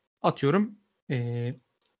de atıyorum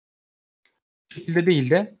şekilde değil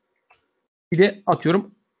de bir de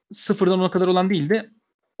atıyorum 0'dan 10'a kadar olan değil de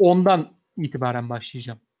 10'dan itibaren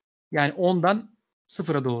başlayacağım. Yani 10'dan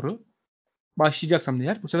 0'a doğru başlayacaksam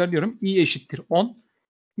eğer bu sefer diyorum i eşittir 10.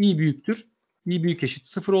 I büyüktür. I büyük eşit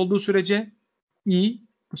 0 olduğu sürece i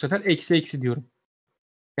bu sefer eksi eksi diyorum.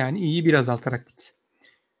 Yani i'yi bir azaltarak git.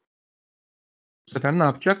 Bu sefer ne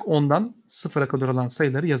yapacak? 10'dan 0'a kadar olan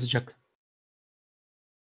sayıları yazacak.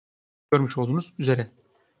 Görmüş olduğunuz üzere.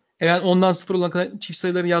 Eğer 10'dan 0 olan kadar çift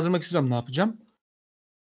sayıları yazdırmak istiyorsam ne yapacağım?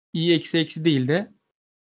 i eksi eksi değil de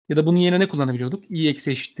ya da bunun yerine ne kullanabiliyorduk? i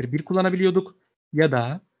eksi eşittir 1 kullanabiliyorduk. Ya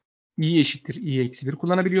da i eşittir i eksi 1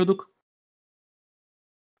 kullanabiliyorduk.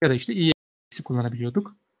 Ya da işte i eksi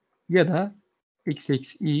kullanabiliyorduk. Ya da eksi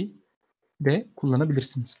eksi i de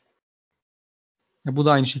kullanabilirsiniz. Bu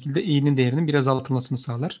da aynı şekilde i'nin değerinin biraz azaltılmasını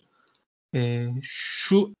sağlar.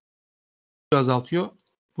 Şu azaltıyor.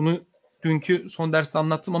 Bunu dünkü son derste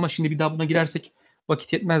anlattım ama şimdi bir daha buna girersek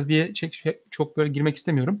vakit yetmez diye çok böyle girmek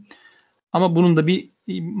istemiyorum. Ama bunun da bir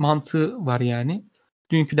mantığı var yani.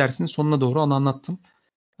 Dünkü dersin sonuna doğru onu anlattım.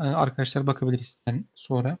 Arkadaşlar bakabiliriz yani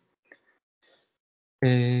sonra.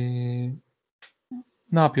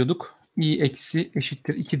 Ne yapıyorduk? I eksi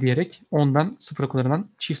eşittir 2 diyerek 10'dan 0'a kullanılan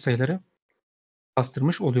çift sayıları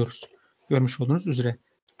bastırmış oluyoruz. Görmüş olduğunuz üzere.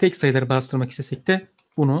 Tek sayıları bastırmak istesek de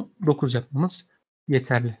bunu 9 yapmamız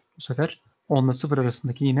yeterli. Bu sefer 10 ile 0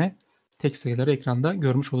 arasındaki yine tek sayıları ekranda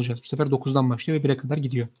görmüş olacağız. Bu sefer 9'dan başlıyor ve 1'e kadar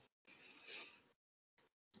gidiyor.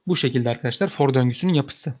 Bu şekilde arkadaşlar for döngüsünün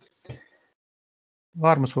yapısı.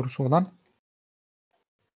 Var mı sorusu olan?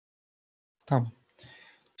 Tamam.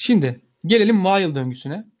 Şimdi gelelim while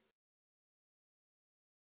döngüsüne.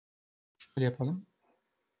 Şöyle yapalım.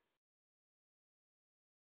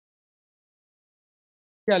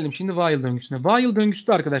 Geldim şimdi while döngüsüne. While döngüsü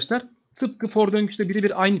de arkadaşlar tıpkı for döngüsüyle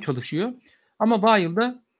birebir aynı çalışıyor. Ama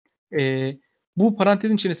while'da bu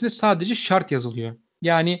parantezin içerisinde sadece şart yazılıyor.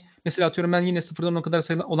 Yani mesela atıyorum ben yine sıfırdan o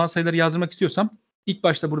kadar olan sayıları yazdırmak istiyorsam ilk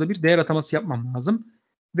başta burada bir değer ataması yapmam lazım.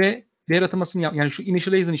 Ve değer atamasını yani şu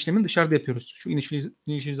initialization işlemini dışarıda yapıyoruz. Şu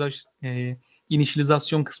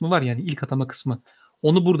initializasyon kısmı var yani ilk atama kısmı.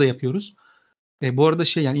 Onu burada yapıyoruz. Bu arada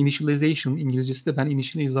yani initialization İngilizcesi de ben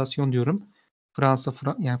initializasyon diyorum.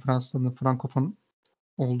 Yani Fransa'nın frankofon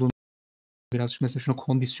olduğunu biraz mesela şuna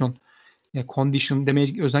condition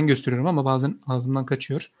demeye özen gösteriyorum ama bazen ağzımdan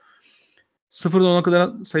kaçıyor. Sıfırdan 10'a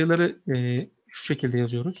kadar sayıları şu şekilde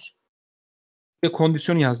yazıyoruz. Ve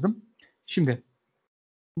kondisyon yazdım. Şimdi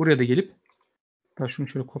buraya da gelip şunu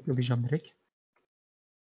şöyle kopyalayacağım direkt.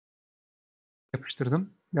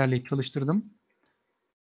 Yapıştırdım. Derleyip çalıştırdım.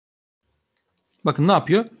 Bakın ne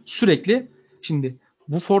yapıyor? Sürekli şimdi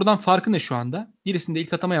bu for'dan farkı ne şu anda? Birisinde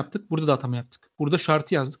ilk atama yaptık. Burada da atama yaptık. Burada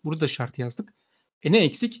şartı yazdık. Burada da şartı yazdık. Ne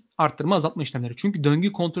eksik? Arttırma azaltma işlemleri. Çünkü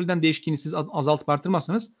döngü kontrolden değişkeni siz azaltıp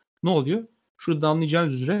arttırmazsanız ne oluyor? Şurada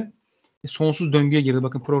anlayacağınız üzere sonsuz döngüye girdi.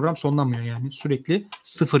 Bakın program sonlanmıyor yani. Sürekli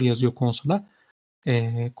 0 yazıyor konsola.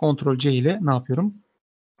 Ctrl C ile ne yapıyorum?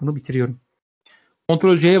 Bunu bitiriyorum.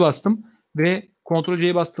 Ctrl C'ye bastım ve Ctrl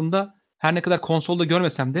C'ye bastığımda her ne kadar konsolda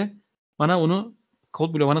görmesem de bana onu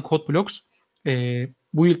code blocks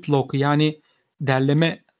build log yani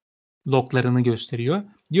derleme loglarını gösteriyor.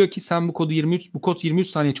 Diyor ki sen bu kod 23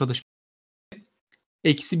 saniye çalış.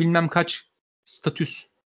 Eksi bilmem kaç statüs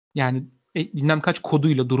yani bilmem kaç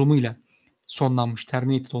koduyla durumuyla sonlanmış,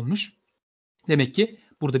 terminated olmuş. Demek ki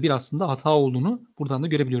burada bir aslında hata olduğunu buradan da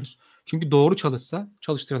görebiliyoruz. Çünkü doğru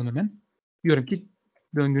çalıştıralım hemen. Diyorum ki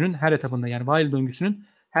döngünün her etabında yani while döngüsünün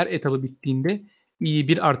her etabı bittiğinde i'yi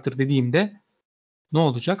 1 arttır dediğimde ne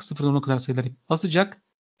olacak? 0'dan 10'a kadar sayıları basacak.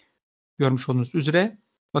 Görmüş olduğunuz üzere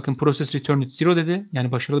bakın process returned 0 dedi.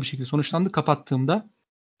 Yani başarılı bir şekilde sonuçlandı. Kapattığımda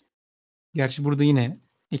gerçi burada yine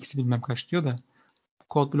eksi bilmem kaç diyor da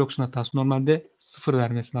code blocks'un hatası. Normalde 0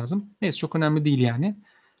 vermesi lazım. Neyse çok önemli değil yani.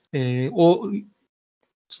 O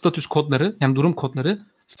statüs kodları yani durum kodları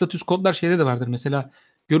statüs kodlar şeyde de vardır. Mesela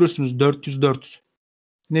görürsünüz 404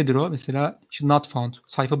 nedir o? Mesela işte not found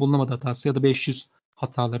sayfa bulunamadı hatası ya da 500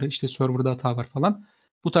 hataları işte server'da hata var falan.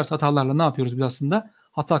 Bu tarz hatalarla ne yapıyoruz biz aslında?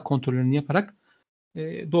 Hata kontrollerini yaparak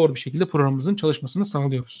doğru bir şekilde programımızın çalışmasını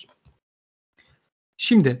sağlıyoruz.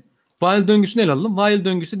 Şimdi while döngüsünü ele alalım. While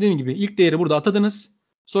döngüsü dediğim gibi ilk değeri burada atadınız.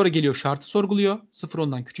 Sonra geliyor şartı sorguluyor. 0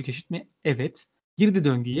 ondan küçük eşit mi? Evet. Girdi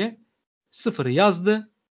döngüye. 0'ı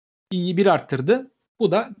yazdı. i'yi 1 arttırdı.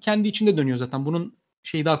 Bu da kendi içinde dönüyor zaten. Bunun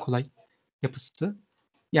şeyi daha kolay yapısı.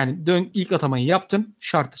 Yani ilk atamayı yaptın.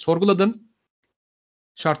 Şartı sorguladın.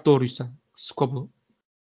 Şart doğruysa scope'u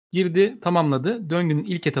girdi, tamamladı. Döngünün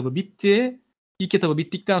ilk etabı bitti. İlk etabı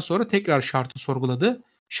bittikten sonra tekrar şartı sorguladı.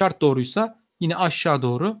 Şart doğruysa yine aşağı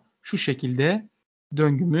doğru şu şekilde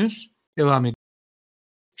döngümüz devam ediyor.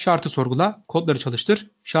 Şartı sorgula, kodları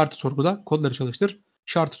çalıştır. Şartı sorgula, kodları çalıştır.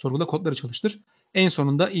 Şartı sorgula, kodları çalıştır. En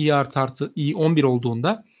sonunda i artı i 11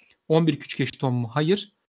 olduğunda 11 küçük eşit 10 mu?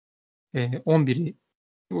 Hayır. 11'i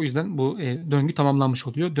o yüzden bu döngü tamamlanmış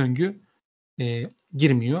oluyor. Döngü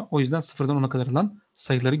girmiyor. O yüzden sıfırdan 10'a kadar olan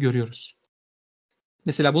sayıları görüyoruz.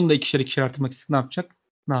 Mesela bunu da ikişer ikişer artırmak istedik.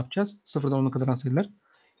 Ne yapacağız? Sıfırdan 10'a kadar olan sayılar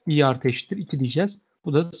i artı eşittir 2 diyeceğiz.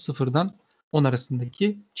 Bu da sıfırdan 10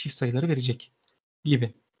 arasındaki çift sayıları verecek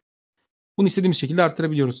gibi. Bunu istediğimiz şekilde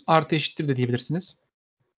arttırabiliyoruz. Artı eşittir de diyebilirsiniz.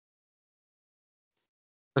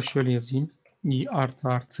 Şöyle yazayım. I artı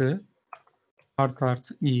artı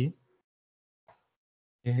artı i.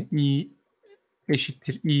 I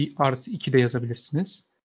eşittir i artı 2 de yazabilirsiniz.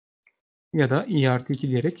 Ya da i artı 2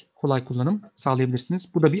 diyerek kolay kullanım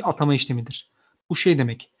sağlayabilirsiniz. Bu da bir atama işlemidir. Bu şey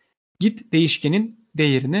demek. Git değişkenin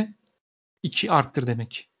değerini 2 arttır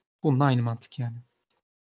demek. Bununla aynı mantık yani.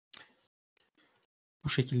 Bu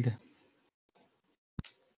şekilde.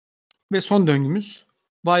 Ve son döngümüz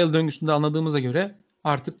while döngüsünde anladığımıza göre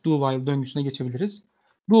artık do while döngüsüne geçebiliriz.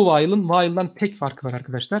 Do while'ın while'dan tek farkı var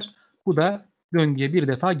arkadaşlar. Bu da döngüye bir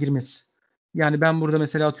defa girmesi. Yani ben burada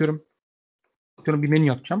mesela atıyorum bir menü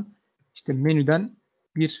yapacağım. İşte menüden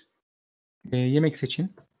bir yemek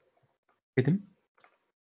seçin dedim.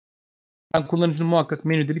 Ben kullanıcının muhakkak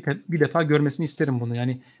menüde bir defa görmesini isterim bunu.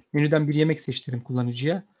 Yani menüden bir yemek seçtirim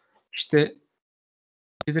kullanıcıya. İşte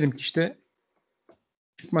derim ki işte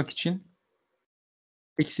çıkmak için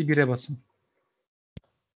 -1'e basın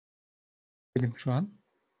dedim şu an.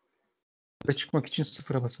 Ya da çıkmak için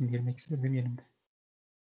 0'a basın diyelim. -1 demeyelim de.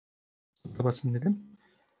 0'a basın dedim.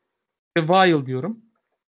 Ve while diyorum.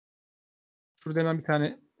 Şurada hemen bir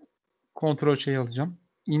tane kontrol şeyi alacağım.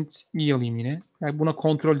 Int i alayım yine. Yani buna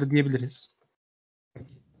kontrol de diyebiliriz.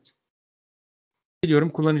 Geliyorum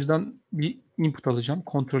kullanıcıdan bir input alacağım.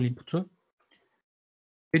 Kontrol input'u.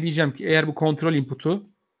 Ve diyeceğim ki eğer bu kontrol input'u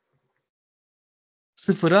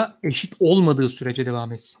 0'a eşit olmadığı sürece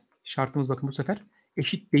devam etsin. Şartımız bakın bu sefer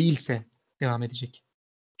eşit değilse devam edecek.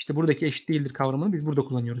 İşte buradaki eşit değildir kavramını biz burada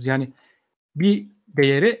kullanıyoruz. Yani bir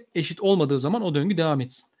değere eşit olmadığı zaman o döngü devam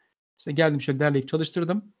etsin. İşte geldim şöyle derleyip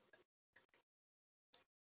çalıştırdım.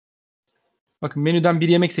 Bakın menüden bir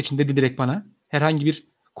yemek seçin dedi direkt bana. Herhangi bir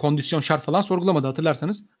kondisyon şart falan sorgulamadı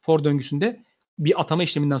hatırlarsanız. For döngüsünde bir atama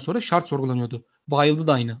işleminden sonra şart sorgulanıyordu. While'da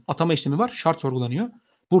da aynı. Atama işlemi var, şart sorgulanıyor.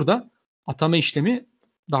 Burada atama işlemi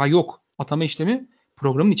daha yok. Atama işlemi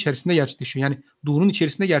programın içerisinde gerçekleşiyor. Yani do'nun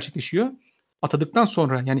içerisinde gerçekleşiyor. Atadıktan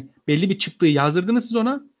sonra yani belli bir çıktığı yazdırdınız siz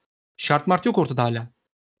ona. Şart mart yok ortada hala.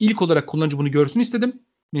 İlk olarak kullanıcı bunu görsün istedim.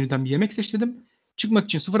 Menüden bir yemek seç dedim. Çıkmak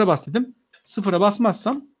için 0'a bas dedim. 0'a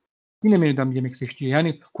basmazsam yine menüden bir yemek seç diyor.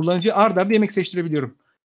 Yani kullanıcıya ard arda yemek seçtirebiliyorum.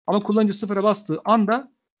 Ama kullanıcı 0'a bastığı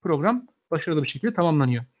anda program başarılı bir şekilde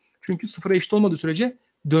tamamlanıyor. Çünkü 0'a eşit olmadığı sürece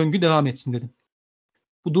döngü devam etsin dedim.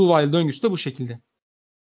 Bu do while döngüsü de bu şekilde.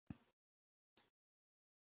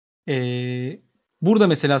 Burada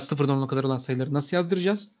mesela 0'dan 10'a kadar olan sayıları nasıl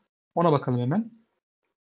yazdıracağız? Ona bakalım hemen.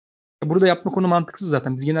 Burada yapma konu mantıksız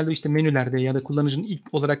zaten. Biz genelde işte menülerde ya da kullanıcının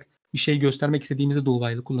ilk olarak bir şey göstermek istediğimizde do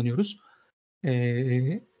while'ı kullanıyoruz.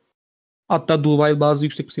 Hatta do while bazı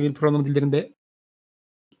yüksek seviyeli programlama dillerinde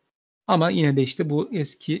ama yine de işte bu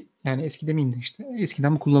eski yani eski demeyeyim de işte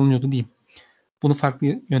eskiden bu kullanılıyordu diyeyim. Bunu farklı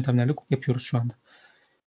yöntemlerle yapıyoruz şu anda.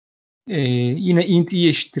 Yine int i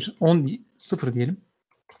eşittir 10 0 diyelim.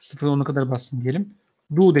 0'dan 10'a kadar bastım diyelim.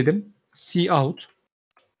 Do dedim. Cout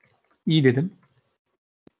i dedim.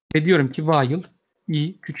 Ve diyorum ki while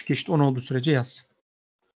i küçük eşit 10 olduğu sürece yaz.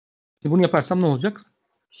 Bunu yaparsam ne olacak?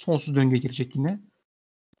 Sonsuz döngüye girecek yine.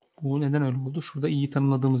 Bu neden öyle oldu? Şurada i'yi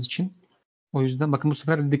tanımladığımız için. O yüzden bakın bu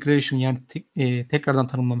sefer declaration yani tekrardan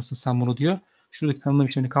tanımlamışsın sen bunu diyor. Şuradaki tanımlama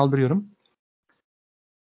işlemini kaldırıyorum.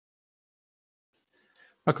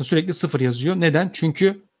 Bakın sürekli 0 yazıyor. Neden?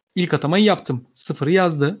 Çünkü ilk atamayı yaptım. 0'ı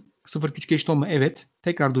yazdı. 0 küçük eşit olma evet.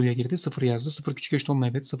 Tekrar do'ya girdi. 0 yazdı. 0 küçük eşit olma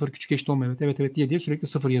evet. 0 küçük eşit olma evet. Evet diye sürekli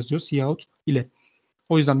 0 yazıyor. Cout ile.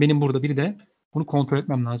 O yüzden benim burada bir de bunu kontrol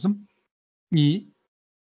etmem lazım. I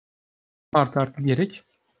artı diyerek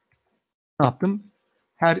ne yaptım?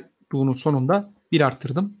 Her do'nun sonunda 1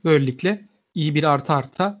 arttırdım. Böylelikle i 1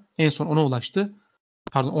 arta en son 10'a ulaştı.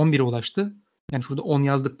 Pardon 11'e ulaştı. Yani şurada 10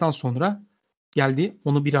 yazdıktan sonra geldi.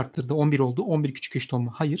 Onu 1 arttırdı. 11 oldu. 11 küçük eşit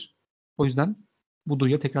olma. Hayır. O yüzden bu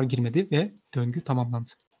do'ya tekrar girmedi ve döngü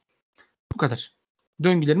tamamlandı. Bu kadar.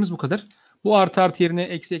 Döngülerimiz bu kadar. Bu artı yerine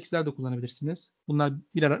eksiler de kullanabilirsiniz. Bunlar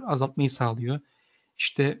birer azaltmayı sağlıyor.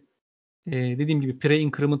 İşte dediğim gibi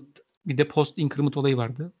pre-increment bir de post-increment olayı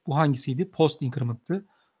vardı. Bu hangisiydi? Post-increment'tı.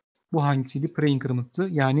 Bu hangisiydi? Pre-increment'tı.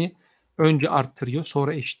 Yani önce arttırıyor,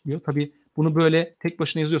 sonra eşitliyor. Tabii bunu böyle tek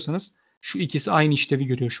başına yazıyorsanız şu ikisi aynı işlevi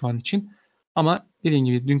görüyor şu an için. Ama dediğim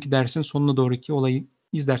gibi dünkü dersin sonuna doğruki olayı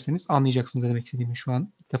izlerseniz anlayacaksınız ne demek istediğimi şu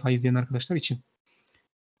an ilk defa izleyen arkadaşlar için.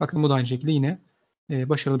 Bakın bu da aynı şekilde yine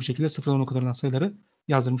başarılı bir şekilde sıfırdan 10'a kadar olan sayıları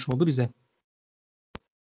yazdırmış oldu bize.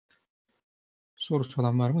 Sorusu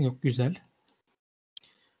olan var mı? Yok. Güzel.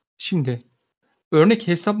 Şimdi örnek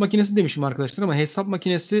hesap makinesi demişim arkadaşlar ama hesap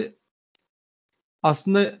makinesi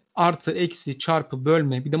aslında artı, eksi, çarpı,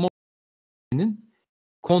 bölme bir de modelinin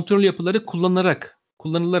kontrol yapıları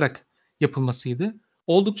kullanılarak yapılmasıydı.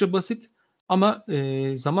 Oldukça basit ama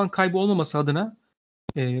zaman kaybı olmaması adına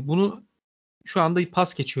bunu şu anda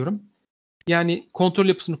pas geçiyorum. Yani kontrol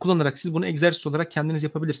yapısını kullanarak siz bunu egzersiz olarak kendiniz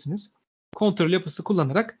yapabilirsiniz. Kontrol yapısı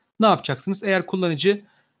kullanarak ne yapacaksınız? Eğer kullanıcı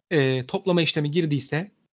toplama işlemi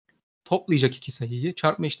girdiyse toplayacak iki sayıyı,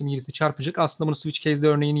 çarpma işlemi girdiyse çarpacak. Aslında bunu switch case'de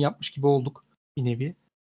örneğini yapmış gibi olduk bir nevi.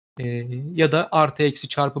 Ya da artı, eksi,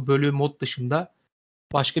 çarpı, bölü mod dışında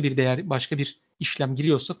başka bir değer, başka bir işlem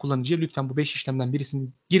giriyorsa kullanıcıya lütfen bu 5 işlemden birisini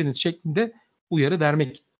giriniz şeklinde uyarı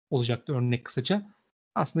vermek olacaktı örnek kısaca.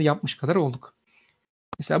 Aslında yapmış kadar olduk.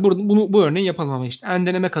 Mesela bu örneği yapalım ama işte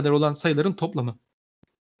endeneme kadar olan sayıların toplamı.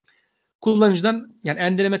 Kullanıcıdan yani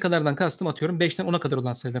endeneme kadardan kastım atıyorum 5'ten 10'a kadar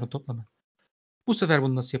olan sayıların toplamı. Bu sefer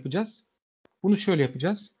bunu nasıl yapacağız? Bunu şöyle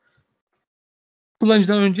yapacağız.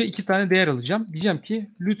 Kullanıcıdan önce 2 tane değer alacağım. Diyeceğim ki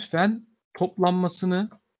lütfen toplanmasını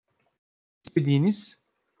istediğiniz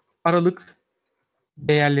aralık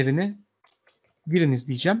değerlerini giriniz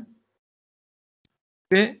diyeceğim.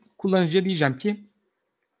 Ve kullanıcıya diyeceğim ki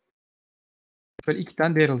şöyle 2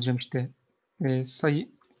 tane değer alacağım işte. Sayı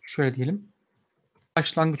şöyle diyelim.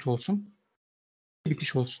 Başlangıç olsun.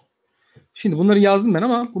 Bitiş olsun. Şimdi bunları yazdım ben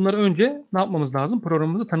ama bunları önce ne yapmamız lazım?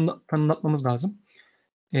 Programımızı tanımlatmamız lazım.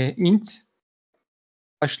 Int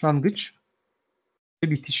başlangıç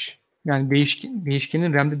ve bitiş. Yani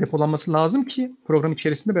değişkenin RAM'de depolanması lazım ki program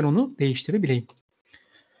içerisinde ben onu değiştirebileyim.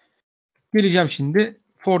 Geleceğim şimdi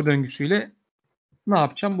for döngüsüyle ne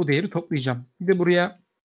yapacağım? Bu değeri toplayacağım. Bir de buraya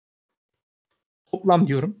toplam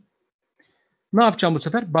diyorum. Ne yapacağım bu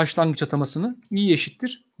sefer? Başlangıç atamasını i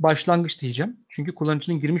eşittir başlangıç diyeceğim. Çünkü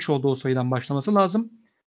kullanıcının girmiş olduğu o sayıdan başlaması lazım.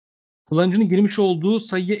 Kullanıcının girmiş olduğu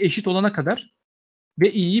sayıya eşit olana kadar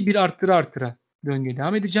ve i'yi bir arttıra döngüye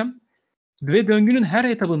devam edeceğim. Ve döngünün her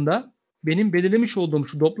etabında benim belirlemiş olduğum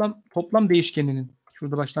şu toplam değişkeninin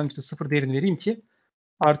şurada başlangıçta 0 değerini vereyim ki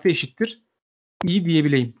artı eşittir i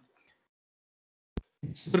diyebileyim.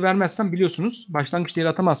 0 vermezsem biliyorsunuz başlangıç değeri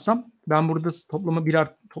atamazsam ben burada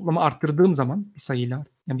toplamı arttırdığım zaman bir sayıyla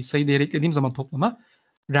yani bir sayı değeri eklediğim zaman toplama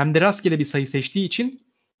RAM'de rastgele bir sayı seçtiği için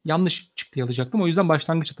yanlış çıktı alacaktım. O yüzden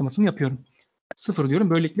başlangıç atamasını yapıyorum. 0 diyorum.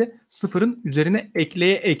 Böylelikle 0'ın üzerine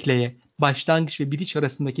ekleye başlangıç ve bitiş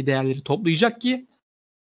arasındaki değerleri toplayacak ki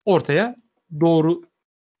ortaya doğru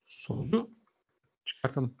sonucu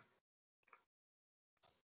çıkartalım.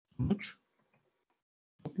 Sonuç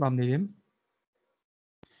toplam dedim.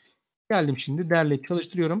 Geldim şimdi değerleri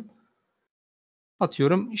çalıştırıyorum.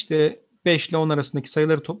 Atıyorum işte 5 ile 10 arasındaki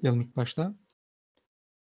sayıları toplayalım ilk başta.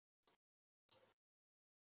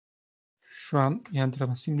 Şu an enter'a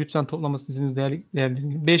basayım. Lütfen toplaması istediğiniz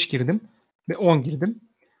değerleri 5 girdim ve 10 girdim.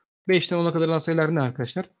 5'ten 10'a kadar olan sayılar ne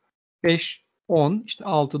arkadaşlar? 5, 10, işte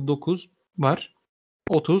 6, 9 var.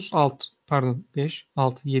 36, pardon 5,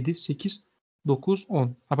 6, 7, 8, 9,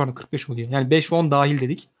 10. Pardon 45 oluyor. Yani 5 ve 10 dahil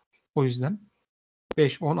dedik. O yüzden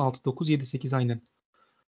 5, 10, 6, 9, 7, 8 aynen.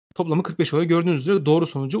 Toplamı 45 oluyor. Gördüğünüz üzere doğru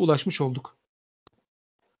sonuca ulaşmış olduk.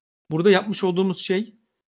 Burada yapmış olduğumuz şey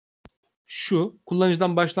şu.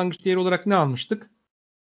 Kullanıcıdan başlangıç değeri olarak ne almıştık?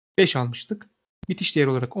 5 almıştık. Bitiş değeri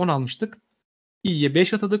olarak 10 almıştık. i'ye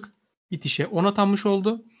 5 atadık. Bitişe 10 atanmış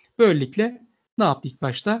oldu. Böylelikle ne yaptı ilk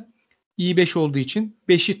başta? i 5 olduğu için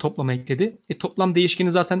 5'i toplama ekledi. Toplam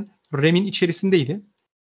değişkeni zaten RAM'in içerisindeydi.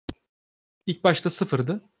 İlk başta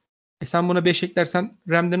 0'dı. Sen buna 5 eklersen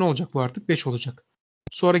RAM'de ne olacak bu artık? 5 olacak.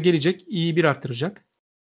 Sonra gelecek i'yi 1 arttıracak.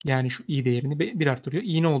 Yani şu i değerini 1 arttırıyor.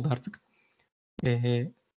 i ne oldu artık?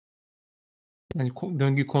 Yani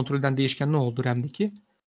döngüyü kontrol eden değişken ne oldu RAM'deki?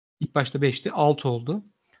 İlk başta 5'ti. 6 oldu.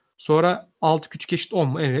 Sonra 6 küçük eşit 10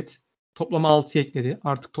 mu? Evet. Toplama 6'yı ekledi.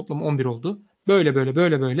 Artık toplam 11 oldu.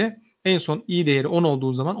 Böyle. En son i değeri 10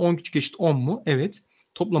 olduğu zaman 10 küçük eşit 10 mu? Evet.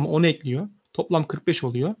 Toplamı 10 ekliyor. Toplam 45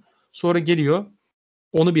 oluyor. Sonra geliyor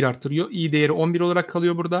 10'u 1 artırıyor. i değeri 11 olarak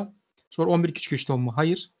kalıyor burada. Sonra 11 küçük eşit 10 mu?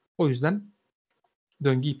 Hayır. O yüzden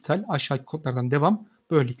döngü iptal. Aşağıdaki kodlardan devam.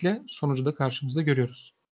 Böylelikle sonucu da karşımızda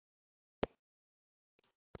görüyoruz.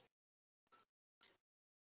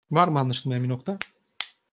 Var mı anlaşılmayan bir nokta?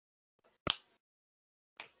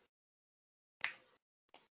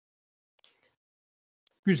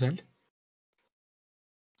 Güzel.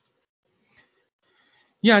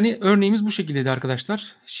 Yani örneğimiz bu şekildeydi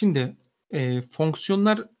arkadaşlar. Şimdi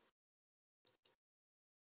fonksiyonlar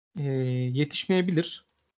yetişmeyebilir.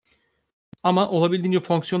 Ama olabildiğince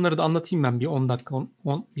fonksiyonları da anlatayım ben bir 10 dakika, 10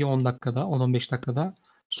 dakikada, 10-15 dakikada.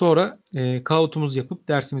 Sonra kağıtımızı yapıp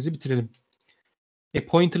dersimizi bitirelim.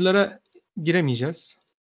 Pointer'lara giremeyeceğiz.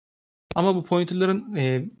 Ama bu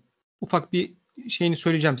pointer'ların ufak bir şeyini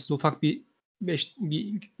söyleyeceğim size. Ufak bir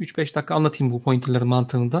 3-5 dakika anlatayım bu pointer'ların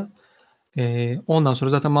mantığını da. Ondan sonra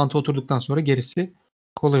zaten mantığı oturduktan sonra gerisi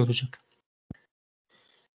kolay olacak.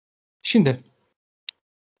 Şimdi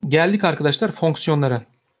geldik arkadaşlar fonksiyonlara.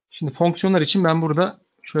 Şimdi fonksiyonlar için ben burada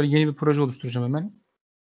şöyle yeni bir proje oluşturacağım hemen.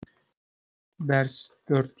 Ders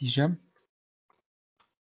 4 diyeceğim.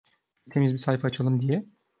 Temiz bir sayfa açalım diye.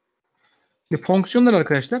 Şimdi fonksiyonlar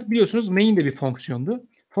arkadaşlar biliyorsunuz main de bir fonksiyondu.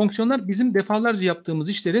 Fonksiyonlar bizim defalarca yaptığımız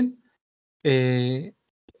işlerin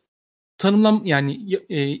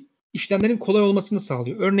işlemlerin kolay olmasını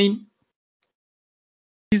sağlıyor. Örneğin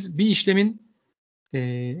biz bir işlemin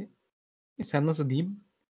sen nasıl diyeyim?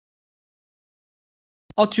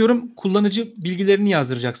 Atıyorum kullanıcı bilgilerini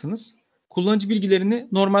yazdıracaksınız. Kullanıcı bilgilerini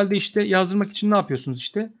normalde işte yazdırmak için ne yapıyorsunuz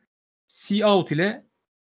işte? Cout ile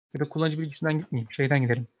ya da kullanıcı bilgisinden gitmeyeyim. Şeyden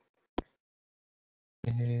gidelim.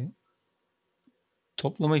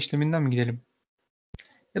 Toplama işleminden mi gidelim?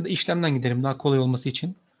 Ya da işlemden gidelim daha kolay olması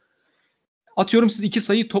için. Atıyorum siz iki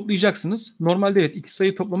sayıyı toplayacaksınız. Normalde evet iki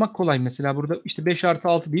sayıyı toplamak kolay. Mesela burada işte 5 artı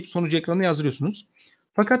 6 deyip sonucu ekrana yazdırıyorsunuz.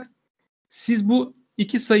 Fakat siz bu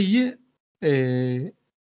iki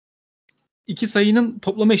sayının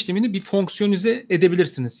toplama işlemini bir fonksiyonize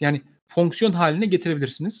edebilirsiniz. Yani fonksiyon haline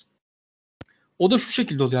getirebilirsiniz. O da şu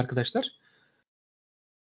şekilde oluyor arkadaşlar.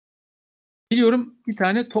 Biliyorum bir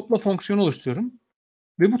tane topla fonksiyonu oluşturuyorum.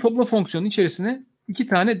 Ve bu topla fonksiyonun içerisine iki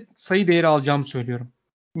tane sayı değeri alacağımı söylüyorum.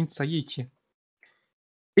 Int sayı 2.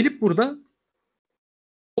 Gelip burada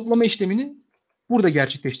toplama işlemini burada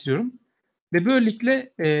gerçekleştiriyorum. Ve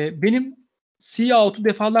böylelikle benim cout'u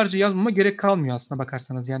defalarca yazmama gerek kalmıyor aslına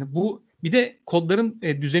bakarsanız. Yani bu bir de kodların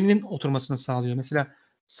düzeninin oturmasını sağlıyor. Mesela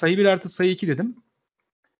sayı 1 artı sayı 2 dedim.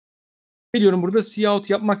 Geliyorum burada cout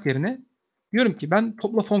yapmak yerine diyorum ki ben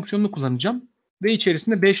topla fonksiyonunu kullanacağım ve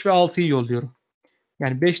içerisinde 5 ve 6'yı yolluyorum.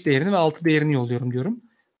 Yani 5 değerini ve 6 değerini yolluyorum diyorum.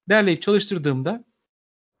 Derleyip çalıştırdığımda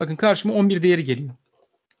bakın karşıma 11 değeri geliyor.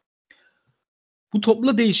 Bu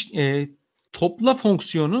topla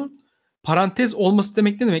fonksiyonu parantez olması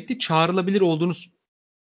demek ne demekti? Çağrılabilir olduğunu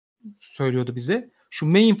söylüyordu bize. Şu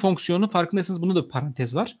main fonksiyonu farkındaysanız bunda da bir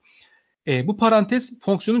parantez var. Bu parantez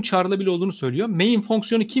fonksiyonun çağrılabilir olduğunu söylüyor. Main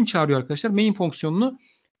fonksiyonu kim çağırıyor arkadaşlar? Main fonksiyonunu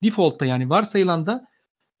default'ta yani varsayılanda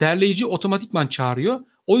derleyici otomatikman çağırıyor.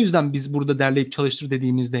 O yüzden biz burada derleyip çalıştır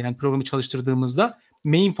dediğimizde yani programı çalıştırdığımızda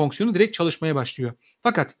main fonksiyonu direkt çalışmaya başlıyor.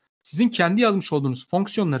 Fakat sizin kendi yazmış olduğunuz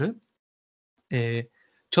fonksiyonları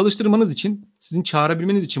çalıştırmanız için, sizin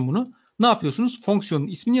çağırabilmeniz için bunu ne yapıyorsunuz? Fonksiyonun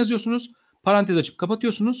ismini yazıyorsunuz, parantez açıp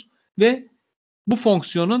kapatıyorsunuz ve bu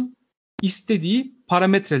fonksiyonun istediği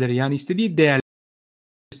parametreleri yani istediği değerlerini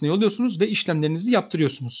yolluyorsunuz ve işlemlerinizi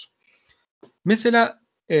yaptırıyorsunuz. Mesela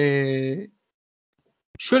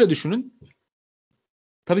şöyle düşünün.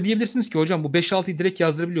 Tabii diyebilirsiniz ki hocam bu 5-6'yı direkt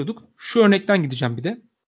yazdırabiliyorduk. Şu örnekten gideceğim bir de.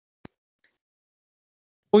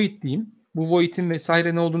 Void diyeyim. Bu void'in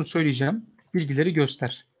vesaire ne olduğunu söyleyeceğim. Bilgileri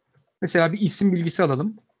göster. Mesela bir isim bilgisi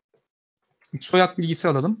alalım. Bir soyad bilgisi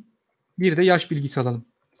alalım. Bir de yaş bilgisi alalım.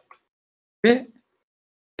 Ve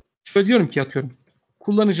şöyle diyorum ki atıyorum.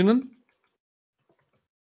 Kullanıcının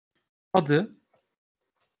adı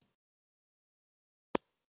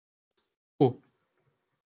bu.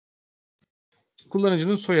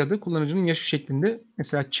 Kullanıcının soyadı, kullanıcının yaşı şeklinde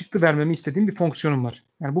mesela çıktı vermemi istediğim bir fonksiyonum var.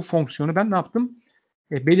 Yani bu fonksiyonu ben ne yaptım?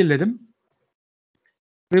 Belirledim.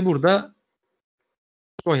 Ve burada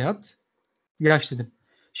soyad, yaş dedim.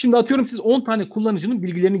 Şimdi atıyorum siz 10 tane kullanıcının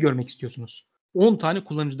bilgilerini görmek istiyorsunuz. 10 tane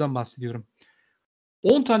kullanıcıdan bahsediyorum.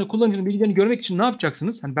 10 tane kullanıcının bilgilerini görmek için ne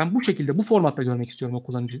yapacaksınız? Yani ben bu şekilde, bu formatta görmek istiyorum o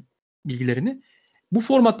kullanıcı bilgilerini. Bu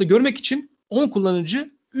formatta görmek için 10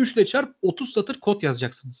 kullanıcı 3 ile çarp 30 satır kod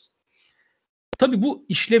yazacaksınız. Tabii bu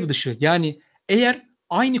işlev dışı. Yani eğer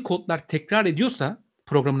aynı kodlar tekrar ediyorsa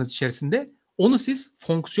programınız içerisinde onu siz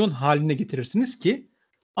fonksiyon haline getirirsiniz ki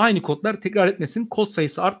aynı kodlar tekrar etmesin, kod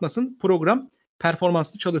sayısı artmasın, program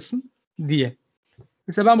performanslı çalışsın diye.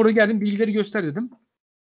 Mesela ben burada geldim bilgileri göster dedim.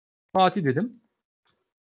 Fatih dedim.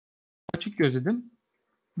 Açık göz dedim.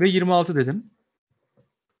 Ve 26 dedim.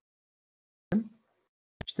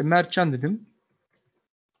 İşte Mertcan dedim.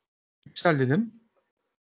 Yüksel dedim.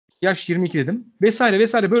 Yaş 22 dedim. Vesaire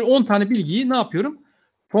vesaire böyle 10 tane bilgiyi ne yapıyorum?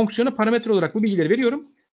 Fonksiyona parametre olarak bu bilgileri veriyorum.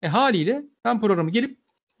 Haliyle ben programı gelip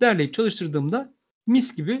derleyip çalıştırdığımda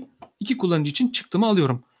mis gibi 2 kullanıcı için çıktımı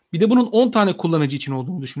alıyorum. Bir de bunun 10 tane kullanıcı için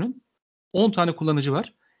olduğunu düşünün. 10 tane kullanıcı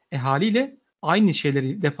var. Haliyle aynı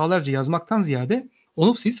şeyleri defalarca yazmaktan ziyade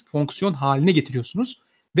Onu siz fonksiyon haline getiriyorsunuz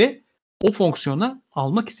ve o fonksiyona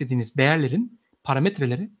almak istediğiniz değerlerin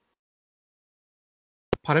parametreleri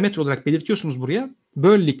parametre olarak belirtiyorsunuz buraya.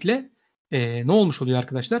 Böylelikle ne olmuş oluyor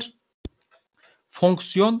arkadaşlar?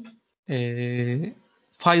 Fonksiyon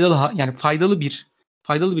faydalı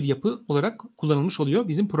bir yapı olarak kullanılmış oluyor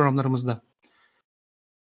bizim programlarımızda.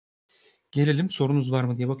 Gelelim, sorunuz var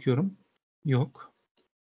mı diye bakıyorum. Yok.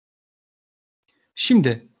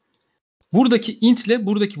 Şimdi buradaki int ile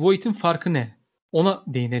buradaki void'in farkı ne? Ona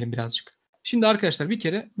değinelim birazcık. Şimdi arkadaşlar bir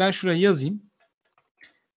kere ben şuraya yazayım.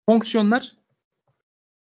 Fonksiyonlar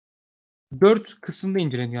 4 kısımda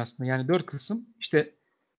inceleniyor aslında. Yani 4 kısım. İşte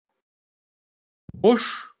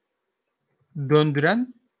boş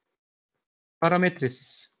döndüren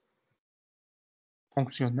parametresiz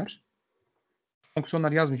fonksiyonlar.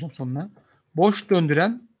 Fonksiyonlar yazmayacağım sonuna. Boş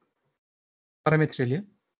döndüren parametreli.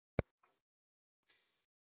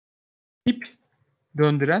 Tip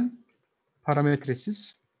döndüren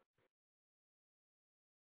parametresiz.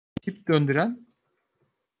 Tip döndüren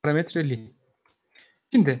parametreli.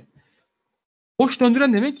 Şimdi boş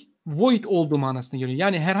döndüren demek void olduğu manasına geliyor.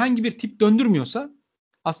 Yani herhangi bir tip döndürmüyorsa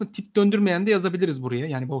aslında tip döndürmeyen de yazabiliriz buraya.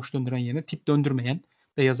 Yani boş döndüren yerine tip döndürmeyen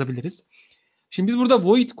de yazabiliriz. Şimdi biz burada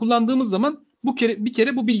void kullandığımız zaman bir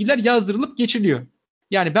kere bu bilgiler yazdırılıp geçiliyor.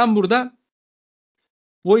 Yani ben burada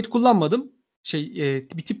void kullanmadım.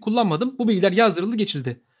 Bir tip kullanmadım. Bu bilgiler yazdırıldı,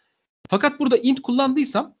 geçildi. Fakat burada int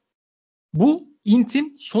kullandıysam bu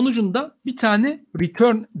int'in sonucunda bir tane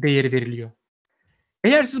return değeri veriliyor.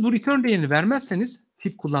 Eğer siz bu return değerini vermezseniz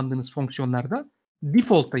tip kullandığınız fonksiyonlarda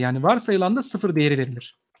default'ta yani varsayılanda 0 değeri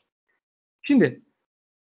verilir. Şimdi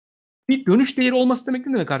bir dönüş değeri olması demek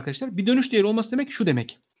ne demek arkadaşlar? Bir dönüş değeri olması demek şu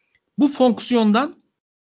demek. Bu fonksiyon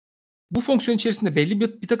içerisinde belli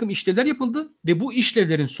bir takım işlevler yapıldı ve bu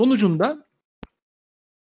işlevlerin sonucunda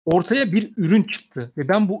ortaya bir ürün çıktı ve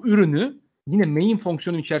ben bu ürünü yine main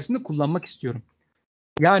fonksiyonun içerisinde kullanmak istiyorum.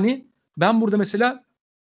 Yani ben burada mesela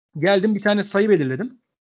geldim bir tane sayı belirledim.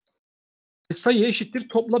 Sayı eşittir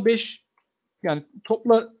topla 5, yani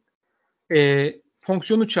topla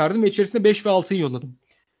fonksiyonu çağırdım ve içerisinde 5 ve 6'yı yolladım.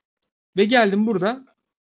 Ve geldim burada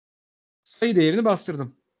sayı değerini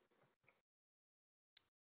bastırdım.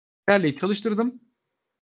 Derleyip çalıştırdım.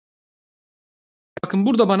 Bakın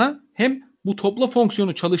burada bana hem bu topla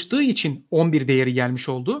fonksiyonu çalıştığı için 11 değeri gelmiş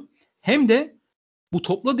oldu. Hem de bu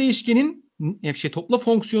topla değişkenin topla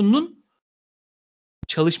fonksiyonunun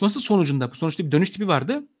çalışması sonucunda, bu sonuçta bir dönüş tipi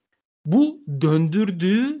vardı. Bu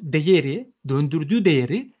döndürdüğü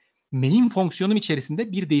değeri main fonksiyonum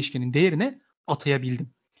içerisinde bir değişkenin değerine atayabildim.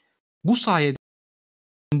 Bu sayede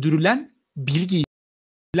döndürülen bilgiyi,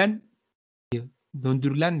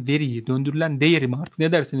 döndürülen veriyi, döndürülen değeri mi artık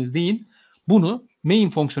ne derseniz deyin, bunu main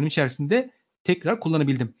fonksiyonum içerisinde tekrar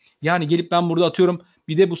kullanabildim. Yani gelip ben burada atıyorum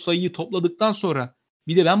bir de bu sayıyı topladıktan sonra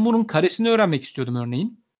bir de ben bunun karesini öğrenmek istiyordum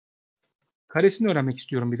örneğin. Karesini öğrenmek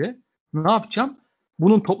istiyorum bir de. Ne yapacağım?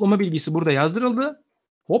 Bunun toplama bilgisi burada yazdırıldı.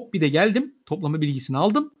 Hop bir de geldim. Toplama bilgisini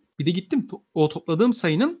aldım. Bir de gittim. O topladığım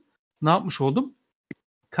sayının ne yapmış oldum?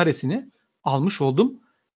 Karesini almış oldum.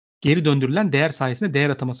 Geri döndürülen değer sayesinde değer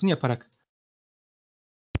atamasını yaparak.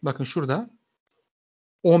 Bakın şurada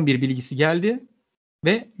 11 bilgisi geldi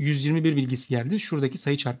ve 121 bilgisi geldi. Şuradaki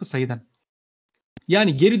sayı çarpı sayıdan.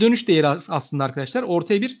 Yani geri dönüş değeri aslında arkadaşlar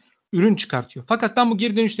ortaya bir ürün çıkartıyor. Fakat ben bu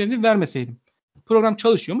geri dönüş değerini vermeseydim. Program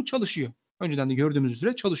çalışıyor mu? Çalışıyor. Önceden de gördüğümüz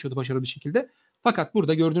üzere çalışıyordu başarılı bir şekilde. Fakat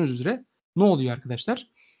burada gördüğünüz üzere ne oluyor arkadaşlar?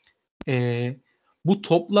 Bu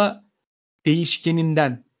topla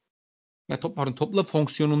değişkeninden topla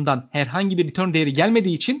fonksiyonundan herhangi bir return değeri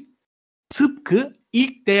gelmediği için tıpkı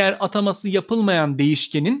ilk değer ataması yapılmayan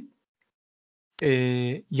değişkenin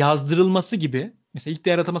yazdırılması gibi, mesela ilk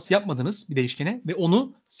değer ataması yapmadınız bir değişkene ve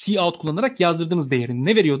onu cout kullanarak yazdırdığınız değerini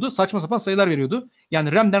ne veriyordu? Saçma sapan sayılar veriyordu.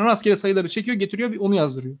 Yani RAM'den rastgele sayıları çekiyor, getiriyor ve onu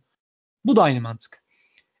yazdırıyor. Bu da aynı mantık.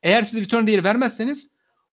 Eğer siz return değeri vermezseniz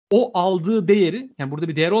o aldığı değeri, yani burada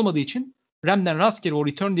bir değer olmadığı için RAM'den rastgele o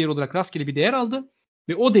return değeri olarak rastgele bir değer aldı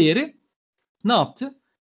ve o değeri ne yaptı?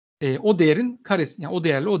 O değerin karesi, yani o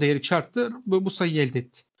değerle o değeri çarptı, bu sayıyı elde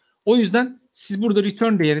etti. O yüzden siz burada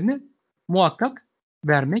return değerini muhakkak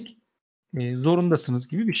vermek zorundasınız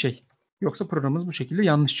gibi bir şey. Yoksa programımız bu şekilde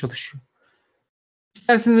yanlış çalışıyor.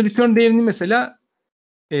 İsterseniz return değerini mesela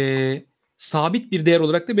sabit bir değer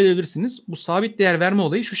olarak da belirlersiniz. Bu sabit değer verme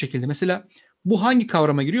olayı şu şekilde. Mesela bu hangi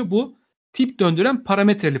kavrama giriyor? Bu tip döndüren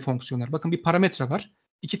parametreli fonksiyonlar. Bakın bir parametre var.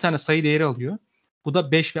 2 tane sayı değeri alıyor. Bu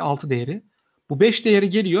da 5 ve 6 değeri. Bu 5 değeri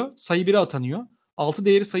geliyor, sayı 1'e atanıyor. 6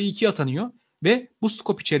 değeri sayı 2'ye atanıyor. Ve bu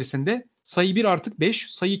scope içerisinde sayı 1 artık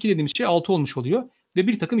 5, sayı 2 dediğimiz şey 6 olmuş oluyor. Ve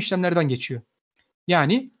bir takım işlemlerden geçiyor.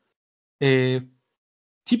 Yani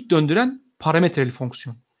tip döndüren parametreli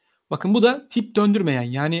fonksiyon. Bakın bu da tip döndürmeyen,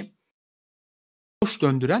 yani boş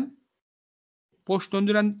döndüren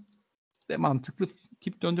de mantıklı,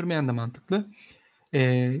 tip döndürmeyen de mantıklı.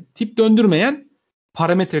 Tip döndürmeyen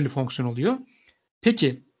parametreli fonksiyon oluyor.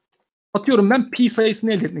 Peki atıyorum ben pi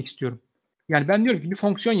sayısını elde etmek istiyorum. Yani ben diyorum ki bir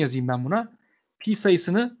fonksiyon yazayım ben buna. Pi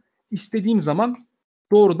sayısını istediğim zaman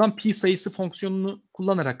doğrudan pi sayısı fonksiyonunu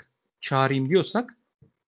kullanarak çağırayım diyorsak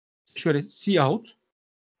şöyle cout,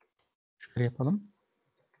 şöyle yapalım.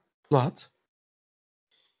 Plot.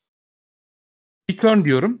 Return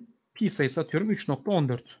diyorum. Pi sayısı atıyorum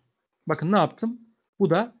 3.14. Bakın ne yaptım? Bu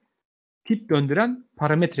da tip döndüren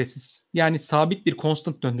parametresiz. Yani sabit bir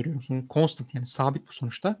constant döndürüyorum. Constant yani sabit bu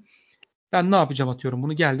sonuçta. Ben ne yapacağım atıyorum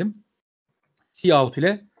bunu, geldim. Cout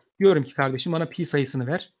ile diyorum ki kardeşim bana pi sayısını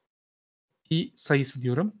ver. Pi sayısı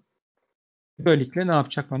diyorum. Böylelikle ne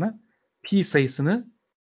yapacak bana? Pi sayısını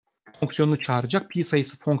fonksiyonunu çağıracak. Pi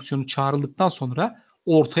sayısı fonksiyonu çağrıldıktan sonra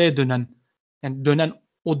ortaya dönen, yani dönen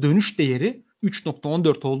o dönüş değeri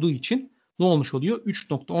 3.14 olduğu için ne olmuş oluyor?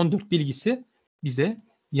 3.14 bilgisi bize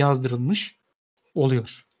yazdırılmış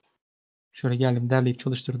oluyor. Şöyle geldim, derleyip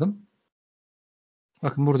çalıştırdım.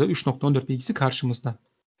 Bakın burada 3.14 bilgisi karşımızda.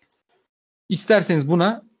 İsterseniz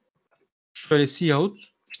buna şöyle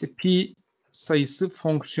cout işte pi sayısı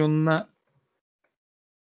fonksiyonuna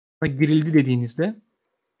girildi dediğinizde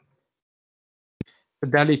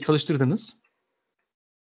derleyip çalıştırdınız.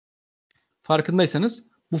 Farkındaysanız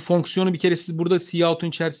bu fonksiyonu bir kere siz burada cout'un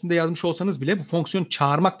içerisinde yazmış olsanız bile bu fonksiyonu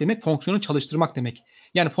çağırmak demek, fonksiyonu çalıştırmak demek.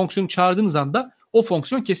 Yani fonksiyonu çağırdığınız anda o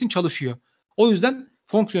fonksiyon kesin çalışıyor. O yüzden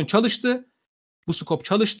fonksiyon çalıştı. Bu scope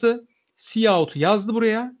çalıştı. Cout'u yazdı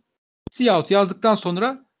buraya. Cout yazdıktan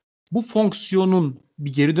sonra bu fonksiyonun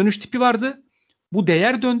bir geri dönüş tipi vardı. Bu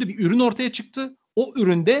değer döndü. Bir ürün ortaya çıktı. O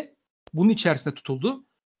üründe bunun içerisinde tutuldu.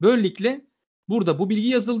 Böylelikle burada bu bilgi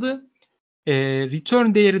yazıldı.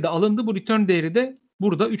 Return değeri de alındı. Bu return değeri de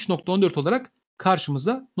burada 3.14 olarak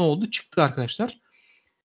karşımıza ne oldu? Çıktı arkadaşlar.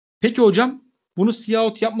 Peki hocam bunu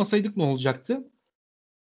cout yapmasaydık ne olacaktı?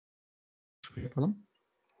 Şöyle yapalım.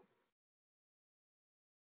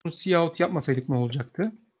 Bunu cout yapmasaydık ne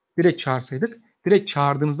olacaktı? Direkt çağırsaydık. Direkt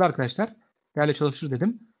çağırdığınızda arkadaşlar değerle çalışır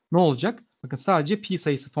dedim. Ne olacak? Bakın sadece pi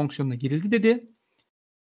sayısı fonksiyonuna girildi dedi.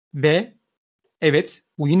 Ve evet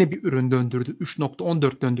bu yine bir ürün döndürdü.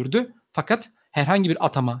 3.14 döndürdü. Fakat herhangi bir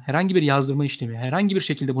atama, herhangi bir yazdırma işlemi, herhangi bir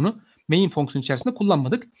şekilde bunu main fonksiyon içerisinde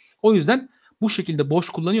kullanmadık. O yüzden bu şekilde boş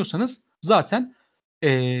kullanıyorsanız zaten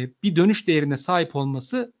bir dönüş değerine sahip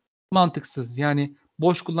olması mantıksız. Yani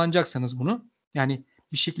boş kullanacaksanız bunu, yani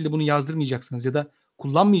bir şekilde bunu yazdırmayacaksanız ya da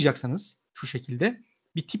kullanmayacaksanız şu şekilde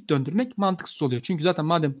bir tip döndürmek mantıksız oluyor. Çünkü zaten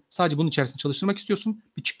madem sadece bunun içerisinde çalıştırmak istiyorsun,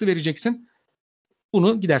 bir çıktı vereceksin.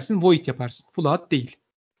 Bunu gidersin void yaparsın. Float değil.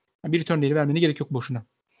 Yani bir return değeri vermene gerek yok boşuna.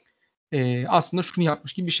 Aslında şunu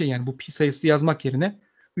yapmış gibi bir şey, yani bu pi sayısı yazmak yerine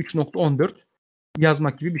 3.14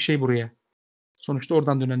 yazmak gibi bir şey buraya. Sonuçta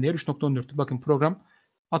oradan dönen değer 3.14'tü. Bakın program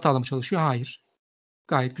hatalı mı çalışıyor? Hayır.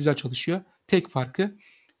 Gayet güzel çalışıyor. Tek farkı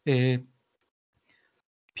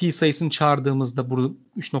pi sayısını çağırdığımızda burada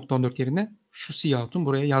 3.14 yerine şu cout'un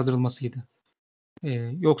buraya yazdırılmasıydı.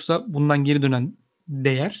 Yoksa bundan geri dönen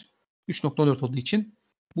değer 3.14 olduğu için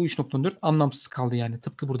bu 3.14 anlamsız kaldı yani.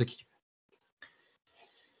 Tıpkı buradaki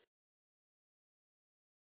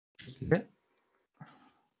gibi.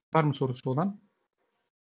 Var mı sorusu olan?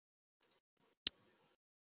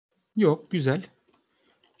 Yok. Güzel.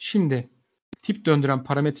 Şimdi tip döndüren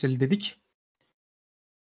parametreli dedik.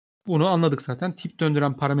 Bunu anladık zaten. Tip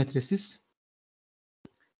döndüren parametresiz.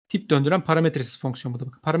 Tip döndüren parametresiz fonksiyon bu da.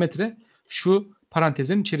 Bakın parametre şu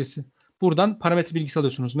parantezin içerisi. Buradan parametre bilgisi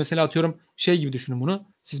alıyorsunuz. Mesela atıyorum şey gibi düşünün bunu.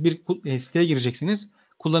 Siz bir siteye gireceksiniz.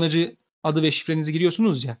 Kullanıcı adı ve şifrenizi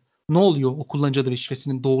giriyorsunuz ya. Ne oluyor o kullanıcı adı ve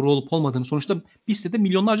şifresinin doğru olup olmadığını? Sonuçta bir sitede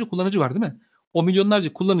milyonlarca kullanıcı var değil mi? O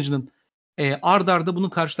milyonlarca kullanıcının ard arda bunun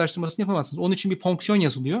karşılaştırmasını yapamazsınız. Onun için bir fonksiyon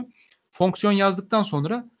yazılıyor. Fonksiyon yazdıktan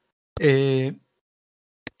sonra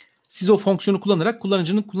siz o fonksiyonu kullanarak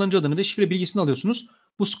kullanıcının kullanıcı adını ve şifre bilgisini alıyorsunuz.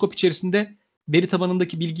 Bu scope içerisinde veri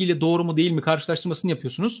tabanındaki bilgiyle doğru mu değil mi karşılaştırmasını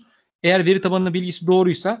yapıyorsunuz. Eğer veri tabanının bilgisi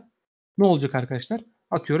doğruysa ne olacak arkadaşlar?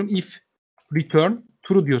 Atıyorum if return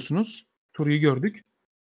true diyorsunuz. True'yu gördük.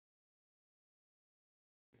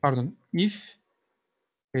 Pardon. If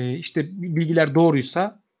işte bilgiler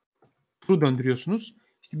doğruysa true döndürüyorsunuz.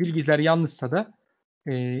 İşte bilgiler yanlışsa da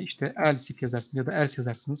işte else if yazarsınız ya da else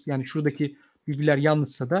yazarsınız. Yani şuradaki bilgiler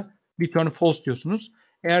yanlışsa da return false diyorsunuz.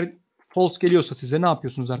 Eğer false geliyorsa size ne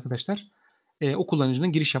yapıyorsunuz arkadaşlar? O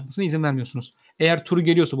kullanıcının giriş yapmasına izin vermiyorsunuz. Eğer true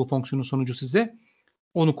geliyorsa bu fonksiyonun sonucu size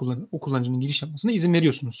o kullanıcının giriş yapmasına izin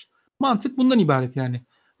veriyorsunuz. Mantık bundan ibaret yani.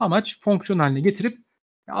 Amaç fonksiyon haline getirip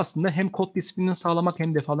Aslında hem kod disiplinini sağlamak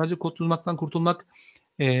hem defalarca kod yazmaktan kurtulmak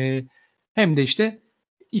hem de işte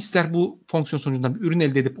ister bu fonksiyon sonucundan bir ürün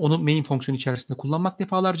elde edip onu main fonksiyon içerisinde kullanmak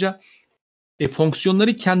defalarca.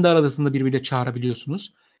 Fonksiyonları kendi arasında birbiriyle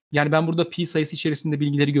çağırabiliyorsunuz. Yani ben burada pi sayısı içerisinde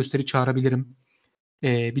bilgileri gösteri çağırabilirim.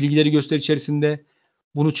 Bilgileri gösteri içerisinde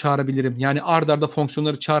bunu çağırabilirim. Yani ard arda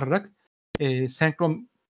fonksiyonları çağırarak senkron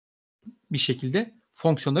bir şekilde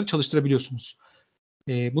fonksiyonları çalıştırabiliyorsunuz.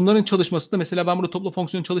 Bunların çalışması da mesela ben burada toplu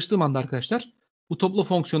fonksiyon çalıştığım anda arkadaşlar bu toplu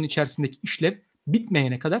fonksiyonun içerisindeki işlev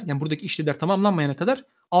bitmeyene kadar, yani buradaki işlevler tamamlanmayana kadar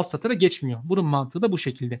alt satıra geçmiyor. Bunun mantığı da bu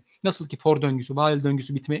şekilde. Nasıl ki for döngüsü, while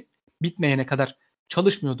döngüsü bitmeyene kadar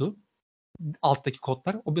çalışmıyordu alttaki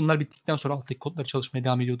kodlar. Bunlar bittikten sonra alttaki kodlar çalışmaya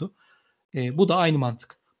devam ediyordu. Bu da aynı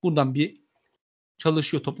mantık. Buradan bir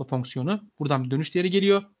çalışıyor topla fonksiyonu. Buradan bir dönüş değeri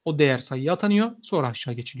geliyor. O değer sayıya atanıyor. Sonra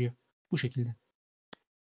aşağı geçiliyor. Bu şekilde.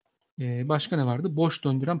 Başka ne vardı? Boş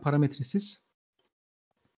döndüren parametresiz.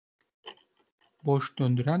 Boş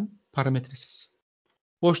döndüren parametresiz.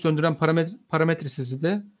 Boş döndüren parametresizi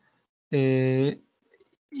de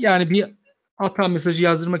yani bir hata mesajı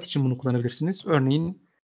yazdırmak için bunu kullanabilirsiniz. Örneğin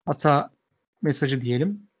hata mesajı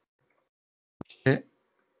diyelim. İşte,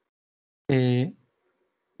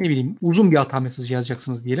 ne bileyim uzun bir hata mesajı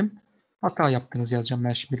yazacaksınız diyelim. Hata yaptınız yazacağım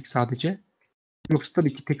ben şimdilik sadece. Yoksa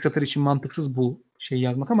tabii ki tek satır için mantıksız bu şeyi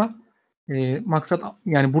yazmak ama maksat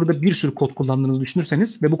yani burada bir sürü kod kullandığınızı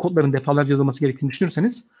düşünürseniz ve bu kodların defalarca yazılması gerektiğini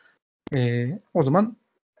düşünürseniz o zaman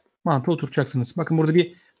mantığı oturacaksınız. Bakın burada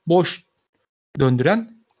bir boş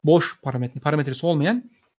döndüren, boş parametresi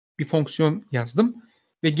olmayan bir fonksiyon yazdım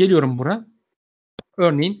ve geliyorum buna.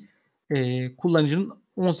 Örneğin kullanıcının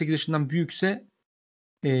 18 yaşından büyükse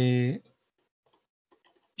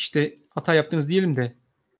işte hata yaptınız diyelim de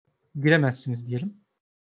giremezsiniz diyelim.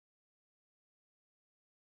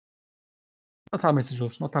 Hata mesajı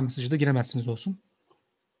olsun. Hata mesajı da giremezsiniz olsun.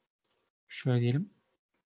 Şöyle diyelim.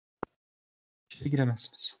 İşte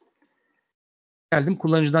giremezsiniz. Geldim.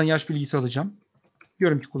 Kullanıcıdan yaş bilgisi alacağım.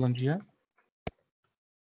 Diyorum ki kullanıcıya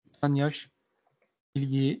yaş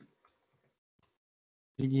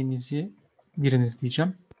bilginizi giriniz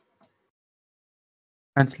diyeceğim.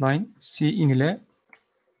 Endline in ile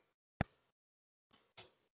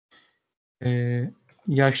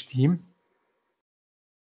yaş diyeyim.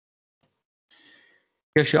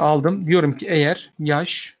 Yaşı aldım. Diyorum ki eğer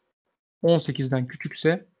yaş 18'den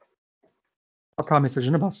küçükse hata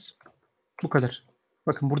mesajını bas. Bu kadar.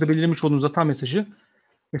 Bakın burada belirlemiş olduğunuz hata mesajı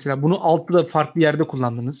mesela bunu altta da farklı yerde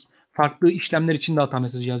kullandınız. Farklı işlemler için de hata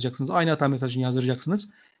mesajı yazacaksınız. Aynı hata mesajını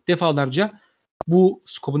yazdıracaksınız. Defalarca bu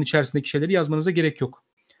scope'un içerisindeki şeyleri yazmanıza gerek yok.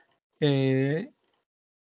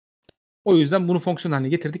 O yüzden bunu fonksiyon haline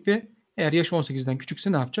getirdik ve eğer yaş 18'den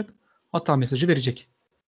küçükse ne yapacak? Hata mesajı verecek.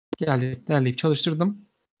 Geldi, derleyip çalıştırdım.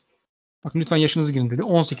 Bakın lütfen yaşınızı girin dedi.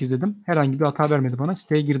 18 dedim. Herhangi bir hata vermedi bana.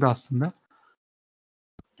 Siteye girdi aslında.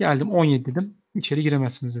 Geldim 17 dedim. İçeri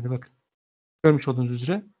giremezsiniz dedi. Bakın. Görmüş olduğunuz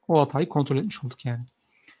üzere o hatayı kontrol etmiş olduk yani.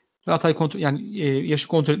 Ve hatayı kontrol yani yaşı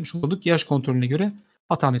kontrol etmiş olduk. Yaş kontrolüne göre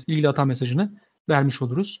ilgili hata mesajını vermiş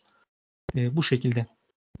oluruz. Bu şekilde.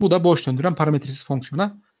 Bu da boş döndüren parametresiz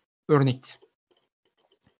fonksiyona örnekti.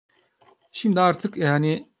 Şimdi artık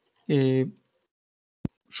yani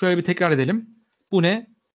şöyle bir tekrar edelim. Bu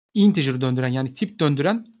ne? Integer döndüren yani tip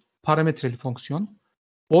döndüren parametreli fonksiyon.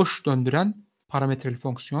 Boş döndüren parametreli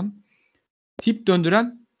fonksiyon. Tip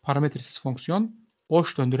döndüren parametresiz fonksiyon.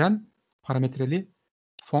 Boş döndüren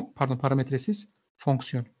parametresiz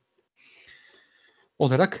fonksiyon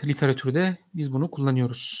olarak literatürde biz bunu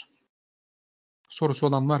kullanıyoruz. Sorusu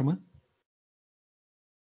olan var mı?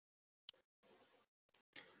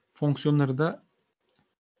 Fonksiyonları da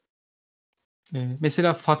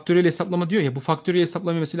mesela faktöriyel hesaplama diyor ya, bu faktöriyel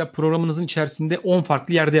hesaplamayı mesela programınızın içerisinde 10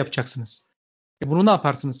 farklı yerde yapacaksınız. Bunu ne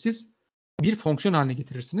yaparsınız siz? Bir fonksiyon haline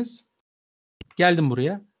getirirsiniz. Geldim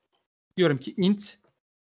buraya. Diyorum ki int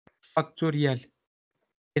faktöriyel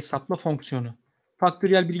hesapla fonksiyonu.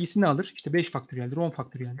 Faktöriyel bilgisi ne alır? İşte 5 faktöriyeldir, 10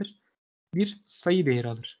 faktöriyeldir. Bir sayı değeri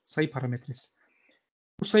alır. Sayı parametresi.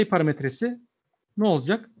 Bu sayı parametresi ne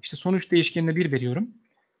olacak? İşte sonuç değişkenine 1 veriyorum.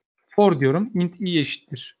 For diyorum. Int i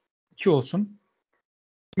eşittir 2 olsun.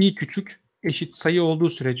 I küçük eşit sayı olduğu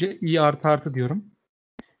sürece i artı diyorum.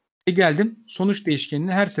 Geldim. Sonuç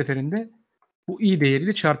değişkenini her seferinde bu i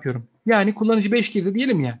değeriyle çarpıyorum. Yani kullanıcı 5 girdi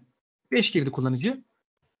diyelim ya. 5 girdi kullanıcı.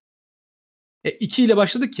 2 ile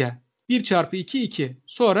başladık ya. 1 çarpı 2 2.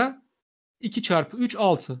 Sonra 2 çarpı 3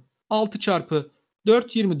 6. 6 çarpı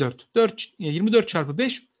 4 24. 24 çarpı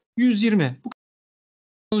 5 120. Bu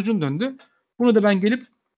sonucun döndü. Bunu da ben gelip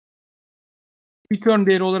return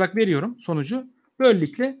değeri olarak veriyorum sonucu.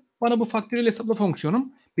 Böylelikle bana bu faktöriyel hesapla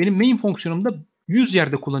fonksiyonum benim main fonksiyonumda 100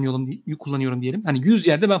 yerde kullanıyorum diyelim. Hani 100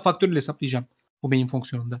 yerde ben faktöriyel hesaplayacağım bu main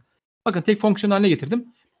fonksiyonunda. Bakın tek fonksiyon haline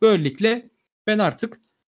getirdim. Böylelikle ben artık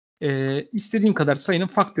istediğim kadar sayının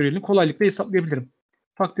faktöriyelini kolaylıkla hesaplayabilirim.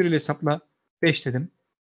 Faktöriyel hesapla 5 dedim.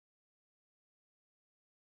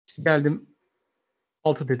 Geldim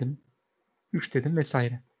 6 dedim. 3 dedim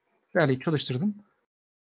vesaire. Derleyip çalıştırdım.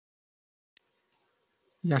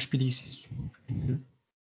 Yaş bilgisi.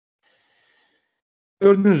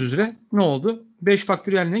 Gördüğünüz üzere ne oldu? 5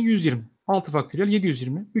 faktöriyel ne? 120. 6 faktöriyel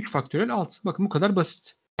 720. 3 faktöriyel 6. Bakın bu kadar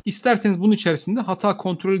basit. İsterseniz bunun içerisinde hata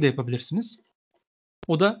kontrolü de yapabilirsiniz.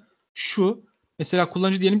 O da şu. Mesela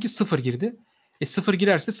kullanıcı diyelim ki 0 girdi. 0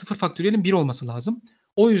 girerse 0 faktöriyelin 1 olması lazım.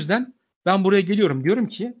 O yüzden ben buraya geliyorum. Diyorum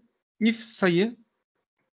ki if sayı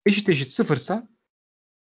eşit 0 ise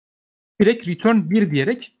direkt return 1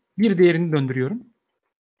 diyerek 1 değerini döndürüyorum.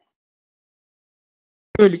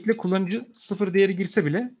 Böylelikle kullanıcı 0 değeri girse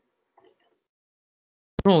bile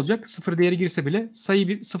ne olacak? 0 değeri girse bile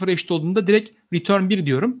sayı 0 eşit olduğunda direkt return 1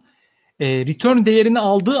 diyorum. Return değerini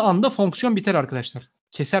aldığı anda fonksiyon biter arkadaşlar.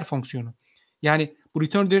 Keser fonksiyonu. Yani bu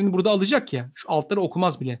return değerini burada alacak ya. Şu altları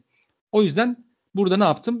okumaz bile. O yüzden burada ne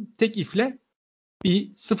yaptım? Tek if'le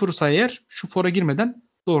bir 0'sa eğer şu for'a girmeden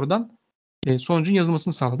doğrudan sonucun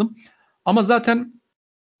yazılmasını sağladım. Ama zaten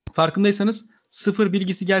farkındaysanız 0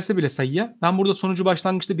 bilgisi gelse bile sayıya ben burada sonucu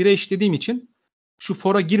başlangıçta 1'e eşitlediğim için şu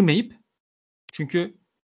for'a girmeyip çünkü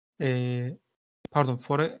pardon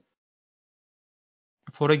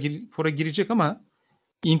for'a girecek ama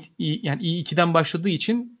yani i2'den başladığı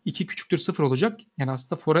için 2 küçüktür 0 olacak. Yani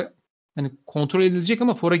aslında for'a yani kontrol edilecek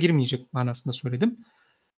ama for'a girmeyecek manasında söyledim.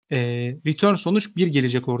 Return sonuç 1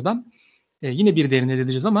 gelecek oradan. Yine bir değerini elde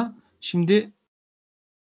edeceğiz ama şimdi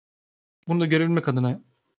bunu da görebilmek adına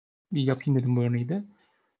bir yapayım dedim bu örneği de.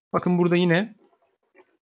 Bakın burada yine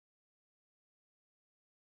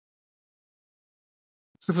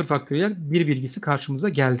 0 faktöriyel 1 bilgisi karşımıza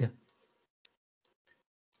geldi.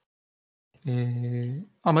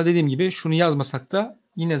 Ama dediğim gibi şunu yazmasak da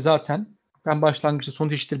yine zaten ben başlangıçta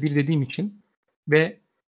sonuç eşittir 1 dediğim için ve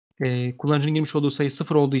kullanıcının girmiş olduğu sayı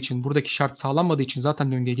 0 olduğu için buradaki şart sağlanmadığı için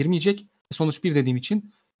zaten döngüye girmeyecek. Sonuç 1 dediğim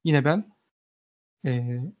için yine ben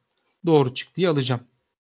doğru çıktıyı alacağım.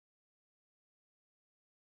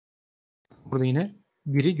 Burada yine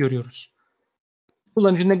 1'i görüyoruz.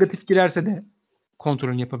 Kullanıcı negatif girerse de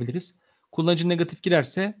kontrolünü yapabiliriz. Kullanıcı negatif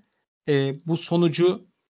girerse bu sonucu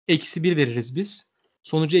 -1 veririz biz.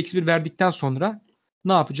 Sonucu -1 verdikten sonra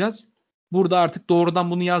ne yapacağız? Burada artık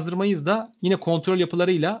doğrudan bunu yazdırmayız da yine kontrol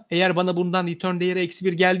yapılarıyla eğer bana bundan return değeri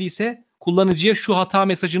 -1 geldiyse kullanıcıya şu hata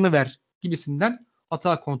mesajını ver gibisinden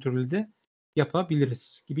hata kontrolü de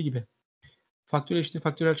yapabiliriz gibi. Faktörel eşittir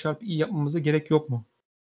faktörel çarpı i yapmamıza gerek yok mu?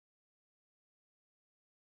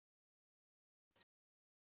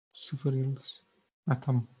 0 yıldız.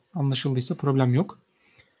 Tamam. Anlaşıldıysa problem yok.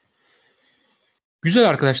 Güzel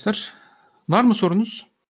arkadaşlar. Var mı sorunuz?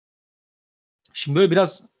 Şimdi böyle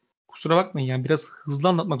biraz kusura bakmayın yani biraz hızlı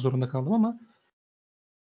anlatmak zorunda kaldım ama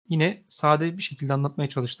yine sade bir şekilde anlatmaya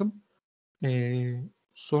çalıştım.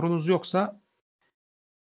 Sorunuz yoksa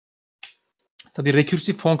tabii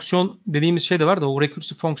rekursif fonksiyon dediğimiz şey de var da o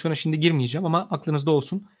rekursif fonksiyona şimdi girmeyeceğim ama aklınızda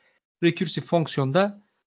olsun. Rekursif fonksiyonda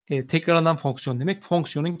tekrarlanan fonksiyon demek.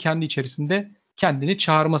 Fonksiyonun kendi içerisinde kendini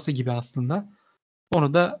çağırması gibi aslında.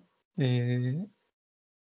 Onu da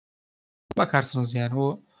bakarsınız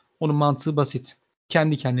yani onun mantığı basit.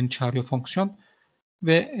 Kendi kendini çağırıyor fonksiyon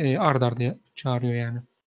ve ard arda çağırıyor yani.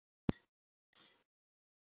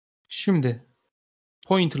 Şimdi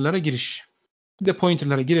pointer'lara giriş. Bir de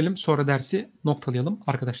pointer'lara girelim sonra dersi noktalayalım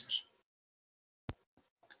arkadaşlar.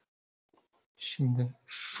 Şimdi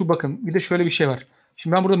şu bakın bir de şöyle bir şey var.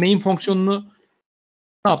 Şimdi ben burada main fonksiyonunu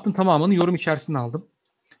ne yaptım? Tamamını yorum içerisine aldım.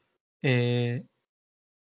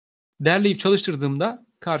 Derleyip çalıştırdığımda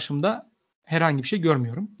karşımda herhangi bir şey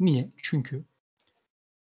görmüyorum. Niye? Çünkü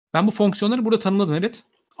ben bu fonksiyonları burada tanımladım evet.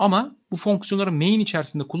 Ama bu fonksiyonları main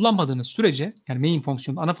içerisinde kullanmadığınız sürece yani main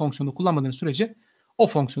fonksiyonu ana fonksiyonda kullanmadığınız sürece o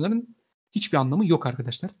fonksiyonların hiçbir anlamı yok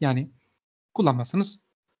arkadaşlar. Yani kullanmazsanız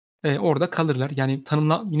orada kalırlar. Yani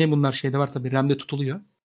yine bunlar şeyde var tabii RAM'de tutuluyor.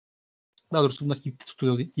 Daha doğrusu bunlar heap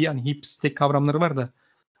tutuluyor. Yani heap stack kavramları var da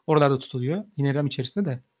oralarda tutuluyor. Yine RAM içerisinde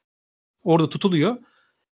de orada tutuluyor.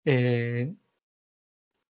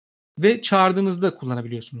 Ve çağırdığınızda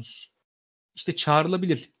kullanabiliyorsunuz. İşte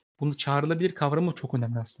çağrılabilir. Bunu çağrılabilir kavramı çok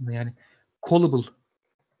önemli aslında. Yani callable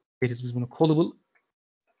deriz biz bunu. Callable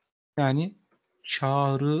yani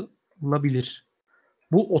çağrılabilir.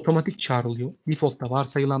 Bu otomatik çağrılıyor. Default'ta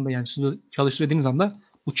varsayılan da yani siz çalıştır dediğiniz anda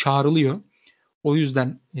bu çağrılıyor. O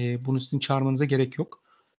yüzden bunu sizin çağırmanıza gerek yok.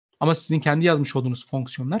 Ama sizin kendi yazmış olduğunuz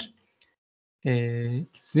fonksiyonlar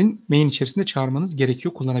sizin main içerisinde çağırmanız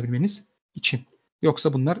gerekiyor kullanabilmeniz için.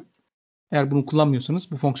 Yoksa bunlar, eğer bunu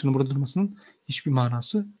kullanmıyorsanız bu fonksiyonun burada durmasının hiçbir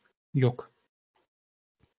manası yok.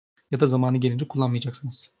 Ya da zamanı gelince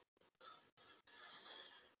kullanmayacaksınız.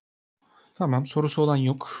 Tamam, sorusu olan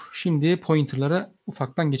yok. Şimdi pointer'lara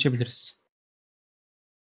ufaktan geçebiliriz.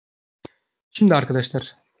 Şimdi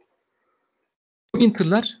arkadaşlar,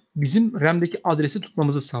 pointer'lar bizim RAM'deki adresi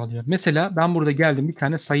tutmamızı sağlıyor. Mesela ben burada geldim, bir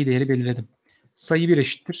tane sayı değeri belirledim. Sayı 1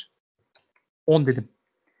 eşittir 10 dedim.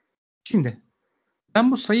 Şimdi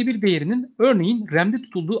ben bu sayı 1 değerinin örneğin RAM'de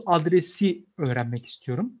tutulduğu adresi öğrenmek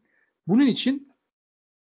istiyorum. Bunun için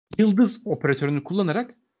yıldız operatörünü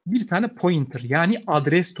kullanarak bir tane pointer, yani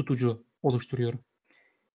adres tutucu oluşturuyorum.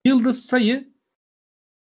 Yıldız sayı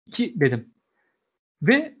 2 dedim.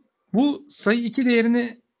 Ve bu sayı 2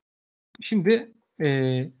 değerini şimdi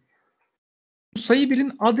bu sayı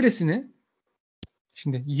 1'in adresini,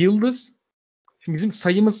 şimdi yıldız, şimdi bizim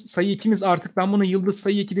sayımız sayı 2'miz, artık ben buna yıldız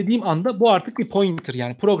sayı 2 dediğim anda bu artık bir pointer,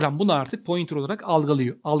 yani program bunu artık pointer olarak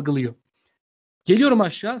algılıyor. Geliyorum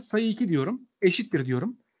aşağı, sayı 2 diyorum, eşittir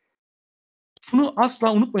diyorum. Şunu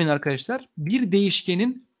asla unutmayın arkadaşlar, bir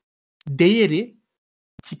değişkenin değeri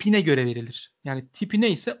tipine göre verilir. Yani tipi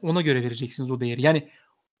neyse ona göre vereceksiniz o değeri. Yani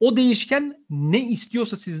o değişken ne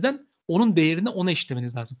istiyorsa sizden, onun değerini ona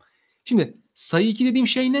eşitlemeniz lazım. Şimdi sayı 2 dediğim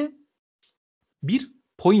şey ne? Bir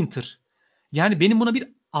pointer. Yani benim buna bir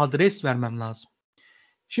adres vermem lazım.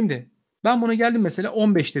 Şimdi ben buna geldim, mesela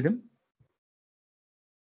 15 dedim.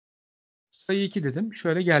 Sayı 2 dedim.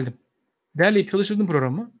 Şöyle geldim. Derleyip çalıştırdım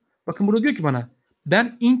programı. Bakın burada diyor ki bana,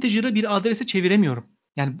 ben integer'ı bir adrese çeviremiyorum.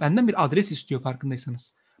 Yani benden bir adres istiyor,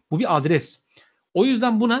 farkındaysanız. Bu bir adres. O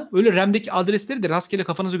yüzden buna öyle RAM'deki adresleri de rastgele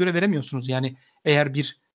kafanıza göre veremiyorsunuz. Yani eğer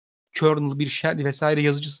bir kernel, bir shell vesaire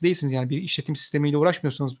yazıcısı değilsiniz, yani bir işletim sistemiyle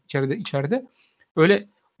uğraşmıyorsanız içeride öyle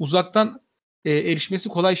uzaktan erişmesi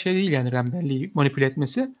kolay şey değil, yani RAM belleği manipüle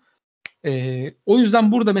etmesi. O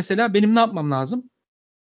yüzden burada mesela benim ne yapmam lazım?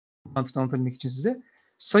 Mantığını anlatabilmek için size.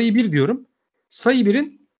 Sayı 1 diyorum. Sayı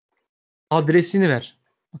 1'in adresini ver.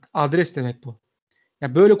 Bak, adres demek bu.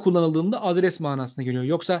 Yani böyle kullanıldığında adres manasına geliyor.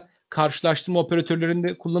 Yoksa karşılaştırma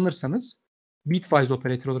operatörlerinde kullanırsanız, bitwise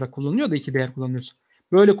operatör olarak kullanılıyor da iki değer kullanıyorsun.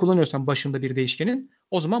 Böyle kullanıyorsan başında bir değişkenin,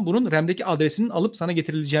 o zaman bunun RAM'deki adresinin alıp sana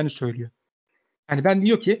getirileceğini söylüyor. Yani ben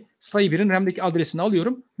diyor ki sayı 1'in RAM'deki adresini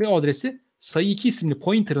alıyorum ve o adresi sayı 2 isimli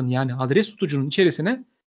pointer'ın, yani adres tutucunun içerisine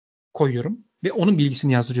koyuyorum ve onun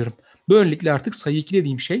bilgisini yazdırıyorum. Böylelikle artık sayı 2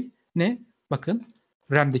 dediğim şey ne? Bakın,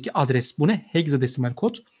 RAM'deki adres. Bu ne? Hexadesimal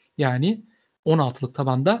kod. Yani 16'lık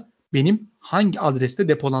tabanda benim hangi adreste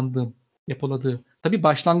depoladığı. Tabii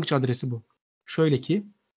başlangıç adresi bu. Şöyle ki,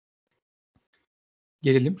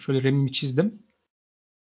 gelelim. Şöyle RAM'imi çizdim.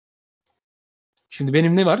 Şimdi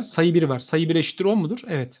benim ne var? Sayı 1 var. Sayı 1 eşittir 10 mudur?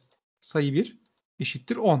 Evet. Sayı 1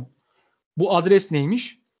 eşittir 10. Bu adres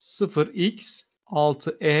neymiş?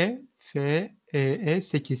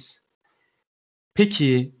 0x6e-fe-e-8.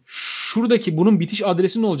 Peki şuradaki bunun bitiş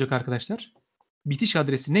adresi ne olacak arkadaşlar? Bitiş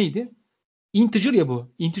adresi neydi? Integer ya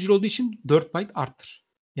bu. Integer olduğu için 4 byte arttır.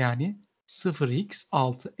 Yani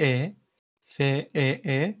 0x6e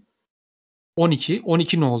fe 12.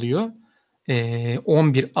 12 ne oluyor?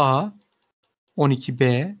 11a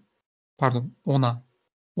 12b, pardon 10a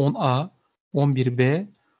 10a 11b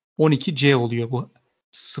 12c oluyor bu.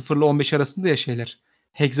 0 ile 15 arasında ya şeyler.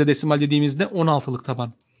 Hexadesimal dediğimizde 16'lık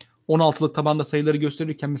taban. 16'lık tabanda sayıları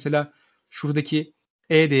gösterirken mesela şuradaki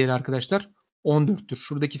E değeri arkadaşlar 14'tür.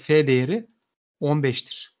 Şuradaki F değeri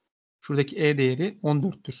 15'tir. Şuradaki E değeri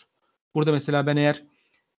 14'tür. Burada mesela ben eğer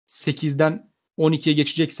 8'den 12'ye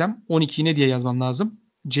geçeceksem 12'yi ne diye yazmam lazım?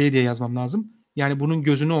 C diye yazmam lazım. Yani bunun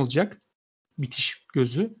gözü ne olacak? Bitiş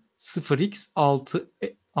gözü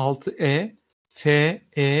 0x6e fe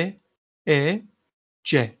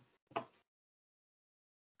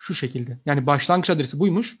şu şekilde. Yani başlangıç adresi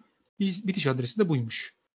buymuş, bitiş adresi de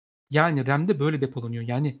buymuş. Yani RAM'de böyle depolanıyor.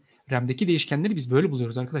 Yani RAM'deki değişkenleri biz böyle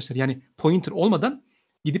buluyoruz arkadaşlar. Yani pointer olmadan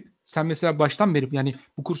gidip sen mesela baştan beri, yani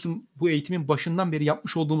bu eğitimin başından beri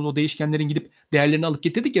yapmış olduğumuz o değişkenlerin gidip değerlerini alıp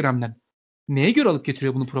getirdik ya RAM'den. Neye göre alıp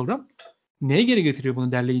getiriyor bunu program? Neye göre getiriyor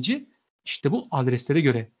bunu derleyici? İşte bu adreslere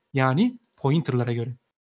göre. Yani pointer'lara göre.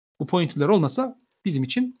 Bu pointer'lar olmasa bizim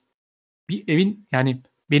için bir evin, yani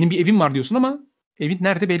benim bir evim var diyorsun ama evin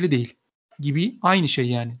nerede belli değil gibi, aynı şey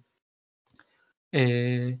yani.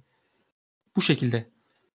 Bu şekilde.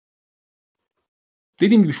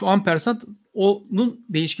 Dediğim gibi şu ampersand onun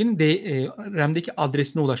değişkenin RAM'deki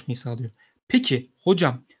adresine ulaşmayı sağlıyor. Peki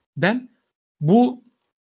hocam, ben bu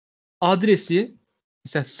adresi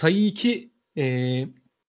mesela sayı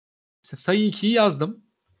 2'yi yazdım.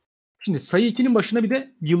 Şimdi sayı 2'nin başına bir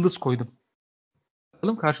de yıldız koydum.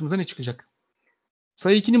 Bakalım karşımıza ne çıkacak.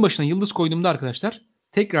 Sayı 2'nin başına yıldız koyduğumda arkadaşlar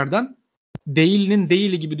tekrardan değilinin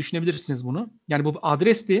değili gibi düşünebilirsiniz bunu. Yani bu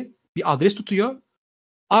adresti, bir adres tutuyor.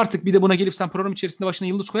 Artık bir de buna gelip sen program içerisinde başına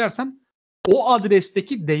yıldız koyarsan o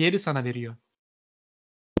adresteki değeri sana veriyor.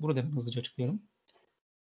 Bunu da hızlıca açıklayalım.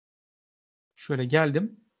 Şöyle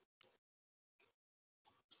geldim.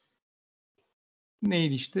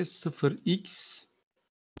 Neydi işte 0x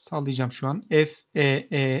sallayacağım şu an. F,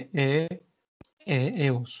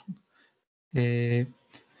 olsun.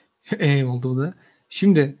 Oldu bu da.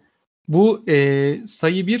 Şimdi bu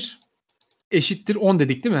sayı 1 eşittir 10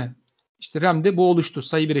 dedik değil mi? İşte RAM'de bu oluştu.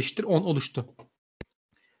 Sayı 1 eşittir 10 oluştu.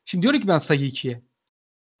 Şimdi diyorum ki ben sayı 2'ye.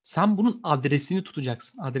 Sen bunun adresini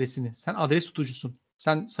tutacaksın. Adresini. Sen adres tutucusun.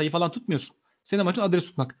 Sen sayı falan tutmuyorsun. Senin amacın adres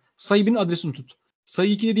tutmak. Sayı 1'in adresini tut.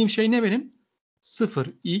 Sayı 2 dediğim şey ne benim?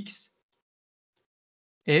 0x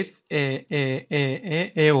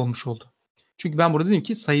f olmuş oldu. Çünkü ben burada dedim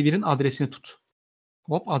ki sayı 1'in adresini tut.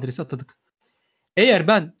 Hop adresi atadık. Eğer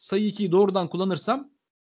ben sayı 2'yi doğrudan kullanırsam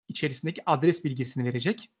içerisindeki adres bilgisini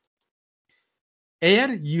verecek. Eğer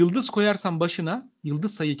yıldız koyarsam başına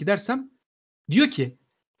yıldız sayı 2 dersem diyor ki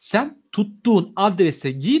sen tuttuğun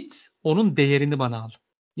adrese git onun değerini bana al.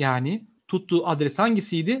 Yani tuttuğu adres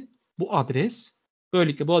hangisiydi? Bu adres.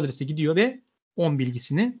 Böylelikle bu adrese gidiyor ve 10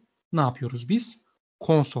 bilgisini ne yapıyoruz biz?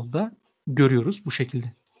 Konsolda görüyoruz bu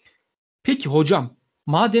şekilde. Peki hocam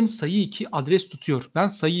madem sayı 2 adres tutuyor ben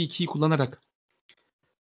sayı 2'yi kullanarak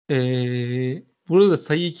burada da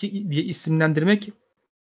sayı 2 diye isimlendirmek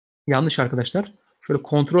yanlış arkadaşlar. Şöyle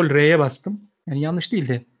Ctrl R'ye bastım. Yani yanlış değil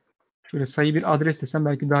de şöyle sayı bir adres desem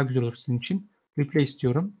belki daha güzel olur sizin için. Replace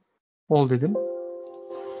diyorum. All dedim.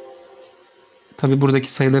 Tabi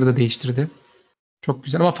buradaki sayıları da değiştirdi. Çok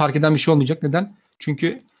güzel ama fark eden bir şey olmayacak. Neden?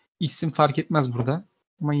 Çünkü isim fark etmez burada.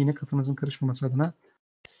 Ama yine kafanızın karışmaması adına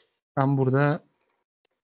ben burada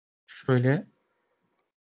şöyle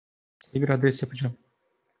sayı bir adres yapacağım.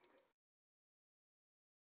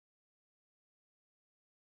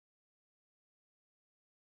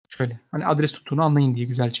 Şöyle. Hani adres tuttuğunu anlayın diye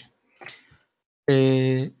güzelce.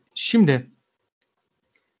 Şimdi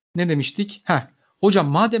ne demiştik?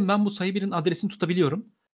 Hocam madem ben bu sayı birin adresini tutabiliyorum.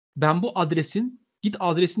 Ben bu adresin git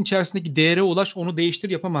adresin içerisindeki değere ulaş onu değiştir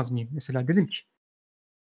yapamaz mıyım? Mesela dedim ki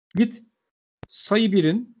git sayı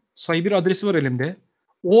bir adresi var elimde.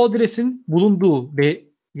 O adresin bulunduğu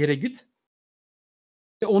yere git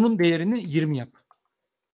ve onun değerini 20 yap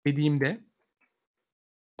dediğimde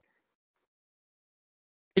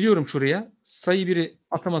geliyorum şuraya sayı 1'i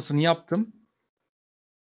atamasını yaptım.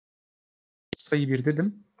 Sayı 1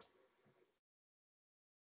 dedim.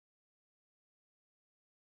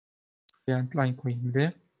 Yani line koyayım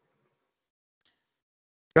de.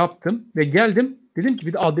 Yaptım ve geldim. Dedim ki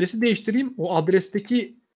bir de adresi değiştireyim. O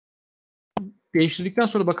adresteki değiştirdikten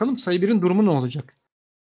sonra bakalım sayı 1'in durumu ne olacak?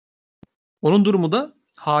 Onun durumu da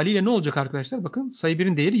haliyle ne olacak arkadaşlar? Bakın sayı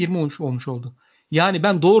 1'in değeri 20 olmuş oldu. Yani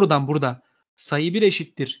ben doğrudan burada sayı 1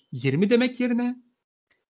 eşittir 20 demek yerine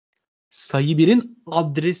sayı 1'in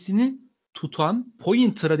adresini tutan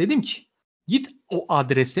pointer'a dedim ki git o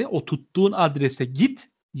adrese, o tuttuğun adrese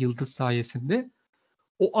git yıldız sayesinde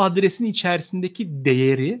o adresin içerisindeki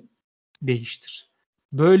değeri değiştir.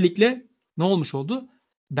 Böylelikle ne olmuş oldu?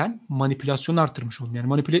 Ben manipülasyonu artırmış oldum. Yani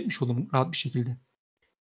manipüle etmiş oldum rahat bir şekilde.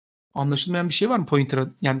 Anlaşılmayan bir şey var mı pointer'a?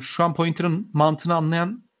 Yani şu an pointer'ın mantığını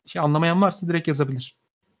anlamayan varsa direkt yazabilir.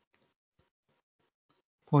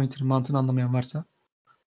 Pointer'ın mantığını anlamayan varsa.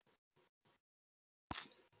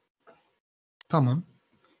 Tamam.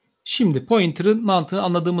 Şimdi pointer'ın mantığını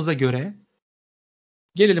anladığımıza göre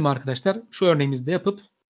gelelim arkadaşlar şu örneğimizi de yapıp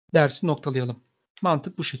dersi noktalayalım.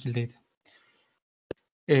 Mantık bu şekildeydi.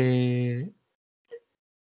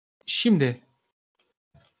 Şimdi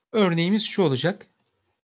örneğimiz şu olacak.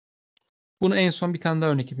 Bunu en son bir tane daha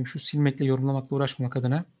örnek yapayım. Şu silmekle yorumlamakla uğraşmamak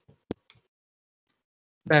adına.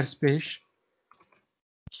 Ders 5.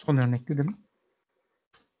 Son örnek dedim.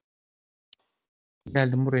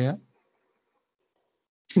 Geldim buraya.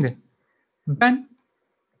 Şimdi ben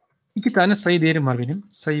iki tane sayı değerim var benim.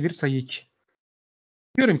 Sayı 1, sayı 2.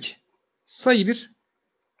 Diyorum ki sayı 1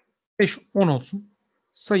 5, 10 olsun.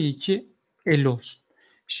 Sayı 2 50 olsun.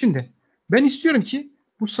 Şimdi ben istiyorum ki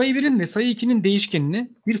bu sayı 1'in ile sayı 2'nin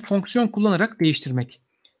değişkenini bir fonksiyon kullanarak değiştirmek.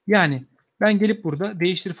 Yani ben gelip burada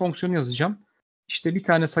değiştir fonksiyonu yazacağım. İşte bir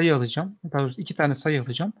tane sayı alacağım. Daha doğrusu iki tane sayı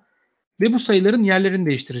alacağım. Ve bu sayıların yerlerini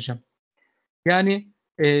değiştireceğim. Yani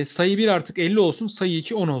sayı 1 artık 50 olsun, sayı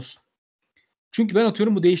 2 10 olsun. Çünkü ben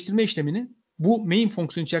atıyorum bu değiştirme işlemini bu main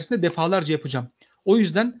fonksiyon içerisinde defalarca yapacağım. O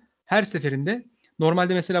yüzden her seferinde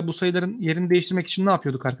normalde mesela bu sayıların yerini değiştirmek için ne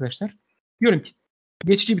yapıyorduk arkadaşlar? Diyorum ki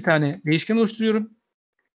geçici bir tane değişken oluşturuyorum.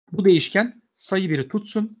 Bu değişken sayı 1'i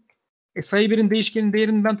tutsun. Sayı 1'in değişkenin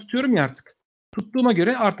değerini ben tutuyorum ya artık. Tuttuğuma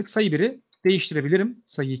göre artık sayı 1'i değiştirebilirim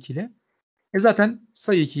sayı 2 ile. Zaten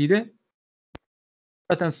sayı 2'yi de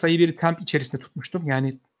sayı 1'i temp içerisinde tutmuştum.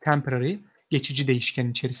 Yani temporary, geçici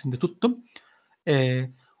değişkenin içerisinde tuttum.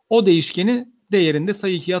 O değişkeni değerinde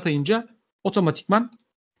sayı 2'ye atayınca otomatikman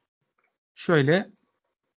şöyle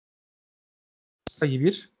sayı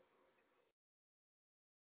 1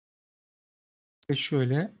 ve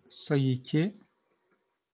şöyle sayı 2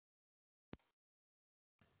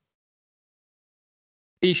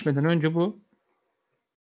 değişmeden önce bu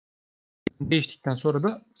değiştikten sonra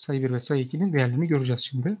da sayı 1 ve sayı 2'nin değerlerini göreceğiz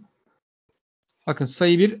şimdi. Bakın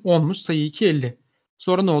sayı 1 10'muş, sayı 2 50.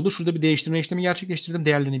 Sonra ne oldu? Şurada bir değiştirme işlemi gerçekleştirdim.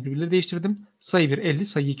 Değerlerini birbirleriyle değiştirdim. Sayı 1 50,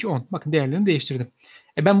 sayı 2 10. Bakın değerlerini değiştirdim.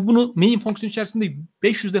 Ben bunu main fonksiyon içerisinde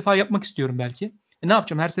 500 defa yapmak istiyorum belki. Ne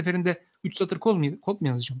yapacağım? Her seferinde 3 satır kod mu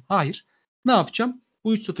yazacağım? Hayır. Ne yapacağım?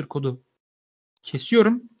 Bu 3 satır kodu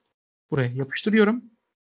kesiyorum. Buraya yapıştırıyorum.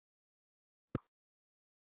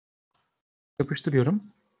 Yapıştırıyorum.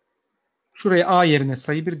 Şuraya A yerine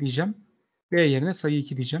sayı 1 diyeceğim. B yerine sayı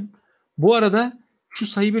 2 diyeceğim. Bu arada şu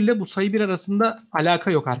sayı 1 ile bu sayı 1 arasında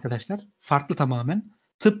alaka yok arkadaşlar. Farklı tamamen.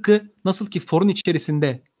 Tıpkı nasıl ki for'un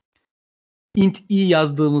içerisinde int i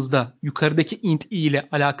yazdığımızda yukarıdaki int i ile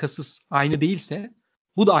alakasız aynı değilse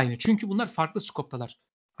bu da aynı. Çünkü bunlar farklı skoptalar.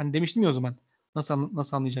 Hani demiştim ya o zaman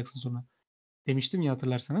nasıl anlayacaksın sonra? Demiştim ya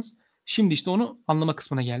hatırlarsanız. Şimdi işte onu anlama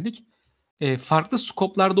kısmına geldik. Farklı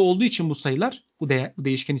skoplarda olduğu için bu sayılar, bu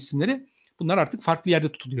değişken isimleri bunlar artık farklı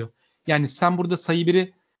yerde tutuluyor. Yani sen burada sayı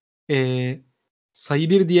 1'i sayı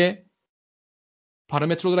 1 diye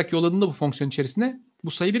parametre olarak yolladığında bu fonksiyon içerisine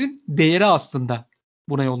bu sayı 1'in değeri aslında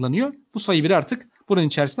buna yollanıyor. Bu sayı 1 artık buranın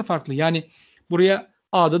içerisinde farklı. Yani buraya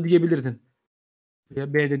A'da diyebilirdin.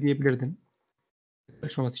 Buraya B'de diyebilirdin.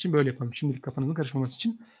 Karışmaması için böyle yapalım. Şimdilik kafanızın karışmaması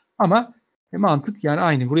için. Ama mantık yani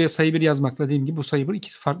aynı. Buraya sayı 1 yazmakla dediğim gibi bu sayı 1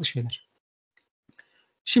 ikisi farklı şeyler.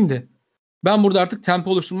 Şimdi ben burada artık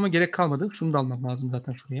tempo oluşturmama gerek kalmadı. Şunu da almam lazım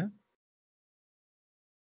zaten şuraya.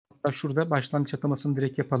 Hatta şurada başlangıç atamasını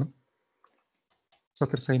direkt yapalım.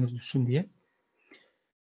 Satır sayımız düşsün diye.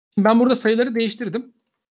 Şimdi ben burada sayıları değiştirdim.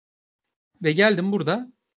 Ve geldim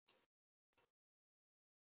burada.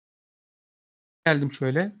 Geldim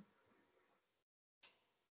şöyle.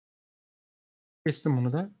 Kestim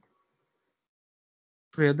bunu da.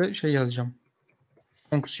 Şuraya da şey yazacağım.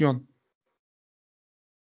 Fonksiyon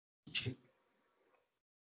için.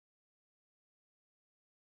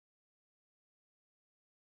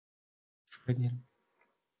 Şöyle diyelim.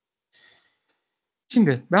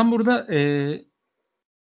 Şimdi ben burada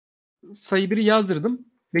sayı 1'i yazdırdım.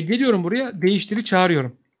 Ve geliyorum buraya değiştiri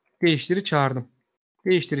çağırıyorum. Değiştiri çağırdım.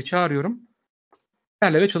 Değiştiri çağırıyorum.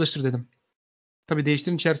 TL'ye çalıştır dedim. Tabii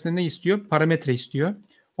değiştirin içerisinde ne istiyor? Parametre istiyor.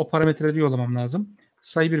 O parametreleri yollamam lazım.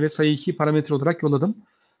 Sayı 1 ve sayı 2'yi parametre olarak yolladım.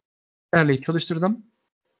 TL'yi çalıştırdım.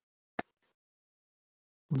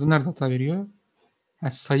 Burada nerede hata veriyor?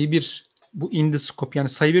 Yani sayı 1 bu in the scope. Yani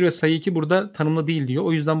sayı 1 ve sayı 2 burada tanımlı değil diyor.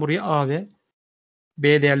 O yüzden buraya A ve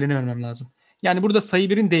B değerlerini vermem lazım. Yani burada sayı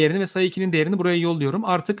 1'in değerini ve sayı 2'nin değerini buraya yolluyorum.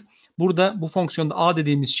 Artık burada bu fonksiyonda A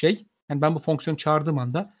dediğimiz şey, yani ben bu fonksiyonu çağırdığım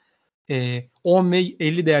anda 10 ve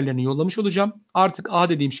 50 değerlerini yollamış olacağım. Artık A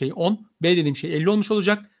dediğim şey 10, B dediğim şey 50 olmuş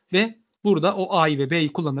olacak ve burada o A'yı ve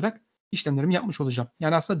B'yi kullanarak işlemlerimi yapmış olacağım.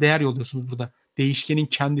 Yani aslında değer yolluyorsunuz burada. Değişkenin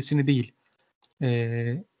kendisini değil.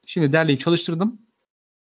 Şimdi derleyip çalıştırdım.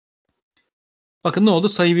 Bakın ne oldu?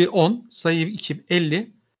 Sayı 1 10, sayı 2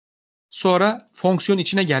 50. Sonra fonksiyon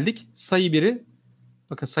içine geldik. Sayı 1'i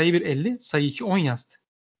bakın sayı 1 50, sayı 2 10 yazdı.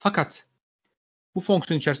 Fakat bu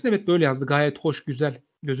fonksiyon içerisinde evet böyle yazdı. Gayet hoş, güzel,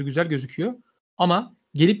 gözü güzel gözüküyor. Ama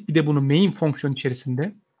gelip bir de bunu main fonksiyon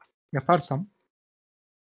içerisinde yaparsam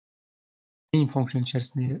main fonksiyon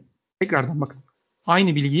içerisinde tekrardan bakın.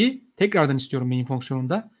 Aynı bilgiyi tekrardan istiyorum main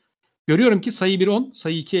fonksiyonunda. Görüyorum ki sayı 1 10,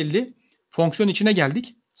 sayı 2 50. Fonksiyon içine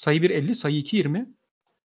geldik. Sayı 1 50, sayı 2 20.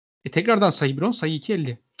 Tekrardan sayı 1 10, sayı 2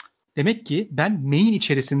 50. Demek ki ben main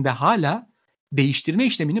içerisinde hala değiştirme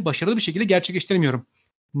işlemini başarılı bir şekilde gerçekleştiremiyorum.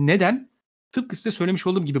 Neden? Tıpkı size söylemiş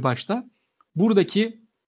olduğum gibi başta buradaki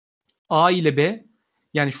A ile B,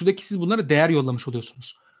 yani şuradaki siz bunlara değer yollamış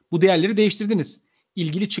oluyorsunuz. Bu değerleri değiştirdiniz.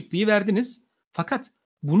 İlgili çıktıyı verdiniz. Fakat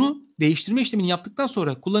bunu değiştirme işlemini yaptıktan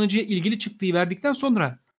sonra kullanıcıya ilgili çıktıyı verdikten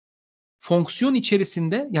sonra fonksiyon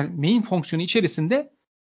içerisinde, yani main fonksiyonu içerisinde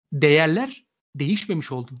değerler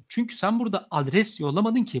değişmemiş oldu. Çünkü sen burada adres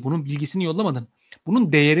yollamadın ki. Bunun bilgisini yollamadın.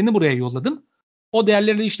 Bunun değerini buraya yolladın. O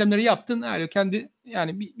değerlerle işlemleri yaptın.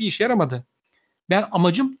 Yani bir işe yaramadı. Ben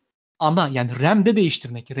amacım yani RAM'de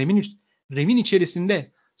değiştirmek. RAM'in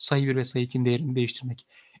içerisinde sayı 1 ve sayı 2'nin değerini değiştirmek.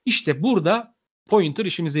 İşte burada Pointer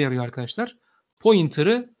işimize yarıyor arkadaşlar.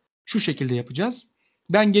 Pointer'ı şu şekilde yapacağız.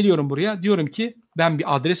 Ben geliyorum buraya. Diyorum ki ben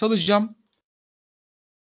bir adres alacağım.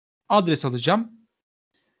 Adres alacağım.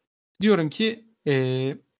 Diyorum ki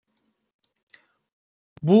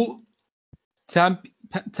bu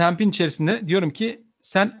temp'in içerisinde diyorum ki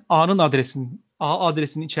sen A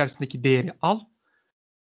adresinin içerisindeki değeri al.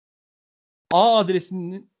 A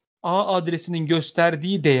adresinin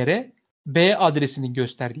gösterdiği değere B adresinin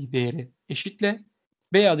gösterdiği değeri eşitle.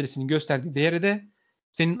 B adresinin gösterdiği değere de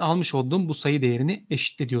senin almış olduğun bu sayı değerini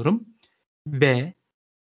eşitle diyorum. B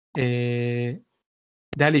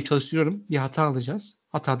derleyip çalıştırıyorum. Bir hata alacağız.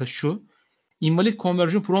 Hata da şu. Invalid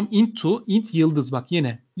conversion from int yıldız. Bak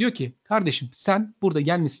yine. Diyor ki kardeşim sen burada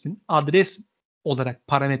gelmişsin adres olarak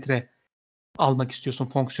parametre almak istiyorsun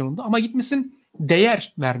fonksiyonunda ama gitmişsin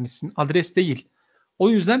değer vermişsin. Adres değil. O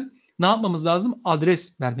yüzden ne yapmamız lazım?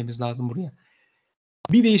 Adres vermemiz lazım buraya.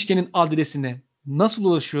 Bir değişkenin adresine nasıl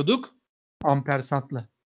ulaşıyorduk? Ampersandla.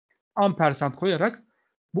 Ampersand koyarak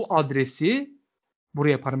bu adresi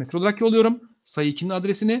buraya parametre olarak yolluyorum. Sayı 2'nin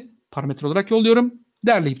adresini parametre olarak yolluyorum.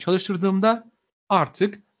 Derleyip çalıştırdığımda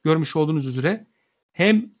artık görmüş olduğunuz üzere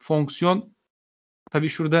hem fonksiyon tabii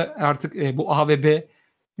şurada artık bu A ve B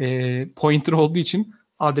pointer olduğu için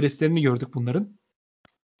adreslerini gördük bunların.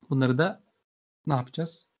 Bunları da ne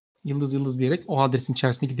yapacağız? Yıldız yıldız diyerek o adresin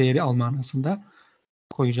içerisindeki değeri al manasında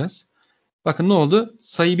koyacağız. Bakın ne oldu?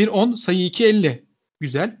 Sayı 1 10, sayı 2 50.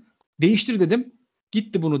 Güzel. Değiştir dedim.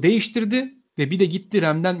 Gitti bunu değiştirdi ve bir de gitti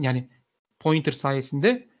RAM'den yani pointer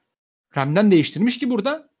sayesinde RAM'den değiştirmiş ki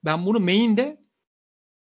burada ben bunu main'de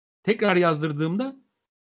tekrar yazdırdığımda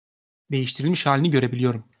değiştirilmiş halini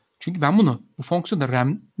görebiliyorum. Çünkü ben bu fonksiyonda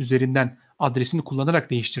RAM üzerinden adresini kullanarak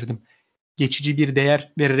değiştirdim. Geçici bir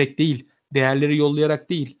değer vererek değil, değerleri yollayarak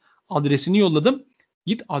değil, adresini yolladım.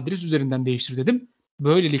 Git adres üzerinden değiştir dedim.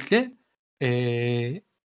 Böylelikle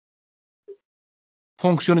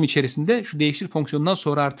fonksiyonum içerisinde şu değiştir fonksiyonundan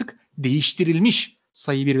sonra artık değiştirilmiş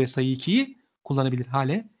sayı 1 ve sayı 2'yi kullanabilir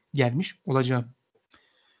hale gelmiş olacağım.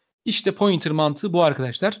 İşte pointer mantığı bu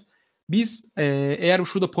arkadaşlar. Biz eğer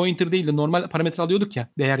şurada pointer değil de normal parametre alıyorduk ya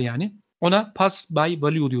değer yani ona pass by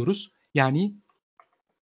value diyoruz. Yani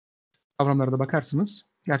kavramlara da bakarsınız.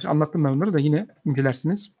 Gerçi anlattım ben onları da yine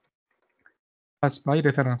incelersiniz. Pass by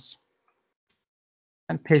referans.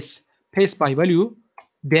 Yani pass by value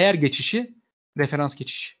değer geçişi, referans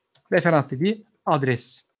geçişi. Referans dediği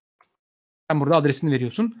adres. Sen burada adresini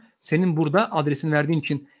veriyorsun. Senin burada adresini verdiğin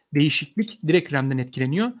için değişiklik direkt RAM'den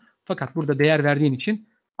etkileniyor. Fakat burada değer verdiğin için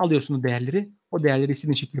alıyorsun o değerleri. O değerleri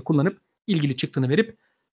istediğin şekilde kullanıp ilgili çıktığını verip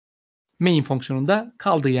main fonksiyonunda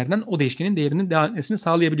kaldığı yerden o değişkenin değerinin devam etmesini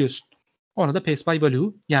sağlayabiliyorsun. Ona da pass by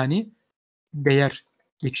value yani değer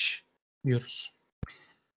geçiş diyoruz.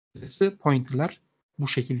 Pointer'lar bu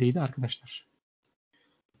şekildeydi arkadaşlar.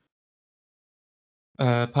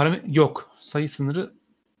 Yok. Sayı sınırı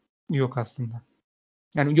yok aslında.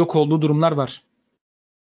 Yani yok olduğu durumlar var.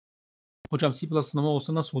 Hocam C+ sınavı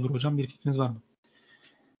olsa nasıl olur hocam? Bir fikriniz var mı?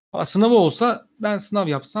 Sınavı olsa ben sınav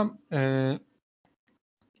yapsam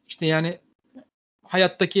işte yani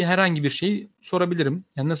hayattaki herhangi bir şeyi sorabilirim.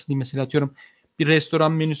 Yani nasıl diyeyim mesela atıyorum bir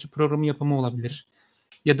restoran menüsü programı yapımı olabilir.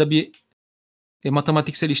 Ya da bir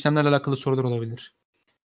matematiksel işlemlerle alakalı sorular olabilir.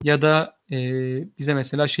 Ya da bize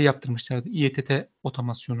mesela şey yaptırmışlardı. İETT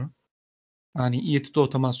otomasyonu. Yani İETT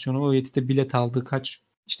otomasyonu, o İETT bilet aldığı kaç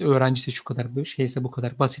işte öğrencisi şu kadar, bu şeyse bu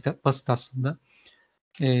kadar basit aslında.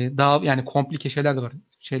 Daha yani komplike şeyler de var.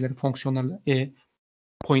 Şeyleri fonksiyonlarla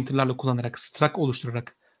pointerlarla kullanarak struct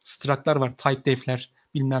oluşturarak struct'lar var, type def'ler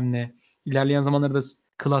bilmem ne. İlerleyen zamanlarda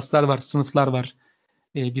class'lar var, sınıflar var.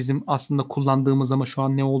 Bizim aslında kullandığımız ama şu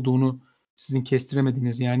an ne olduğunu sizin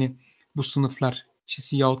kestiremediğiniz yani bu sınıflar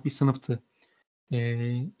işte cout bir sınıftı.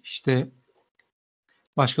 İşte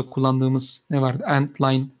başka kullandığımız ne vardı?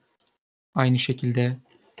 Endline aynı şekilde.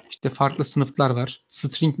 İşte farklı sınıflar var.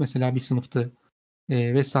 String mesela bir sınıftı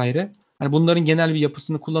vesaire. Hani bunların genel bir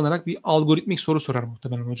yapısını kullanarak bir algoritmik soru sorar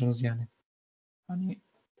muhtemelen hocanız yani. Hani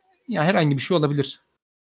ya herhangi bir şey olabilir.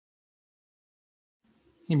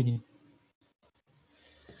 Ne bileyim.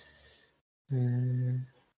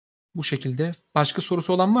 Bu şekilde. Başka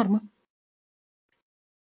sorusu olan var mı?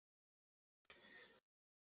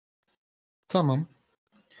 Tamam.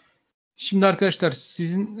 Şimdi arkadaşlar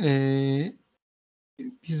sizin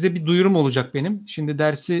size bir duyurum olacak benim. Şimdi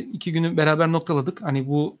dersi 2 günü beraber noktaladık. Hani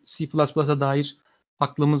bu C++'a dair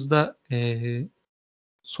aklımızda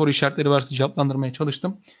soru işaretleri varsa cevaplandırmaya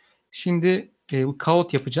çalıştım. Şimdi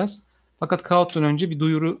kayıt yapacağız. Fakat kayıttan önce bir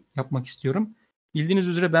duyuru yapmak istiyorum. Bildiğiniz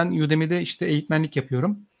üzere ben Udemy'de işte eğitmenlik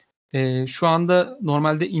yapıyorum. Şu anda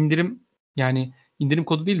normalde indirim yani indirim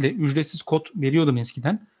kodu değil de ücretsiz kod veriyordum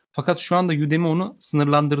eskiden. Fakat şu anda Udemy onu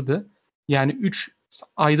sınırlandırdı. Yani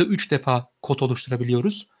ayda 3 defa kod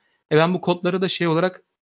oluşturabiliyoruz. Ben bu kodları da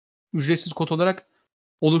ücretsiz kod olarak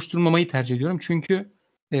oluşturmamayı tercih ediyorum. Çünkü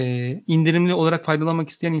indirimli olarak faydalanmak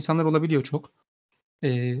isteyen insanlar olabiliyor çok.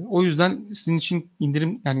 O yüzden sizin için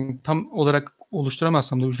indirim, yani tam olarak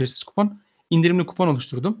oluşturamazsam da ücretsiz kupon, indirimli kupon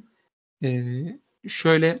oluşturdum.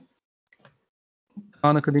 Şöyle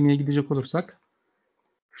Kaan Akademi'ye gidecek olursak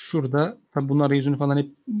şurada, tabi bunun arayüzünü falan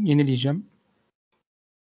hep yenileyeceğim.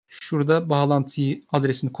 Şurada bağlantıyı,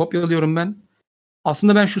 adresini kopyalıyorum ben.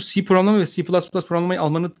 Aslında ben şu C programlama ve C++ programlamayı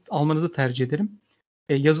almanızı tercih ederim.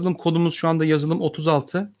 Yazılım kodumuz şu anda yazılım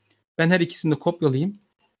 36. Ben her ikisini de kopyalayayım.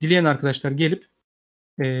 Dileyen arkadaşlar gelip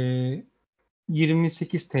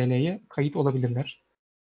 28 TL'ye kayıt olabilirler.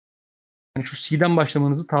 Yani şu C'den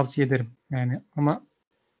başlamanızı tavsiye ederim. Yani ama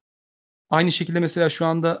aynı şekilde mesela şu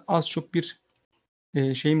anda az çok bir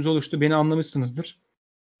şeyimiz oluştu. Beni anlamışsınızdır.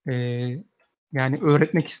 Yani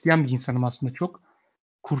öğretmek isteyen bir insanım aslında çok.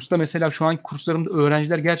 Kursta mesela şu an kurslarımda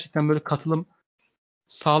öğrenciler gerçekten böyle katılım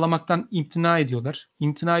sağlamaktan imtina ediyorlar.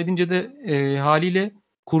 İmtina edince de haliyle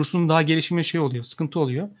kursun daha gelişimi oluyor, sıkıntı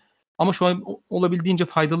oluyor. Ama şu an olabildiğince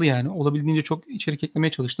faydalı yani. Olabildiğince çok içerik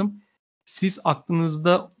eklemeye çalıştım. Siz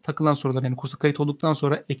aklınızda takılan sorular, yani kursa kayıt olduktan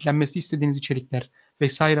sonra eklenmesi istediğiniz içerikler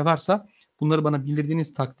vesaire varsa bunları bana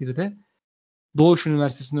bildirdiğiniz takdirde Doğuş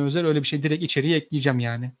Üniversitesi'ne özel öyle bir şey direkt içeriye ekleyeceğim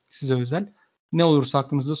yani size özel. Ne olursa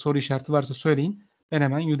aklınızda soru işareti varsa söyleyin. Ben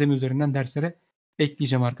hemen Udemy üzerinden derslere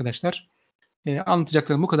ekleyeceğim arkadaşlar.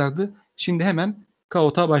 Anlatacaklarım bu kadardı. Şimdi hemen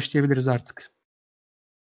Kahoot'a başlayabiliriz artık.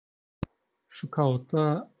 Şu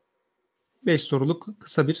Kahoot'ta 5 soruluk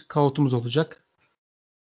kısa bir Kahoot'umuz olacak.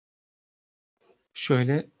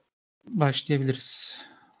 Şöyle başlayabiliriz.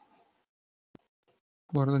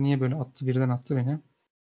 Bu arada niye böyle attı? Birden attı beni.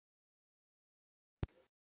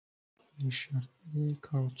 İşaretli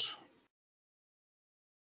Kahoot.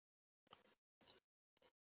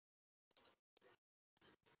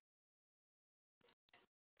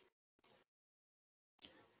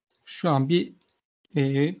 Şu an bir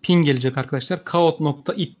ping gelecek arkadaşlar.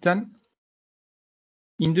 Kahoot.it'ten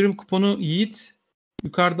indirim kuponu Yiğit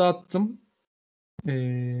yukarıda attım.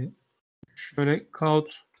 Şöyle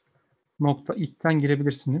Kahoot.it'ten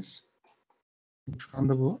girebilirsiniz. Şu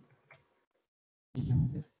anda bu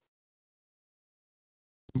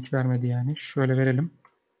link vermedi yani. Şöyle verelim.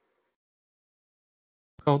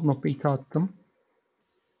 Kahoot.it'e attım.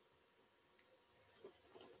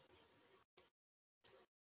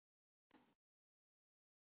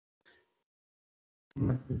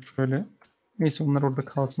 Şöyle. Neyse onlar orada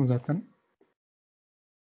kalsın zaten.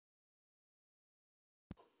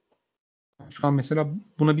 Şu an mesela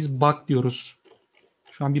buna biz bug diyoruz.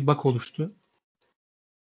 Şu an bir bug oluştu.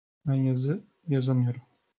 Ben yazı yazamıyorum.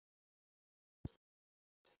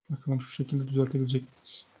 Bakalım şu şekilde düzeltebilecek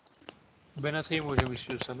miyiz? Ben atayım hocam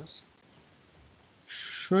istiyorsanız.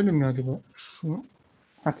 Şöyle mi galiba?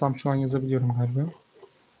 Tamam şu an yazabiliyorum galiba.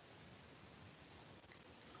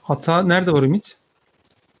 Hata nerede var Ümit?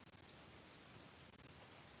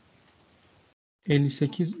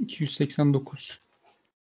 58 289.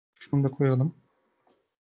 Şunu da koyalım.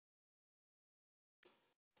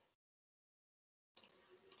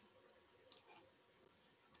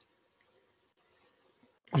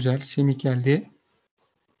 Güzel. Semih geldi.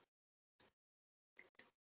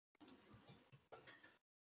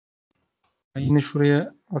 Ben yine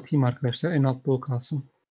şuraya atayım arkadaşlar. En altta o kalsın.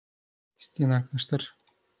 İsteyen arkadaşlar.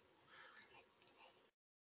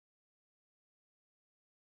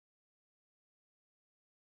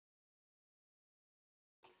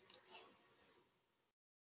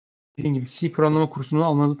 Dediğim gibi C programlama kursunu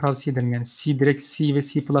almanızı tavsiye ederim. Yani direkt C ve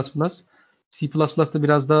C++. C++'da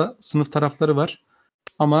biraz daha sınıf tarafları var.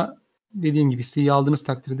 Ama dediğim gibi C'yi aldığınız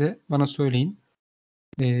takdirde bana söyleyin.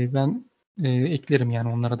 Ben eklerim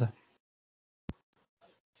yani onlara da.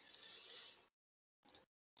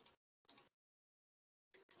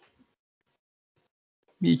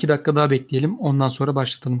 Bir 2 dakika daha bekleyelim. Ondan sonra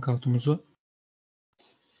başlatalım Kahoot'umuzu.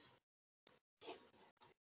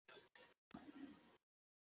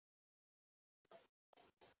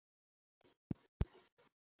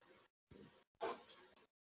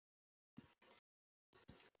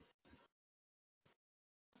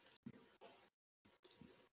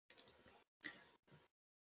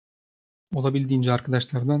 Olabildiğince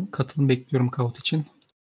arkadaşlardan katılım bekliyorum Kahoot için.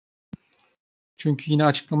 Çünkü yine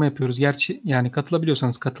açıklama yapıyoruz. Gerçi yani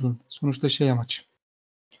katılabiliyorsanız katılın. Sonuçta amaç.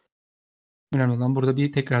 Önemli olan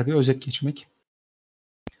burada tekrar bir özet geçmek.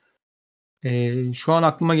 Şu an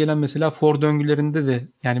aklıma gelen mesela for döngülerinde de,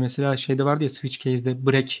 yani mesela vardı ya switch case'de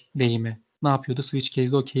break deyimi. ne yapıyordu? Switch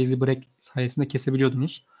case'de o case'i break sayesinde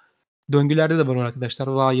kesebiliyordunuz. Döngülerde de var arkadaşlar.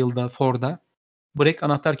 While'da, for'da. Break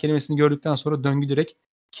anahtar kelimesini gördükten sonra döngü direkt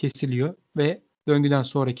kesiliyor ve döngüden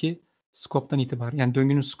sonraki scope'tan itibaren, yani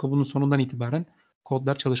döngünün scope'unun sonundan itibaren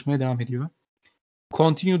kodlar çalışmaya devam ediyor.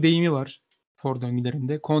 Continue deyimi var for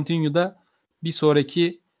döngülerinde. Continue'da bir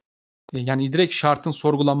sonraki yani direkt şartın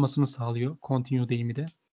sorgulanmasını sağlıyor. Continue deyimi de.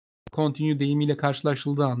 Continue deyimiyle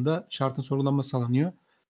karşılaşıldığı anda şartın sorgulanması sağlanıyor.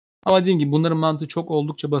 Ama dediğim gibi bunların mantığı çok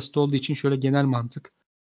oldukça basit olduğu için şöyle genel mantık,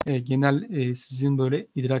 genel sizin böyle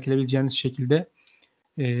idrak edebileceğiniz şekilde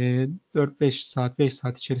 4-5 saat, 5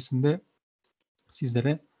 saat içerisinde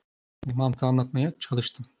sizlere mantığı anlatmaya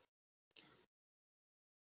çalıştım.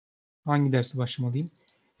 Hangi derse başlamalıyım?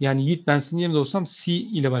 Yani Yiğit, ben senin yerinde olsam C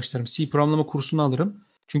ile başlarım. C programlama kursunu alırım.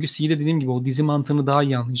 Çünkü C'de dediğim gibi o dizi mantığını daha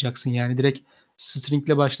iyi anlayacaksın. Yani direkt string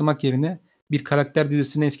ile başlamak yerine bir karakter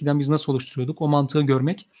dizisini eskiden biz nasıl oluşturuyorduk? O mantığı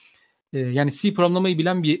görmek. Yani C programlamayı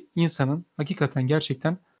bilen bir insanın hakikaten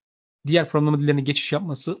gerçekten diğer programlama dillerine geçiş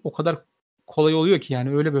yapması o kadar kolay oluyor ki, yani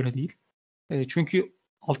öyle böyle değil. Çünkü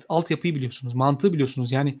altyapıyı biliyorsunuz, mantığı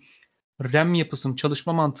biliyorsunuz. Yani RAM yapısını,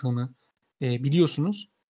 çalışma mantığını biliyorsunuz.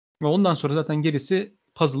 Ve ondan sonra zaten gerisi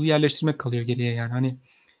puzzle'ı yerleştirmek kalıyor geriye yani. Hani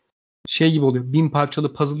şey gibi oluyor. 1000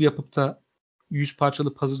 parçalı puzzle yapıp da 100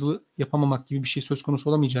 parçalı puzzle'ı yapamamak gibi bir şey söz konusu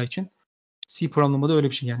olamayacağı için C programlamada öyle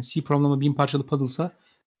bir şey. Yani C programlama 1000 parçalı puzzle'sa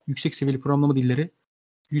yüksek seviyeli programlama dilleri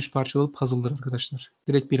 100 parçalı puzzle'dır arkadaşlar.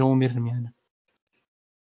 Direkt 1'e 10 veririm yani.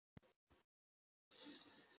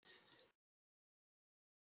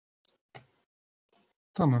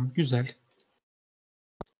 Tamam, güzel.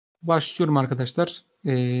 Başlıyorum arkadaşlar.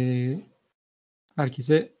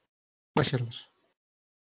 Herkese başarılar.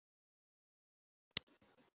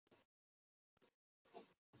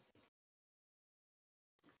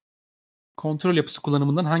 Kontrol yapısı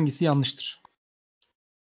kullanımından hangisi yanlıştır?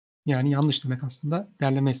 Yani yanlış demek aslında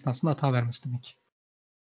derleme esnasında hata vermesi demek.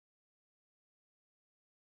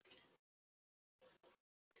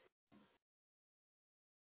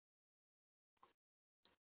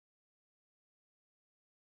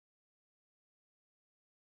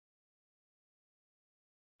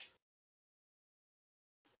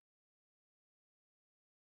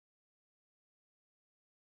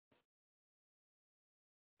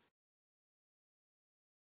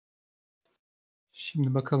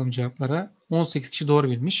 Şimdi bakalım cevaplara. 18 kişi doğru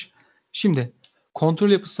bilmiş. Şimdi kontrol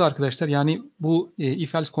yapısı arkadaşlar, yani bu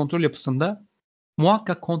if else kontrol yapısında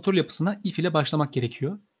muhakkak kontrol yapısına if ile başlamak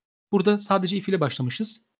gerekiyor. Burada sadece if ile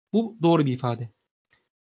başlamışız. Bu doğru bir ifade.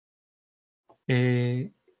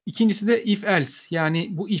 İkincisi de if else, yani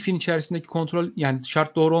bu if'in içerisindeki kontrol, yani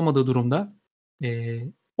şart doğru olmadığı durumda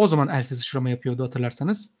o zaman else'e sıçrama yapıyordu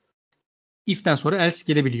hatırlarsanız. If'ten sonra else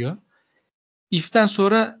gelebiliyor. If'ten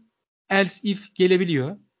sonra else if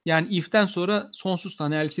gelebiliyor. Yani if'ten sonra sonsuz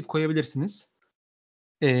tane else if koyabilirsiniz.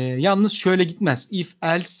 Yalnız şöyle gitmez. If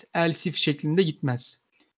else else if şeklinde gitmez.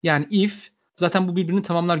 Yani if zaten bu birbirini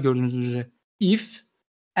tamamlar gördüğünüz üzere. If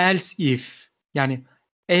else if, yani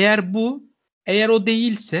eğer o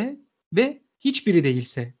değilse ve hiçbiri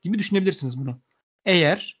değilse gibi düşünebilirsiniz bunu.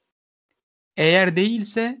 Eğer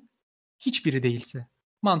değilse, hiçbiri değilse.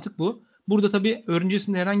 Mantık bu. Burada tabii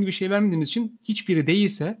öncesinde herhangi bir şey vermediğimiz için hiçbiri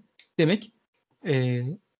değilse demek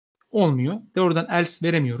olmuyor. Doğrudan else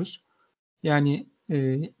veremiyoruz. Yani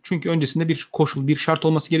çünkü öncesinde bir koşul, bir şart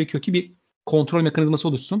olması gerekiyor ki bir kontrol mekanizması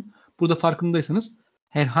oluşsun. Burada farkındaysanız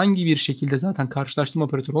herhangi bir şekilde zaten karşılaştırma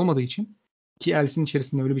operatörü olmadığı için, ki else'in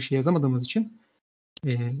içerisinde öyle bir şey yazamadığımız için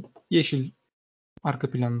yeşil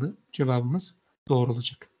arka planlı cevabımız doğru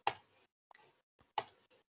olacak.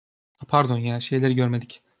 Pardon ya, şeyleri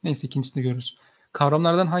görmedik. Neyse, ikincisini görürüz.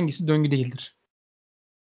 Kavramlardan hangisi döngü değildir?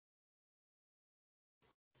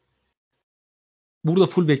 Burada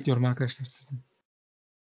full bekliyorum arkadaşlar sizden.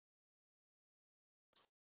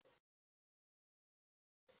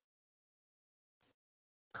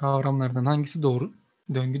 Kavramlardan hangisi doğru?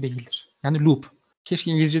 Döngü değildir. Yani loop.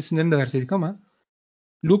 Keşke İngilizce isimlerini de verseydik ama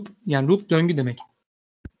loop, yani loop döngü demek.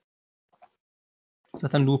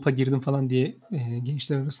 Zaten loop'a girdim falan diye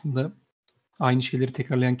gençler arasında aynı şeyleri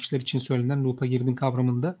tekrarlayan kişiler için söylenen loop'a girdin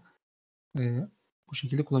kavramında bu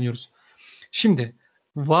şekilde kullanıyoruz. Şimdi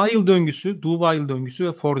while döngüsü, do while döngüsü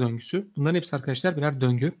ve for döngüsü. Bunların hepsi arkadaşlar birer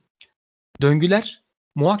döngü. Döngüler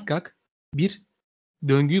muhakkak bir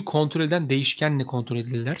döngüyü kontrol eden değişkenle kontrol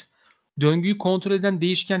edilirler. Döngüyü kontrol eden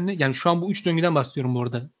değişkenle, yani şu an bu 3 döngüden bahsediyorum bu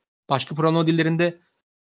arada. Başka programlama dillerinde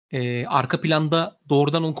arka planda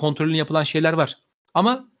doğrudan onun kontrolünü yapılan şeyler var.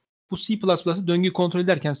 Ama bu C++'ı döngüyü kontrol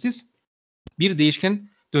ederken siz bir değişken,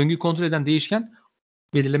 döngüyü kontrol eden değişken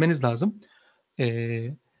belirlemeniz lazım.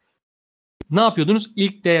 Ne yapıyordunuz?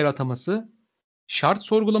 İlk değer ataması, şart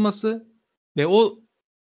sorgulaması ve o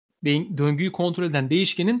döngüyü kontrol eden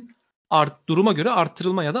değişkenin duruma göre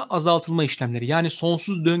arttırılma ya da azaltılma işlemleri. Yani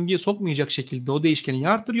sonsuz döngüye sokmayacak şekilde o değişkeni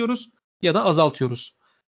ya arttırıyoruz ya da azaltıyoruz.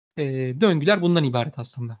 Döngüler bundan ibaret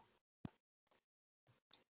aslında.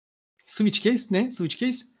 Switch case ne? Switch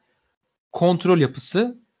case kontrol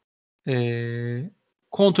yapısı.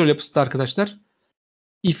 Kontrol yapısı da arkadaşlar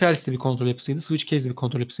if else de bir kontrol yapısıydı. Switch case de bir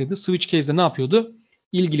kontrol yapısıydı. Switch case'de ne yapıyordu?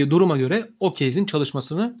 İlgili duruma göre o case'in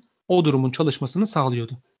çalışmasını, o durumun çalışmasını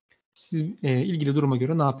sağlıyordu. Siz ilgili duruma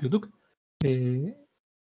göre ne yapıyorduk?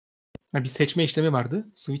 Bir seçme işlemi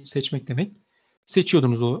vardı. Switch seçmek demek.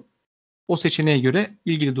 Seçiyordunuz o seçeneğe göre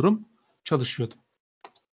ilgili durum çalışıyordu.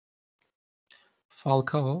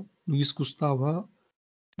 Falcao, Luis Gustavo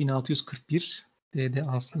 1641 DD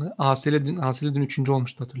Aslı. ASL dün 3.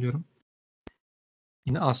 olmuştu hatırlıyorum.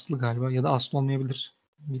 Yine Aslı galiba ya da Aslı olmayabilir.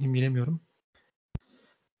 Bilemiyorum.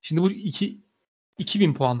 Şimdi bu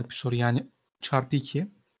 2000 puanlık bir soru yani çarpı 2.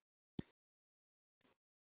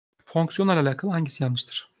 Fonksiyonlarla alakalı hangisi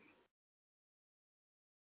yanlıştır?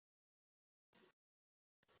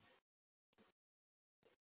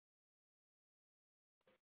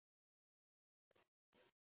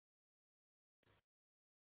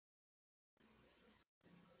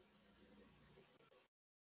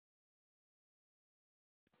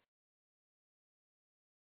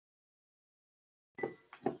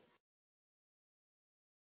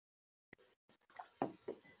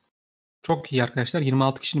 Çok iyi arkadaşlar.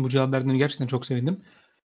 26 kişinin bu cevap verdiğini gerçekten çok sevindim.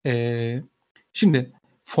 Şimdi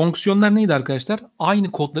fonksiyonlar neydi arkadaşlar?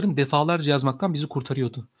 Aynı kodların defalarca yazmaktan bizi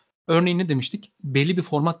kurtarıyordu. Örneğin ne demiştik? Belli bir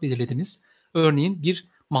format belirlediniz. Örneğin bir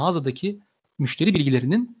mağazadaki müşteri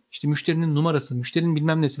bilgilerinin, işte müşterinin numarası, müşterinin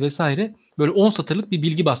bilmem nesi vesaire böyle 10 satırlık bir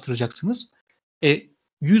bilgi bastıracaksınız.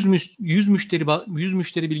 100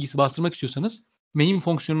 müşteri bilgisi bastırmak istiyorsanız main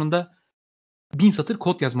fonksiyonunda 1000 satır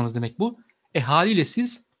kod yazmanız demek bu. Haliyle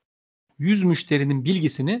siz 100 müşterinin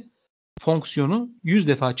bilgisini fonksiyonu 100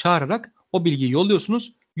 defa çağırarak o bilgiyi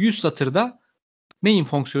yolluyorsunuz. 100 satırda main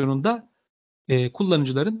fonksiyonunda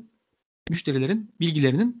kullanıcıların, müşterilerin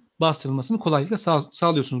bilgilerinin bastırılmasını kolaylıkla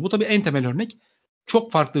sağlıyorsunuz. Bu tabii en temel örnek.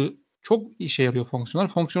 Çok farklı, çok işe yarıyor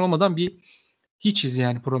fonksiyonlar. Fonksiyon olmadan bir hiçiz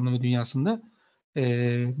yani programlama dünyasında.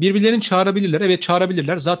 Birbirlerini çağırabilirler. Evet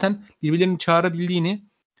çağırabilirler. Zaten birbirlerini çağırabildiğini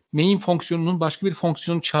main fonksiyonunun başka bir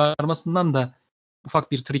fonksiyonu çağırmasından da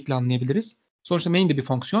ufak bir trikle anlayabiliriz. Sonuçta main de bir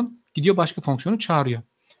fonksiyon. Gidiyor başka fonksiyonu çağırıyor.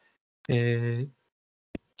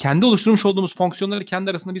 Kendi oluşturmuş olduğumuz fonksiyonları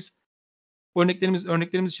kendi arasında biz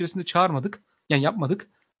örneklerimiz içerisinde çağırmadık. Yani yapmadık.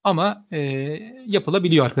 Ama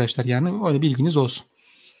yapılabiliyor arkadaşlar. Yani öyle bilginiz olsun.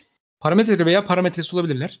 Parametre veya parametresi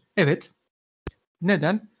olabilirler. Evet.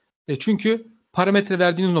 Neden? Çünkü parametre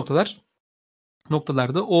verdiğiniz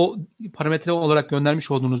noktalarda o parametre olarak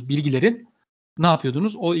göndermiş olduğunuz bilgilerin ne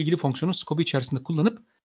yapıyordunuz? O ilgili fonksiyonun skopu içerisinde kullanıp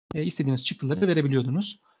istediğiniz çıktıları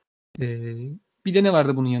verebiliyordunuz. Bir de ne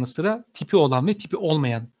vardı bunun yanı sıra? Tipi olan ve tipi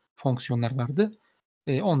olmayan fonksiyonlar vardı.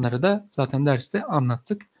 Onları da zaten derste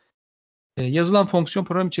anlattık. Yazılan fonksiyon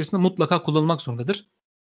program içerisinde mutlaka kullanılmak zorundadır.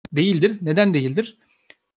 Değildir. Neden değildir?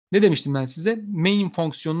 Ne demiştim ben size? Main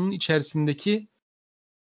fonksiyonunun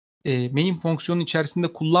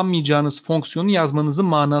içerisinde kullanmayacağınız fonksiyonu yazmanızın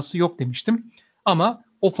manası yok demiştim. Ama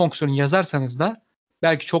o fonksiyonu yazarsanız da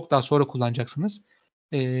belki çok daha sonra kullanacaksınız.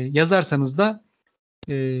 Yazarsanız da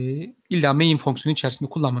illa main fonksiyonu içerisinde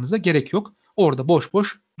kullanmanıza gerek yok. Orada boş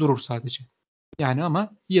boş durur sadece. Yani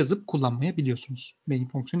ama yazıp kullanmayabiliyorsunuz main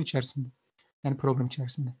fonksiyonu içerisinde. Yani program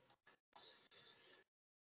içerisinde.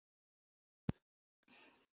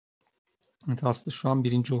 Evet, Aslı şu an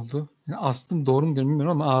 1. oldu. Yani Aslı doğru mu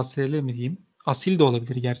bilmiyorum ama ASL mi diyeyim? Asil de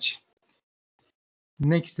olabilir gerçi.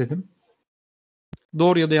 Next dedim.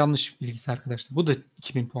 Doğru ya da yanlış bilgisi arkadaşlar. Bu da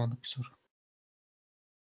 2000 puanlık bir soru.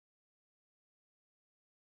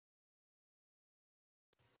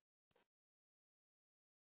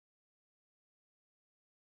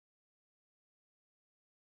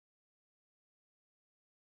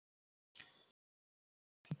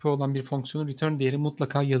 Tipi olan bir fonksiyonun return değeri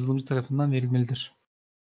mutlaka yazılımcı tarafından verilmelidir.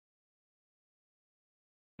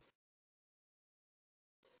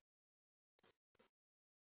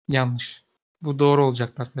 Yanlış. Bu doğru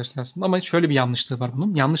olacaktı arkadaşlar aslında. Ama şöyle bir yanlışlığı var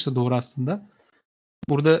bunun. Yanlış da doğru aslında.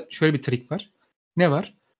 Burada şöyle bir trik var. Ne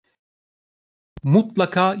var?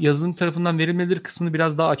 Mutlaka yazılım tarafından verilmelidir kısmını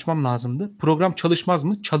biraz daha açmam lazımdı. Program çalışmaz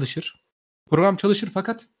mı? Çalışır. Program çalışır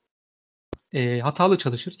fakat hatalı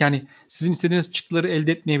çalışır. Yani sizin istediğiniz çıktıları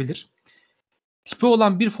elde etmeyebilir. Tipi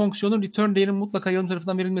olan bir fonksiyonun return değerinin mutlaka yazılım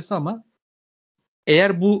tarafından verilmesi ama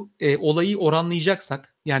eğer bu olayı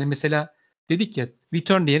oranlayacaksak yani mesela dedik ya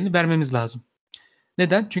return değerini vermemiz lazım.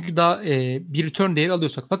 Neden? Çünkü daha bir return değeri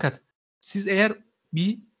alıyorsak, fakat siz eğer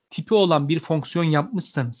bir tipi olan bir fonksiyon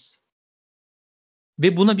yapmışsanız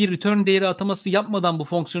ve buna bir return değeri ataması yapmadan bu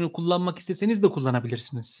fonksiyonu kullanmak isteseniz de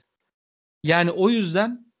kullanabilirsiniz. Yani o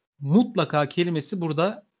yüzden mutlaka kelimesi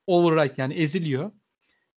burada override, yani eziliyor.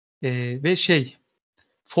 Ve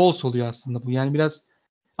false oluyor aslında bu. Yani biraz,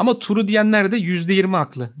 ama true diyenler de %20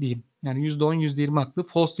 haklı diyeyim. Yani %10, %20 haklı.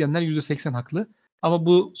 False diyenler %80 haklı. Ama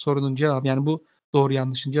bu sorunun cevabı, yani bu doğru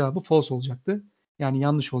yanlışın cevabı false olacaktı. Yani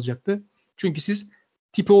yanlış olacaktı. Çünkü siz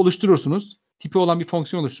tipi oluşturursunuz. Tipi olan bir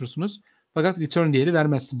fonksiyon oluşturursunuz. Fakat return değeri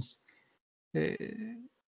vermezsiniz.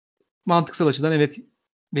 Mantıksal açıdan evet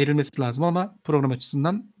verilmesi lazım ama program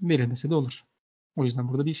açısından verilmese de olur. O yüzden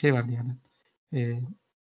burada bir şey vardı yani.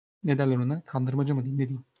 Ne derler ona? Kandırmaca mı diyeyim, ne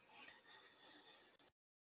diyeyim?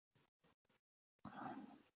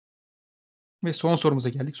 Ve son sorumuza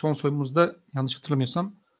geldik. Son sorumuzda yanlış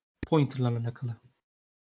hatırlamıyorsam pointer'larla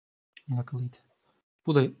alakalıydı.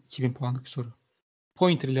 Bu da 2000 puanlık bir soru.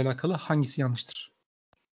 Pointer ile alakalı hangisi yanlıştır?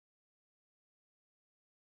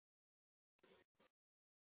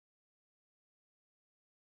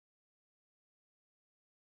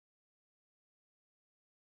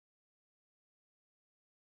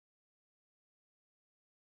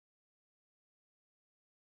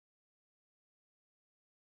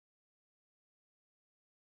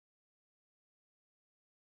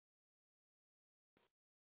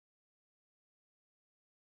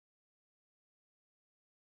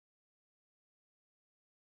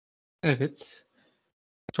 Evet.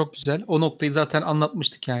 Çok güzel. O noktayı zaten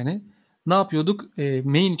anlatmıştık yani. Ne yapıyorduk?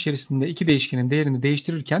 Main içerisinde iki değişkenin değerini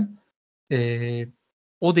değiştirirken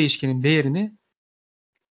o değişkenin değerini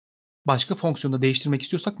başka fonksiyonda değiştirmek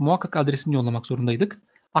istiyorsak muhakkak adresini yollamak zorundaydık.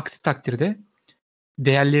 Aksi takdirde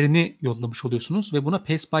değerlerini yollamış oluyorsunuz ve buna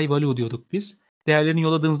pass by value diyorduk biz. Değerlerini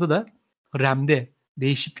yolladığınızda da RAM'de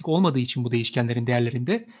değişiklik olmadığı için bu değişkenlerin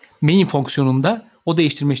değerlerinde main fonksiyonunda o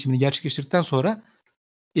değiştirme işlemini gerçekleştirdikten sonra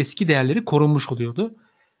eski değerleri korunmuş oluyordu.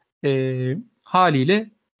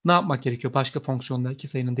 Haliyle ne yapmak gerekiyor? Başka fonksiyonda iki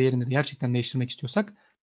sayının değerini de gerçekten değiştirmek istiyorsak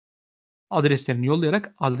adreslerini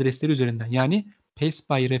yollayarak adresleri üzerinden, yani pass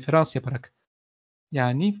by referans yaparak,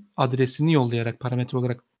 yani adresini yollayarak parametre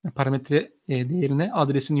olarak, parametre değerine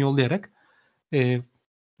adresini yollayarak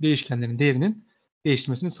değişkenlerin değerinin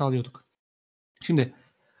değiştirmesini sağlıyorduk. Şimdi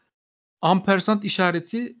ampersand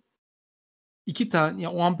işareti iki tane,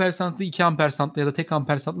 yani o ampersand'ı iki ampersandla ya da tek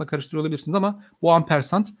ampersandla karıştırıyor olabilirsiniz ama bu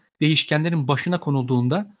ampersand değişkenlerin başına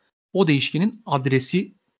konulduğunda o değişkenin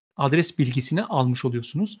adres bilgisini almış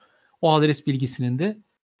oluyorsunuz. O adres bilgisinin de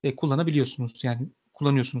kullanabiliyorsunuz. Yani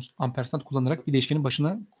kullanıyorsunuz ampersand kullanarak bir değişkenin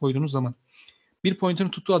başına koyduğunuz zaman. Bir pointer'ın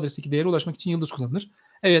tuttuğu adresteki değere ulaşmak için yıldız kullanılır.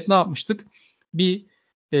 Evet, ne yapmıştık? Bir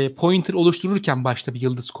pointer oluştururken başta bir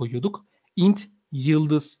yıldız koyuyorduk. Int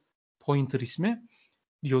yıldız pointer ismi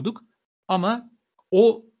diyorduk. Ama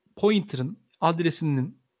o pointer'ın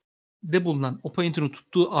adresinin de bulunan, o pointer'ın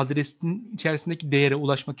tuttuğu adresin içerisindeki değere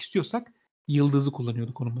ulaşmak istiyorsak yıldızı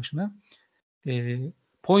kullanıyorduk onun başına.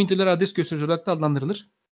 Pointer'lar adres gösterici olarak da adlandırılır.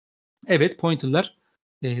 Evet, pointer'lar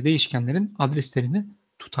değişkenlerin adreslerini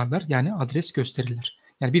tutarlar. Yani adres gösterirler.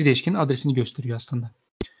 Yani bir değişkenin adresini gösteriyor aslında.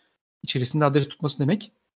 İçerisinde adres tutması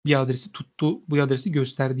demek bir adresi tuttu, bu adresi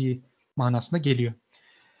gösterdiği manasına geliyor.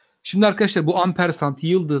 Şimdi arkadaşlar bu ampersand,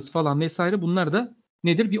 yıldız falan vesaire, bunlar da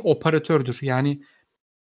nedir? Bir operatördür. Yani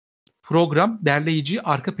program derleyici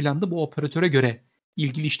arka planda bu operatöre göre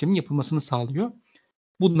ilgili işlemin yapılmasını sağlıyor.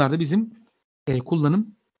 Bunlar da bizim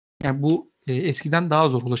kullanım, yani bu eskiden daha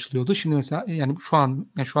zor ulaşılıyordu. Şimdi mesela yani şu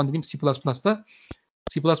an dediğim C++'da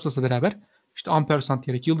C++'la beraber işte ampersand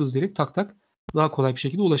diyerek, yıldız diyerek tak tak daha kolay bir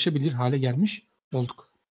şekilde ulaşabilir hale gelmiş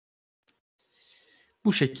olduk.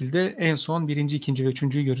 Bu şekilde en son birinci, ikinci ve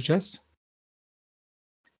üçüncüyü göreceğiz.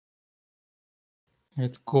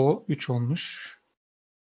 Evet, Go 3 olmuş.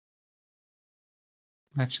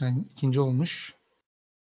 Mertcan ikinci olmuş.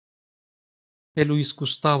 Ve Luis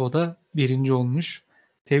Gustavo da birinci olmuş.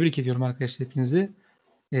 Tebrik ediyorum arkadaşlar hepinizi.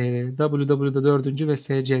 WW'de dördüncü ve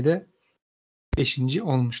SC'de beşinci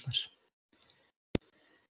olmuşlar.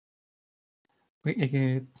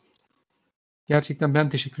 Gerçekten ben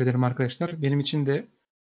teşekkür ederim arkadaşlar. Benim için de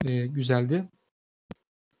güzeldi.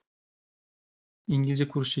 İngilizce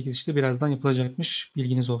kurs çekilişi de birazdan yapılacakmış.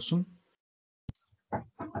 Bilginiz olsun.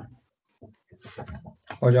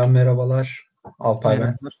 Hocam merhabalar. Alpay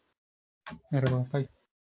ben. Merhaba Alpay.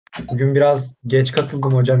 Bugün biraz geç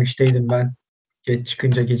katıldım hocam. İşteydim ben. Geç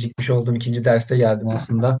çıkınca gecikmiş oldum. İkinci derste geldim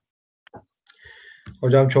aslında.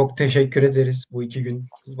 Hocam çok teşekkür ederiz bu 2 gün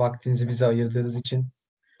vaktinizi bize ayırdığınız için.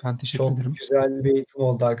 Ben teşekkür Çok ederim. güzel bir eğitim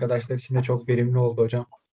oldu. Arkadaşlar için de çok verimli oldu hocam.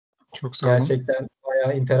 Çok sağ olun. Gerçekten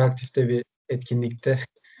bayağı interaktif de bir etkinlikte.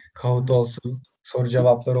 Kahoot olsun, soru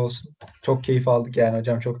cevaplar olsun. Çok keyif aldık yani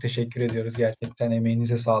hocam. Çok teşekkür ediyoruz. Gerçekten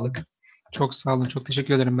emeğinize sağlık. Çok sağ olun. Çok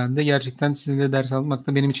teşekkür ederim ben de. Gerçekten sizinle ders almak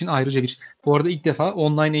da benim için ayrıca bir. Bu arada ilk defa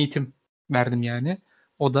online eğitim verdim yani.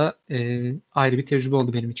 O da ayrı bir tecrübe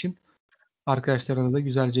oldu benim için. Arkadaşlarla da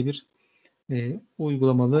güzelce bir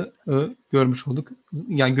uygulamalı görmüş olduk.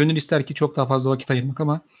 Yani gönül ister ki çok daha fazla vakit ayırmak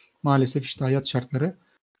ama maalesef işte hayat şartları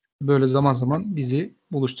böyle zaman zaman bizi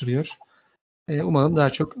buluşturuyor. Umarım daha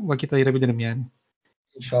çok vakit ayırabilirim yani.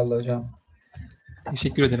 İnşallah hocam.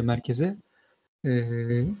 Teşekkür ederim herkese.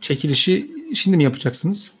 Çekilişi şimdi mi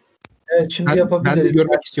yapacaksınız? Evet, şimdi Ben de yapabiliriz.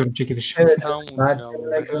 görmek istiyorum çekilişi. Evet, Tamam Mert'in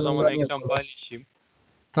hocam. Ben o zaman ekranından ekran yapalım. paylaşayım.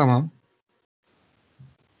 Tamam.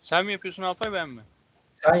 Sen mi yapıyorsun Alpay, ben mi?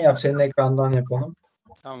 Sen yap, senin ekrandan yapalım.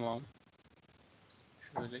 Tamam.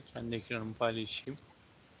 Şöyle kendi ekranımı paylaşayım.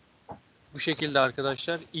 Bu şekilde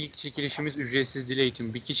arkadaşlar ilk çekilişimiz ücretsiz dil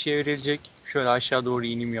eğitimi bir kişiye verilecek. Şöyle aşağı doğru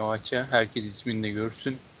ineyim yavaşça. Herkes ismini de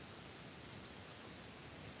görsün.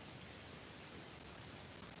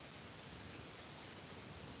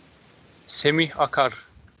 Semih Akar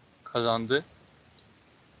kazandı.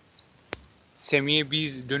 Semih'e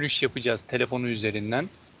biz dönüş yapacağız telefonu üzerinden.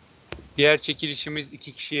 Diğer çekilişimiz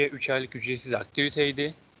 2 kişiye 3 aylık ücretsiz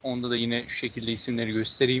aktiviteydi. Onda da yine şu şekilde isimleri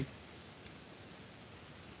göstereyim.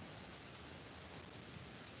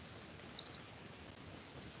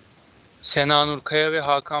 Sena Nur Kaya ve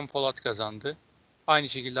Hakan Polat kazandı. Aynı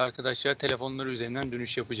şekilde arkadaşlar telefonları üzerinden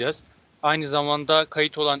dönüş yapacağız. Aynı zamanda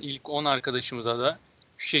kayıt olan ilk 10 arkadaşımıza da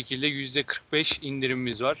şu şekilde %45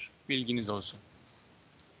 indirimimiz var. Bilginiz olsun.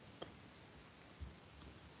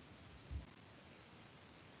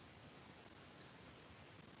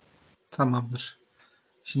 Tamamdır.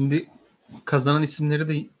 Şimdi kazanan isimleri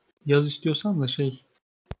de yaz istiyorsan da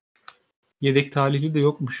yedek talihli de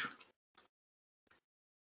yokmuş.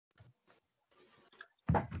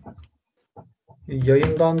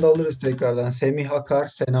 Yayından da alırız tekrardan. Semih Akar,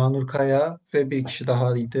 Sena Nur Kaya ve bir kişi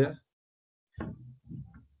dahaydı.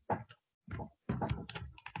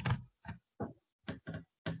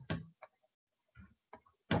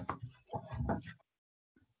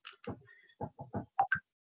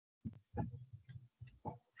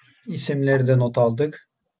 İsimleri de not aldık.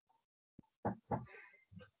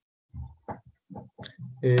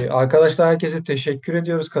 Arkadaşlar, herkese teşekkür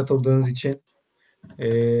ediyoruz katıldığınız için.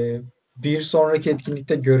 Bir sonraki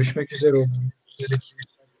etkinlikte görüşmek üzere. Güzel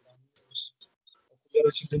etkinlikler planlıyoruz. Okullar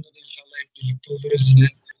açıldığında da inşallah hep birlikte oluruz yine.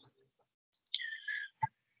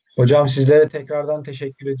 Hocam, sizlere tekrardan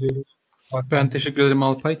teşekkür ediyorum. Ben teşekkür ederim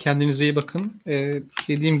Alpay. Kendinize iyi bakın.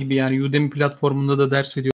 Dediğim gibi yani Udemy platformunda da ders veriyorum.